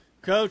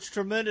 Coach,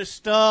 tremendous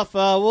stuff.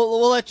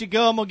 We'll let you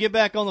go. I'm going to get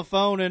back on the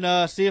phone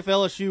and see if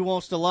LSU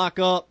wants to lock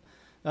up.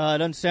 It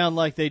doesn't sound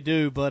like they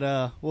do,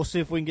 but we'll see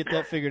if we can get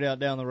that figured out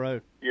down the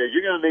road. Yeah,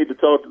 you're going to need to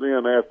talk to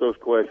them and ask those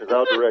questions.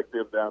 I'll direct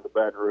them down to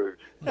Baton Rouge.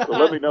 So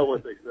let me know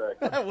what they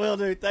say. Will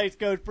do. Thanks,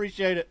 Coach.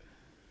 Appreciate it.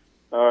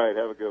 All right,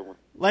 have a good one.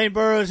 Lane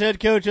Burroughs, head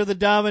coach of the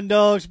Diamond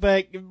Dogs.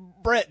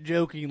 Brett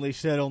jokingly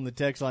said on the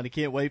text line he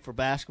can't wait for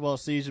basketball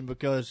season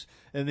because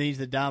it means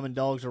the Diamond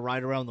Dogs are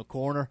right around the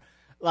corner.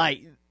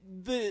 Like,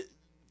 the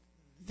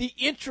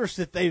interest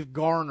that they've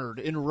garnered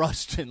in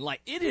Ruston,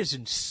 it is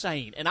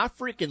insane, and I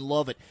freaking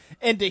love it.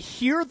 And to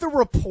hear the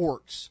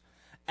reports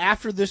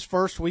after this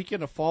first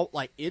weekend of fall,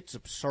 it's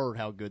absurd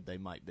how good they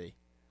might be.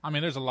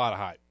 There's a lot of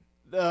hype.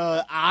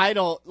 I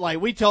don't like.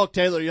 We talked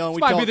Taylor Young.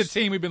 This might be the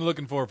team we've been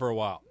looking for a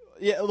while.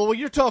 Yeah, well,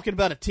 you're talking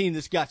about a team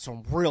that's got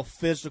some real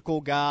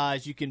physical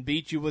guys. You can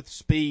beat you with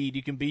speed.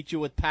 You can beat you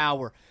with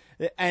power.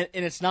 And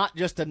it's not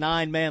just a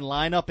 9-man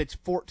lineup. It's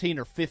 14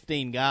 or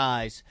 15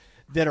 guys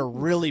that are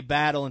really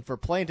battling for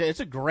playing time. It's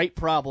a great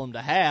problem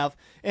to have.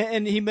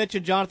 And he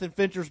mentioned Jonathan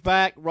Fincher's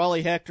back,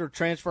 Raleigh Hector,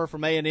 transfer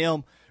from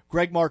A&M,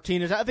 Greg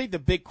Martinez. I think the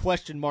big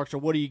question marks are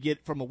what do you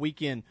get from a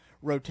weekend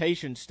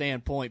rotation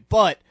standpoint.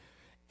 But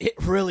it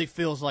really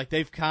feels like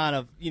they've kind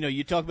of,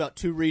 you talk about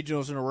 2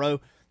 regionals in a row.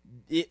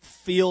 It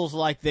feels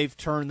like they've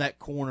turned that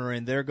corner,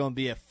 and they're going to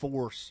be a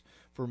force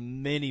for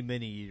many,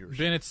 many years.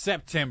 Ben, it's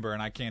September,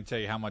 and I can't tell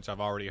you how much I've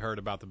already heard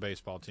about the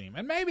baseball team.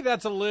 And maybe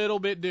that's a little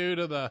bit due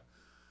to the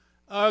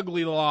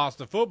ugly loss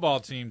the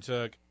football team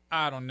took.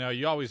 I don't know.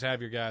 You always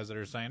have your guys that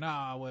are saying,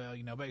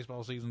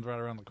 baseball season's right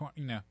around the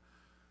corner.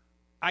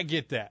 I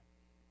get that.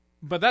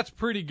 But that's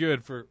pretty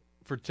good for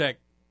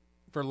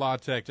La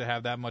Tech to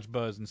have that much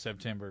buzz in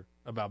September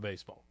about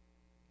baseball.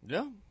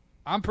 Yeah.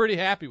 I'm pretty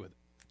happy with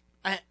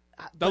it.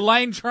 The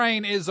Lane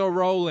train is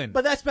a-rolling.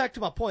 But that's back to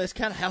my point. That's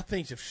kind of how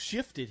things have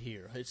shifted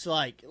here. It's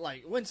like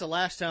when's the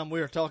last time we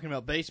were talking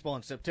about baseball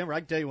in September? I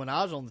can tell you when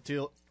I was on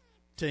the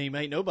team,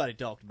 ain't nobody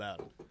talked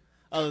about it.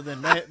 Other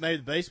than maybe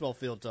the baseball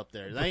fields up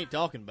there. They ain't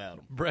talking about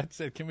them. Brett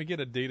said, can we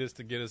get Adidas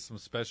to get us some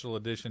special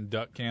edition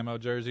duck camo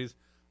jerseys?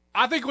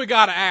 I think we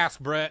got to ask,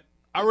 Brett.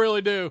 I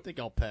really do. I think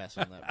I'll pass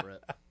on that,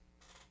 Brett. I'm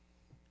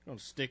going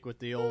to stick with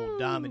the old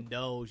Diamond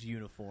Dogs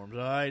uniforms. All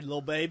right,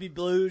 little baby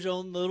blues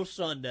on little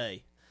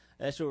Sunday.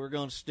 That's what we're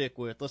going to stick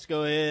with. Let's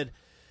go ahead,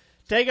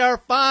 take our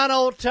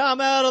final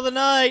timeout of the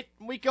night.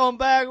 When we come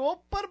back,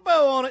 we'll put a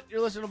bow on it.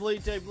 You're listening to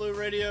Bleed Tech Blue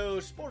Radio,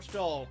 Sports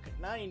Talk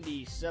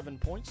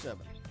 97.7.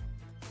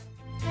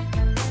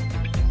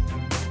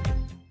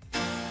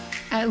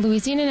 At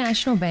Louisiana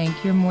National Bank,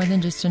 you're more than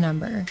just a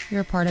number.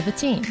 You're a part of a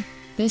team.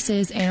 This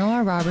is Anna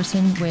Laura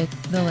Robertson with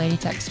the Lady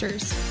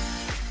Texters.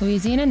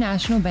 Louisiana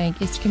National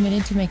Bank is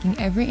committed to making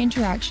every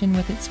interaction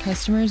with its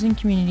customers and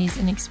communities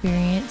an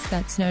experience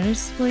that's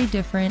noticeably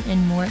different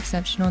and more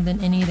exceptional than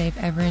any they've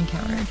ever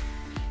encountered.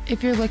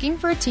 If you're looking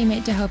for a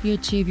teammate to help you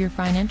achieve your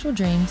financial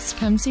dreams,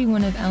 come see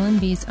one of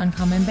LNB's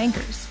Uncommon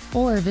Bankers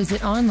or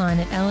visit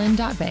online at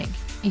ln.bank.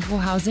 Equal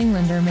Housing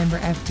Lender, member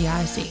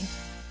FDIC.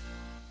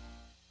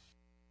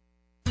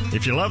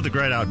 If you love the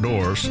great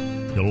outdoors,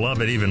 you'll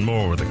love it even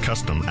more with a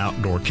custom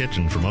outdoor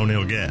kitchen from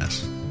O'Neill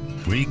Gas.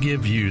 We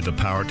give you the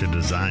power to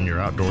design your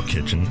outdoor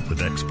kitchen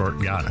with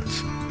expert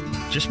guidance.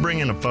 Just bring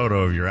in a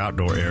photo of your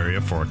outdoor area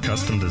for a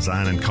custom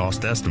design and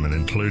cost estimate,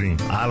 including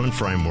island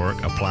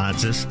framework,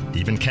 appliances,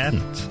 even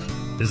cabinets.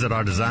 Visit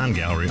our design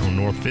gallery on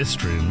North 5th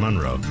Street in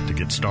Monroe to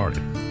get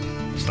started.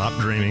 Stop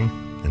dreaming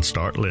and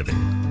start living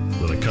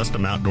with a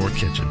custom outdoor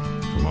kitchen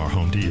from our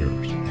home to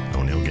yours,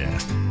 O'Neill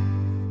Gas.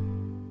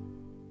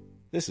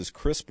 This is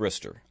Chris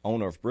Brister,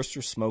 owner of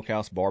Brister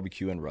Smokehouse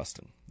Barbecue in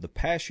Ruston. The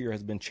past year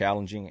has been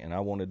challenging, and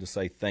I wanted to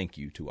say thank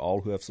you to all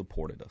who have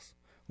supported us.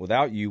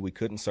 Without you, we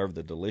couldn't serve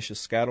the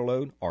delicious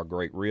scatterload, our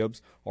great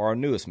ribs, or our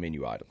newest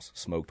menu items,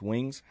 smoked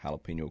wings,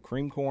 jalapeno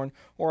cream corn,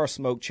 or our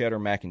smoked cheddar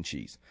mac and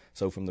cheese.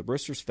 So from the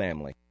Brister's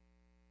family,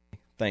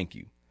 thank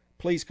you.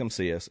 Please come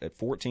see us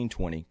at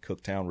 1420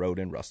 Cooktown Road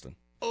in Ruston.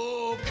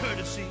 Oh,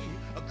 Courtesy,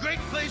 a great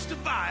place to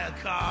buy a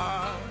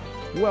car.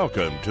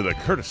 Welcome to the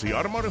Courtesy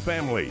Automotive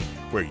family,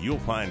 where you'll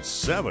find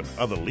 7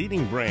 of the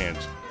leading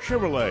brands: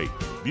 Chevrolet,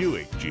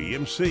 Buick,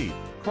 GMC,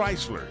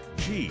 Chrysler,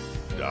 Jeep,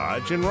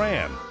 Dodge, and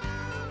Ram.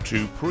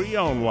 2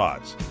 pre-owned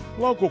lots,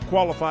 local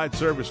qualified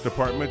service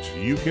departments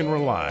you can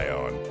rely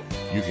on.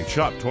 You can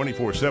shop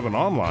 24/7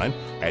 online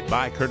at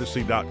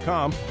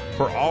buycourtesy.com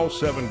for all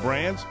 7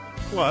 brands,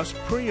 plus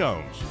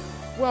pre-owns.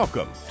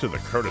 Welcome to the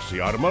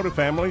Courtesy Automotive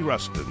family,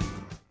 Ruston.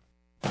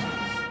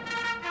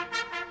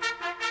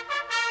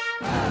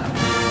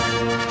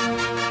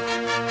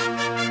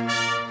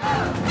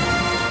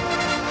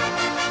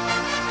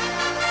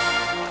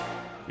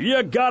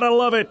 You gotta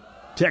love it.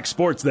 Tech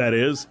sports, that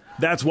is.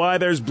 That's why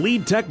there's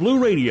Bleed Tech Blue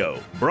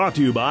Radio, brought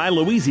to you by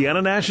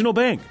Louisiana National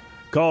Bank.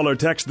 Call or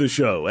text the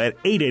show at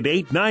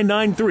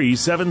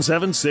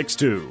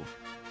 888-993-7762.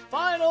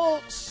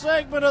 Final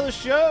segment of the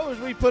show as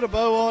we put a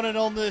bow on it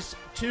on this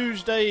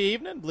Tuesday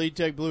evening. Bleed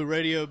Tech Blue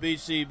Radio,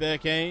 BC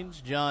Beck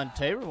Haynes, John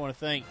Tabor. I want to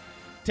thank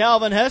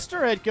Talvin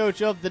Hester, head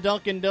coach of the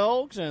Duncan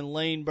Dogs, and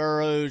Lane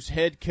Burrows,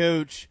 head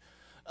coach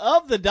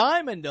of the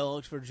Diamond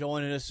Dogs, for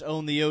joining us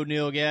on the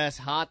O'Neill Gas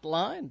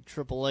hotline,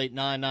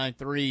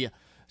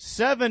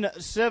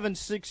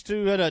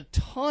 888-993-7762. Had a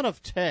ton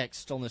of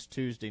text on this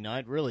Tuesday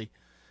night. Really,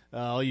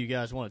 all you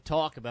guys want to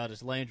talk about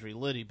is Landry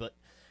Liddy. But,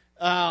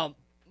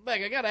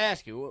 Beck, I got to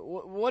ask you,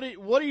 what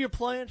are your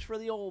plans for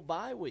the old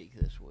bye week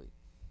this week?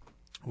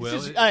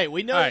 Well,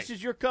 we know this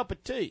is your cup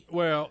of tea.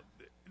 Well,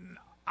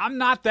 I'm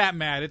not that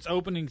mad. It's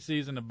opening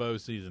season of bow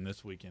season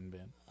this weekend,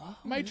 Ben.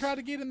 May try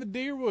to get in the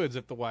deer woods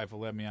if the wife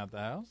will let me out the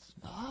house.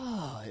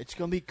 It's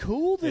going to be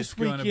cool this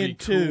weekend,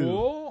 too.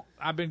 Cool.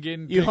 I've been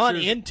getting You pictures. hunt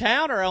in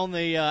town or on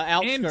the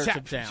outskirts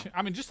of town?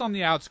 I mean, just on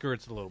the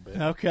outskirts a little bit.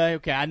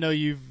 Okay. I know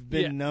you've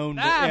been known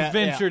to. I've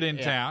ventured in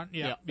town.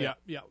 Yeah.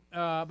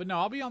 But no,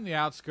 I'll be on the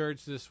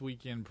outskirts this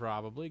weekend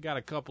probably. Got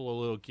a couple of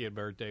little kid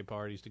birthday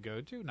parties to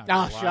go to. Not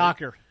gonna lie.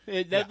 Shocker.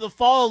 The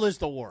fall is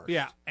the worst.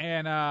 Yeah,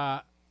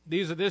 and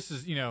this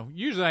is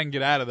usually I can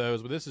get out of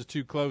those, but this is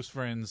two close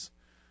friends.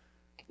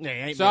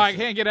 Yeah, so I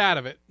can't get out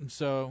of it.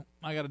 So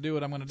I got to do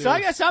what I'm going to do. So I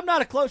guess I'm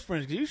not a close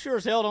friend because you sure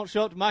as hell don't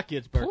show up to my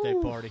kids' birthday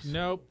parties.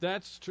 Nope,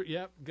 that's true.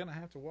 Yep, gonna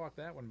have to walk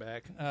that one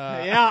back.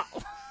 Yeah.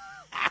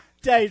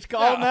 Dave's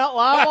calling out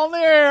live on the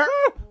air.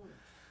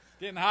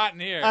 Getting hot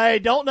in here. Hey,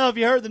 don't know if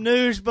you heard the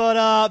news,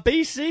 but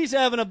BC's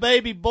having a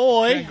baby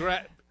boy.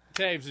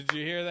 Taves, did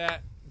you hear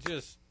that?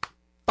 Just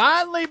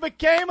finally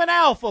became an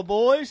alpha,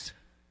 boys.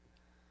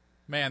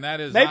 Man, that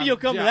is. Maybe you'll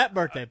come to that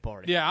birthday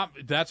party. Yeah,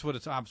 that's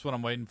what that's what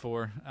I'm waiting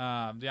for.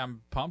 I'm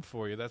pumped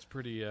for you. That's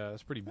pretty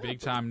big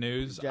time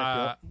news.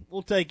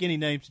 We'll take any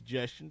name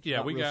suggestions.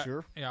 Yeah, we got.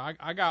 Sure. Yeah,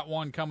 I got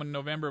one coming in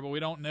November, but we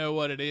don't know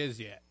what it is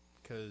yet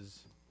because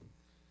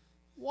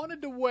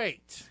wanted to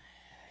wait.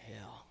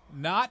 Hell,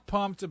 not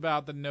pumped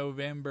about the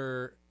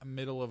November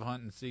middle of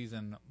hunting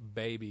season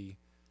baby.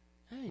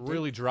 Hey,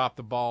 really dropped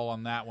the ball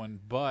on that one,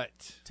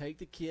 but take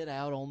the kid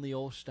out on the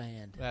old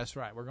stand. That's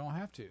right. We're gonna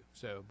have to.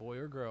 So, boy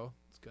or girl,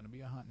 it's gonna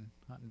be a hunting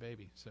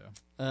baby. So,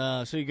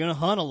 so you're gonna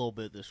hunt a little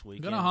bit this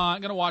weekend. Gonna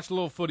hunt. Gonna watch a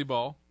little footy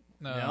ball.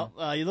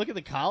 You look at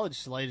the college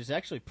slate; it's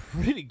actually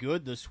pretty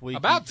good this week.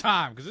 About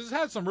time because it's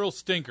had some real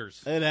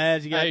stinkers. It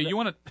has. You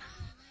want to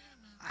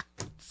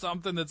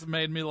something that's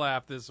made me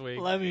laugh this week?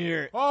 Let me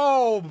hear it.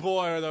 Oh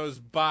boy, are those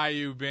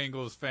Bayou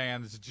Bengals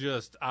fans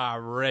just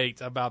irate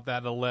about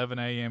that 11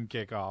 a.m.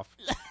 kickoff?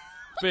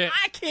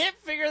 I can't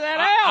figure that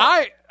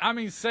out. I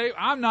mean,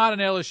 I'm not an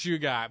LSU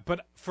guy,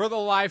 but for the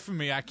life of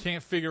me, I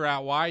can't figure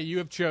out why you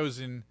have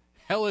chosen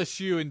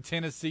LSU and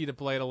Tennessee to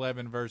play at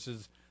 11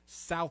 versus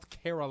South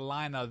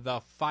Carolina,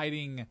 the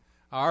Fighting.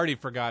 I already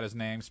forgot his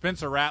name.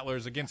 Spencer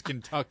Rattlers against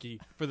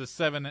Kentucky for the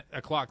 7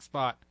 o'clock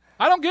spot.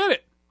 I don't get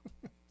it.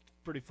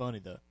 Pretty funny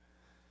though.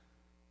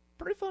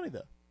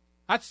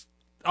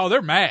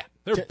 They're mad.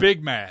 They're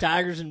big mad.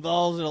 Tigers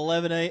involved at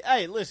 11 a.m.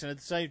 Hey, listen, at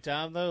the same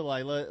time, though,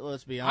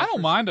 let's be honest. I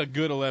don't mind a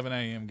good 11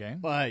 a.m.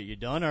 game. Well, hey, you're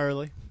done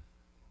early.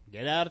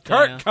 Get out of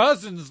town. Kirk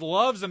Cousins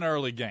loves an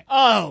early game.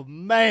 Oh,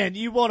 man.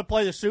 You want to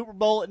play the Super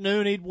Bowl at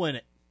noon, he'd win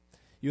it.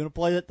 You want to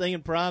play that thing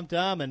in prime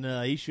time,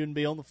 and he shouldn't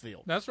be on the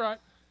field. That's right.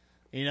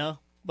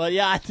 But,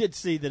 yeah, I did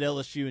see that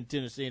LSU and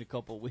Tennessee in a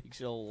couple of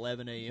weeks,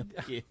 11 a.m.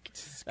 kick.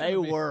 They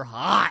were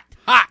hot.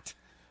 Hot.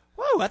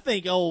 Woo, I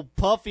think old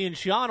Puffy and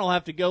Sean will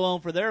have to go on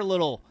for their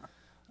little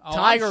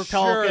Tiger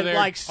talk at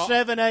like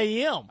 7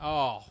 a.m.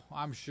 Oh,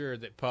 I'm sure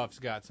that Puff's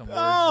got some words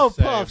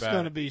to say Puff's about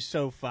going to be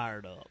so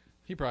fired up.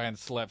 He probably hadn't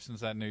slept since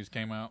that news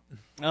came out.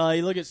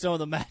 You look at some of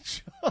the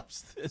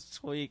matchups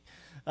this week.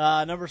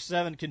 Number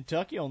 7,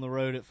 Kentucky on the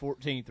road at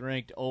 14th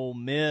ranked Ole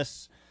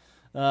Miss.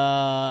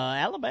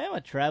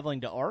 Alabama traveling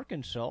to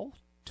Arkansas,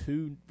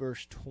 2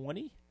 versus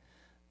 20.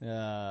 2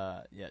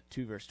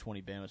 versus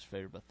 20. Bama's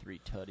favored by 3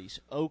 tutties.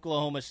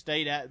 Oklahoma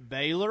State at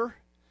Baylor.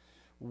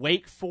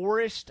 Wake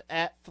Forest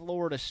at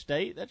Florida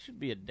State. That should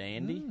be a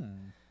dandy.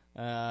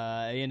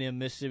 A&M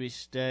Mississippi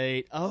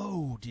State.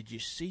 Oh, did you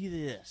see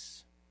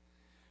this?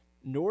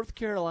 North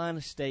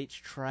Carolina State's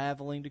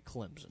traveling to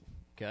Clemson.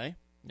 Okay?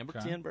 Number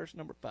 10 versus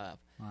number 5.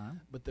 All right.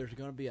 But there's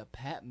going to be a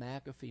Pat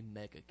McAfee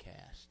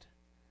megacast.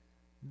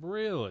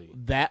 Really?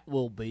 That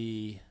will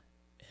be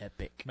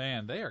epic.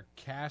 Man, they are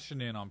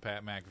cashing in on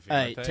Pat McAfee.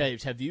 Hey,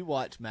 Taves, have you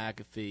watched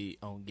McAfee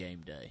on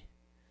game day?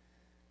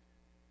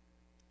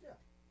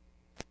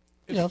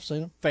 Yeah, I've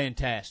seen him.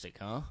 Fantastic,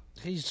 huh?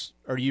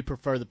 Or do you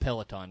prefer the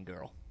Peloton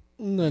girl?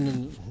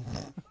 No.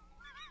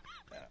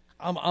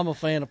 I'm a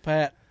fan of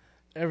Pat.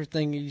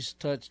 Everything he's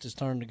touched has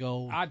turned to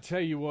gold. I tell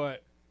you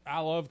what,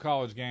 I love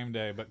College Game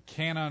Day, but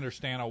can't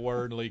understand a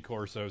word Lee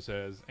Corso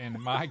says. And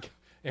Mike,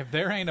 if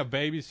there ain't a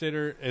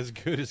babysitter as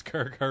good as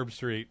Kirk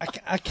Herbstreit,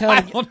 I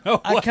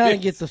kind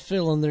of get the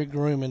feeling they're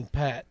grooming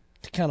Pat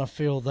to kind of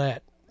feel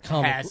that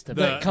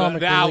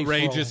the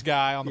outrageous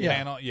guy on the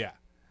panel. Yeah.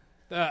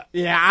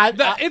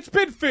 It's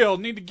been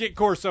filled. Need to get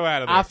Corso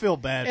out of there. I feel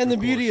bad. And for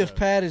the beauty Corso. of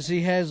Pat is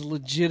he has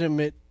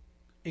legitimate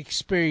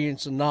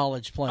experience and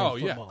knowledge playing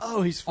football.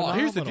 Oh, he's phenomenal.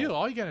 Here's the deal.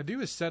 All you got to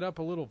do is set up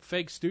a little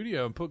fake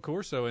studio and put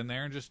Corso in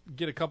there and just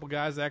get a couple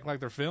guys to act like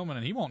they're filming,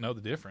 and he won't know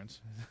the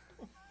difference.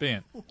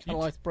 Ben. Kind of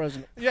like the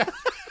president. Yeah.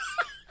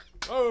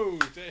 Oh,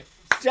 Dave.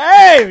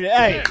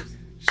 Hey,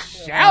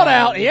 shout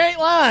out. He ain't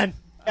lying.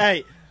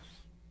 Hey,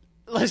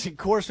 listen,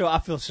 Corso, I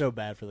feel so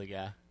bad for the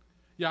guy.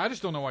 Yeah, I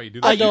just don't know why you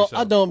do that.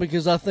 I don't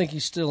because I think he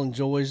still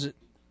enjoys it,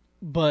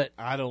 but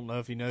I don't know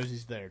if he knows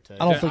he's there, Ted.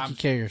 I don't think he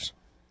cares.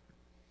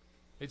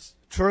 It's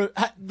true.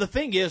 The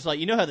thing is,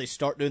 you know how they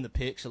start doing the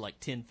picks at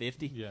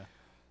 10:50? Yeah.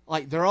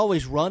 They're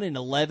always running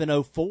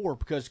 11:04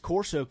 because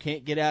Corso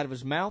can't get out of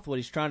his mouth what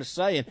he's trying to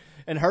say,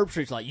 and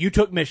Herbstreit's like, "You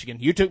took Michigan.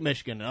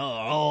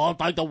 Oh, I'll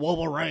take the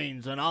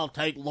Wolverines, and I'll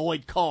take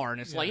Lloyd Carr." And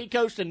it's like he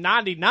coached in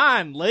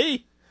 '99,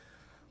 Lee.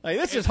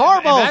 This is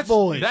Harbaugh's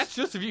boys. That's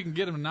just if you can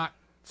get him to not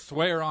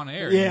swear on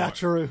air. Yeah, anymore.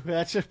 true.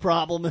 That's a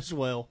problem as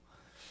well.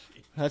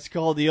 That's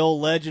called the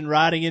old legend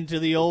riding into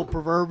the old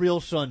proverbial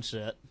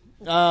sunset.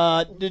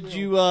 Did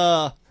you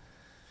Yeah,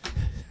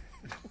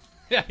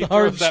 he The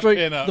hard throws that streak,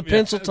 pin up. the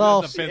pencil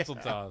toss. The pencil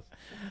toss.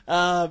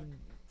 all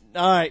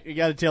right, you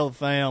got to tell the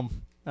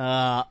fam.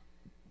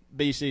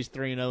 BC's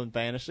 3-0 in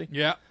fantasy.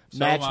 Yeah. So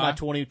Match am I. my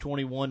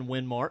 2021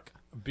 win mark.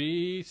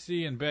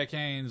 BC and Beck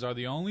Haynes are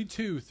the only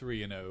two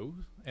 3-0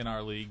 in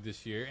our league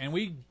this year, and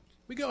we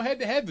go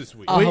head-to-head this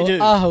week.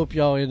 I hope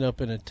y'all end up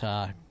in a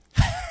tie.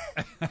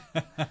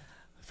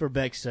 For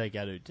Beck's sake,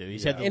 I do too.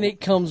 He's Yeah. And it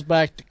comes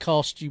back to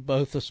cost you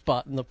both a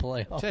spot in the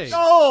playoffs. Taves,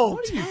 Oh,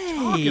 what are you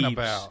talking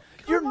about?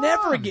 You're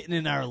never getting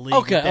in our league.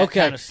 with that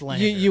kind of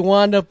slander. You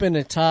wind up in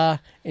a tie,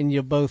 and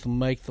you both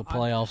make the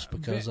playoffs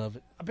because of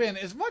it. Ben,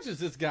 as much as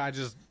this guy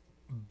just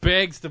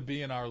begs to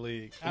be in our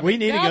league, we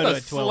need to now go to the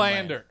a 12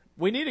 slander. man.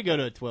 We need to go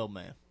to a 12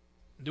 man.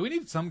 Do we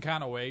need some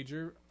kind of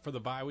wager for the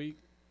bye week?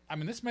 I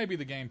mean, this may be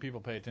the game people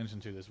pay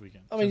attention to this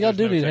weekend. I mean, since y'all there's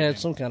do no need to tech have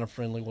game. some kind of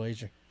friendly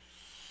wager.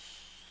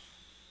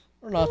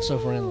 Or not so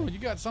friendly. You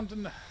got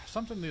something.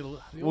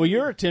 Well,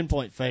 you're a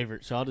 10-point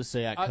favorite, so I'll just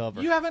say I cover.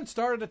 You haven't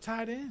started a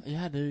tight end.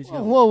 Yeah, I do. He's Whoa,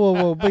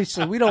 got whoa,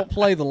 BC. We don't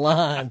play the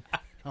line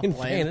in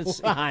playing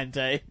fantasy. line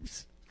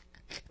tapes.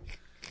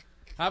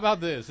 How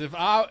about this? If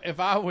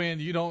I win,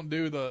 you don't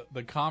do the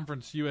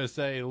Conference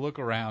USA look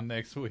around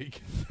next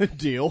week.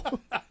 Deal.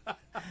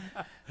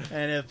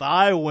 And if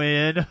I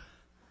win,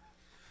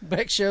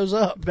 Beck shows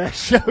up. Beck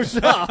shows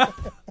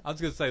up. I was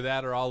gonna say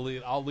that, or I'll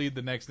lead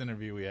the next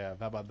interview we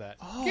have. How about that?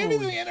 Give me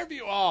the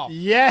interview off.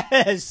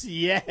 Yes,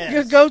 yes.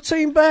 You go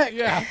team Beck.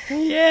 Yeah.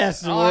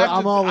 Yes,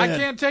 I'm all in. I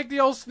can't take the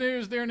old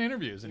snooze during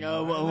interviews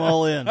anymore. No, I'm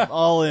all in.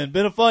 All in.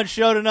 Been a fun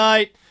show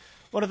tonight.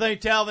 Want to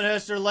thank Talvin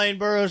Hester, Lane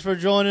Burrows for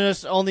joining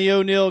us on the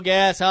O'Neill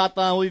Gas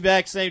Hotline. We'll be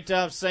back same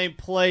time, same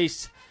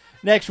place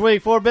next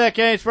week. For Beck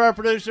Haynes, for our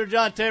producer,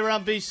 John Tabor,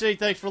 I'm BC.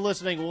 Thanks for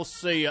listening. We'll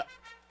see you.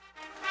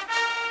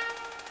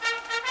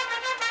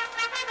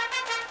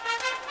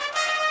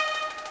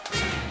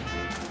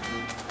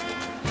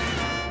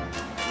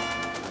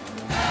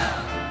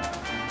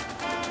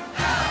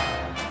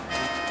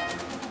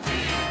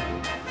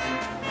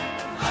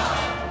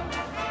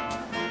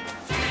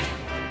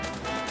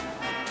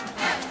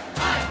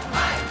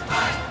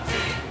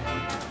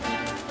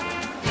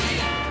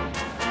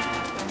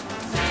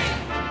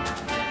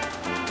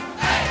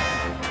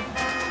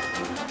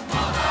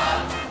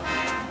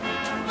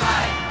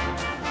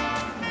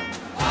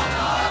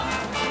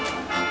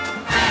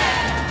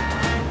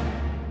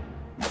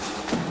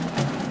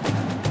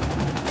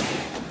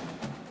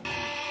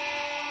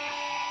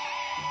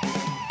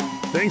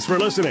 Thanks for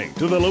listening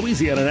to the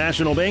Louisiana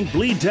National Bank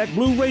Bleed Tech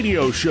Blue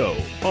Radio Show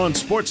on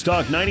Sports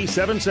Talk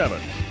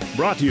 97.7.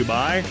 Brought to you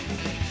by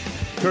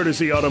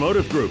Courtesy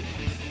Automotive Group,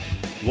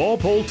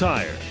 Walpole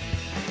Tire,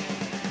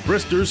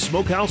 Brister's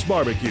Smokehouse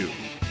Barbecue,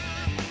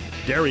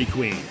 Dairy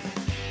Queen,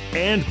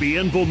 and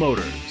Bienville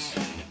Motors.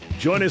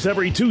 Join us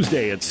every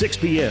Tuesday at 6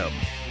 p.m.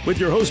 with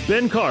your host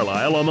Ben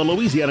Carlisle on the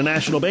Louisiana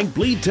National Bank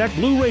Bleed Tech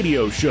Blue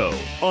Radio Show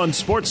on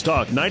Sports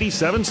Talk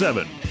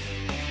 97.7.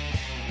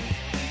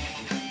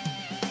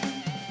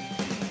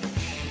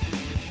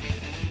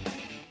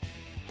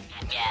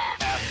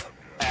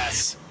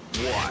 FS1.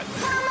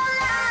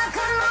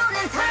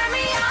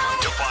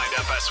 To find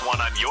FS1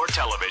 on your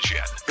television,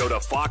 go to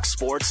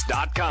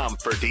foxsports.com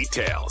for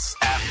details.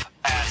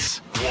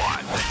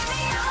 FS1.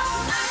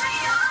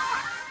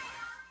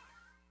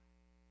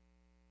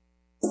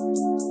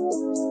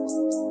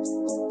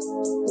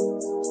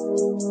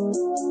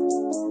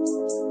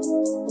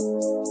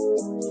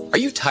 Are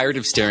you tired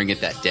of staring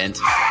at that dent?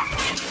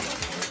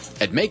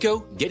 At Mako,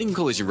 getting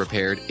collision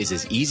repaired is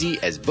as easy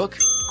as book,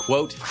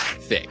 quote,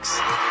 fix.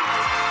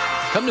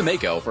 Come to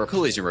Mako for a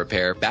collision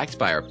repair backed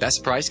by our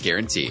best price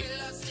guarantee.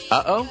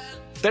 Uh-oh?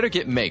 Better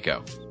get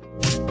Mako.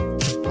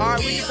 All right,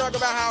 we can talk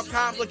about how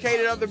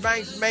complicated other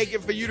banks make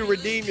it for you to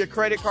redeem your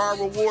credit card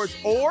rewards,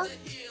 or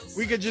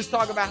we could just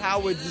talk about how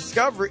with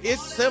Discover,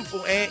 it's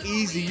simple and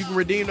easy. You can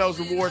redeem those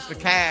rewards for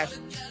cash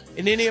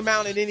in any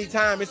amount at any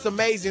time. It's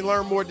amazing.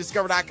 Learn more at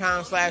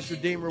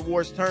discover.com/redeem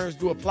rewards. Terms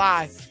do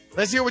apply.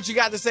 Let's hear what you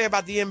got to say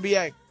about the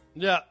NBA.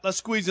 Yeah, let's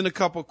squeeze in a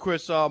couple,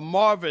 Chris.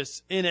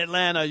 Marvis in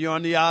Atlanta. You're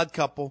on The Odd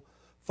Couple,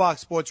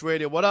 Fox Sports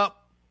Radio. What up?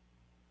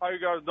 How you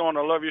guys doing?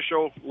 I love your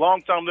show.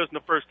 Long time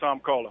listener, first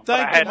time caller.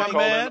 Thank you, my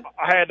man.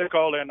 I had to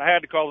call in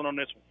on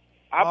this one.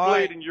 I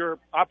played in Europe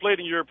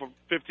for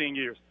 15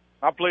 years.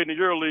 I played in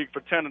the EuroLeague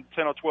for 10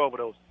 or 12 of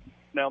those.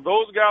 Now,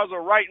 those guys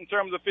are right in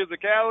terms of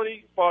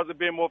physicality, as far as it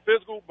being more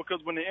physical, because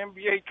when the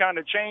NBA kind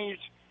of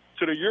changed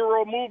to the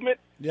Euro movement,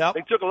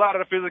 they took a lot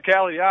of the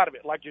physicality out of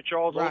it, like your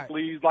Charles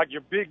Oakleys, like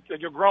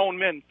your grown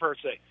men, per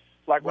se.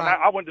 Like when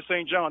I went to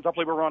St. John's, I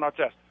played with Ron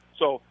Artest.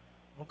 So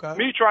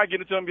me trying to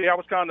get into the NBA, I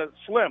was kind of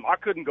slim. I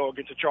couldn't go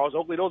against a Charles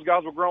Oakley. Those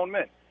guys were grown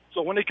men.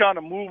 So when they kind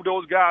of moved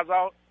those guys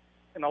out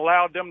and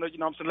allowed them to,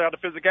 allowed the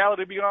physicality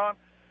to be on,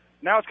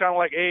 now it's kind of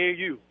like AAU.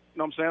 You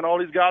know what I'm saying? All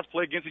these guys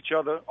play against each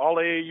other. All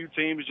AAU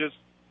teams just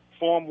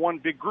form one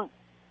big group,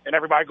 and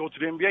everybody goes to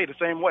the NBA the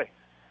same way.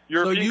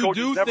 European you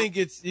coaches do never, think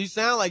you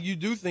sound like you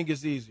do think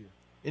it's easier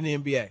in the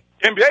NBA.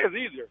 NBA is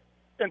easier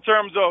in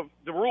terms of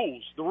the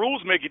rules. The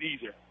rules make it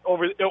easier.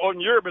 In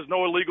Europe, there's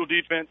no illegal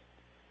defense.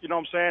 You know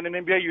what I'm saying?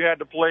 In NBA, you had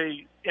to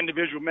play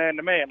individual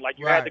man-to-man. Like,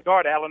 you had to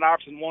guard Allen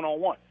Iverson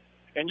one-on-one.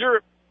 In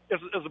Europe,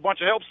 it's a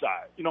bunch of help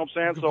side. You know what I'm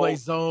saying? You can play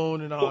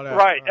zone and all that.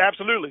 Right,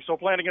 absolutely. So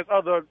playing against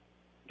other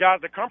guys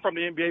that come from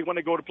the NBA when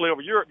they go to play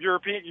over Europe,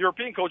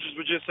 European coaches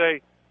would just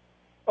say,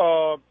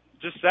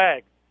 just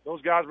sag.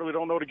 Those guys really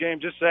don't know the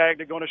game. Just sag.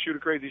 They're going to shoot a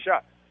crazy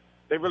shot.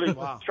 They really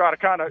try to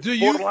kind of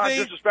borderline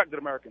disrespect the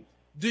Americans.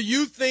 Do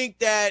you think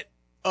that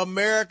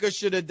America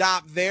should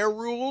adopt their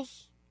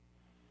rules?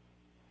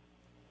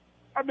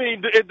 I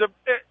mean,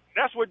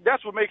 that's what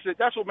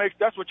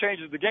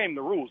changes the game,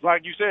 the rules.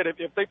 Like you said,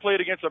 if they played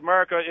against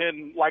America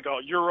in like a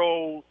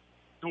Euro,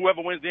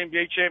 whoever wins the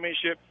NBA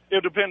championship,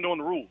 it'll depend on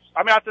the rules.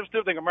 I mean, I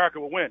still think America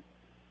will win,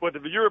 but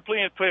if the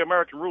Europeans play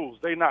American rules,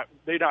 they not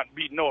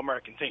beating no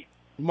American team.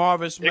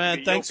 Marvis,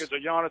 man, thanks. Jokic or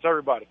Giannis,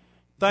 everybody.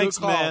 Thanks,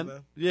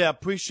 man. Yeah,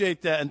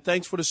 appreciate that, and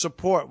thanks for the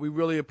support. We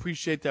really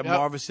appreciate that,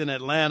 Marvis in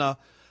Atlanta.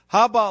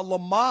 How about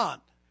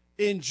Lamont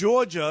in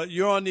Georgia?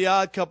 You're on the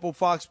Odd Couple,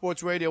 Fox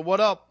Sports Radio. What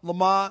up,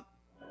 Lamont?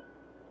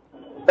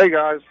 Hey,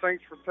 guys.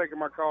 Thanks for taking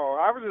my call.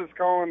 I was just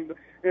calling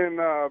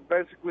and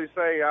basically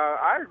say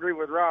I agree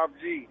with Rob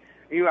G.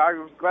 I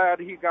was glad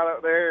he got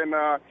up there and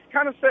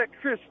kind of set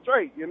Chris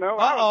straight, you know.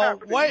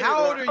 Wait,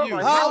 how old are you?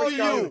 How old are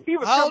you? He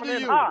was coming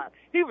in hot.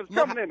 He was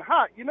coming in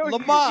hot. You know,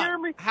 Lamont, you hear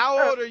me?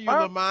 How old are you,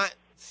 Lamont?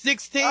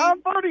 16?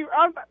 I'm 30.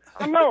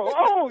 No.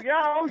 Oh,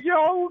 yeah,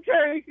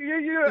 okay.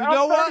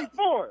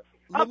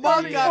 I'm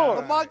 34.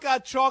 Lamont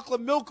got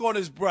chocolate milk on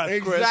his breath,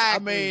 Chris.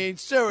 Exactly. I mean,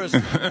 seriously.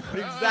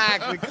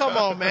 Exactly. Come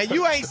on, man.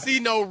 You ain't see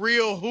no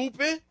real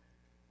hooping.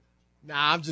 Nah, I'm just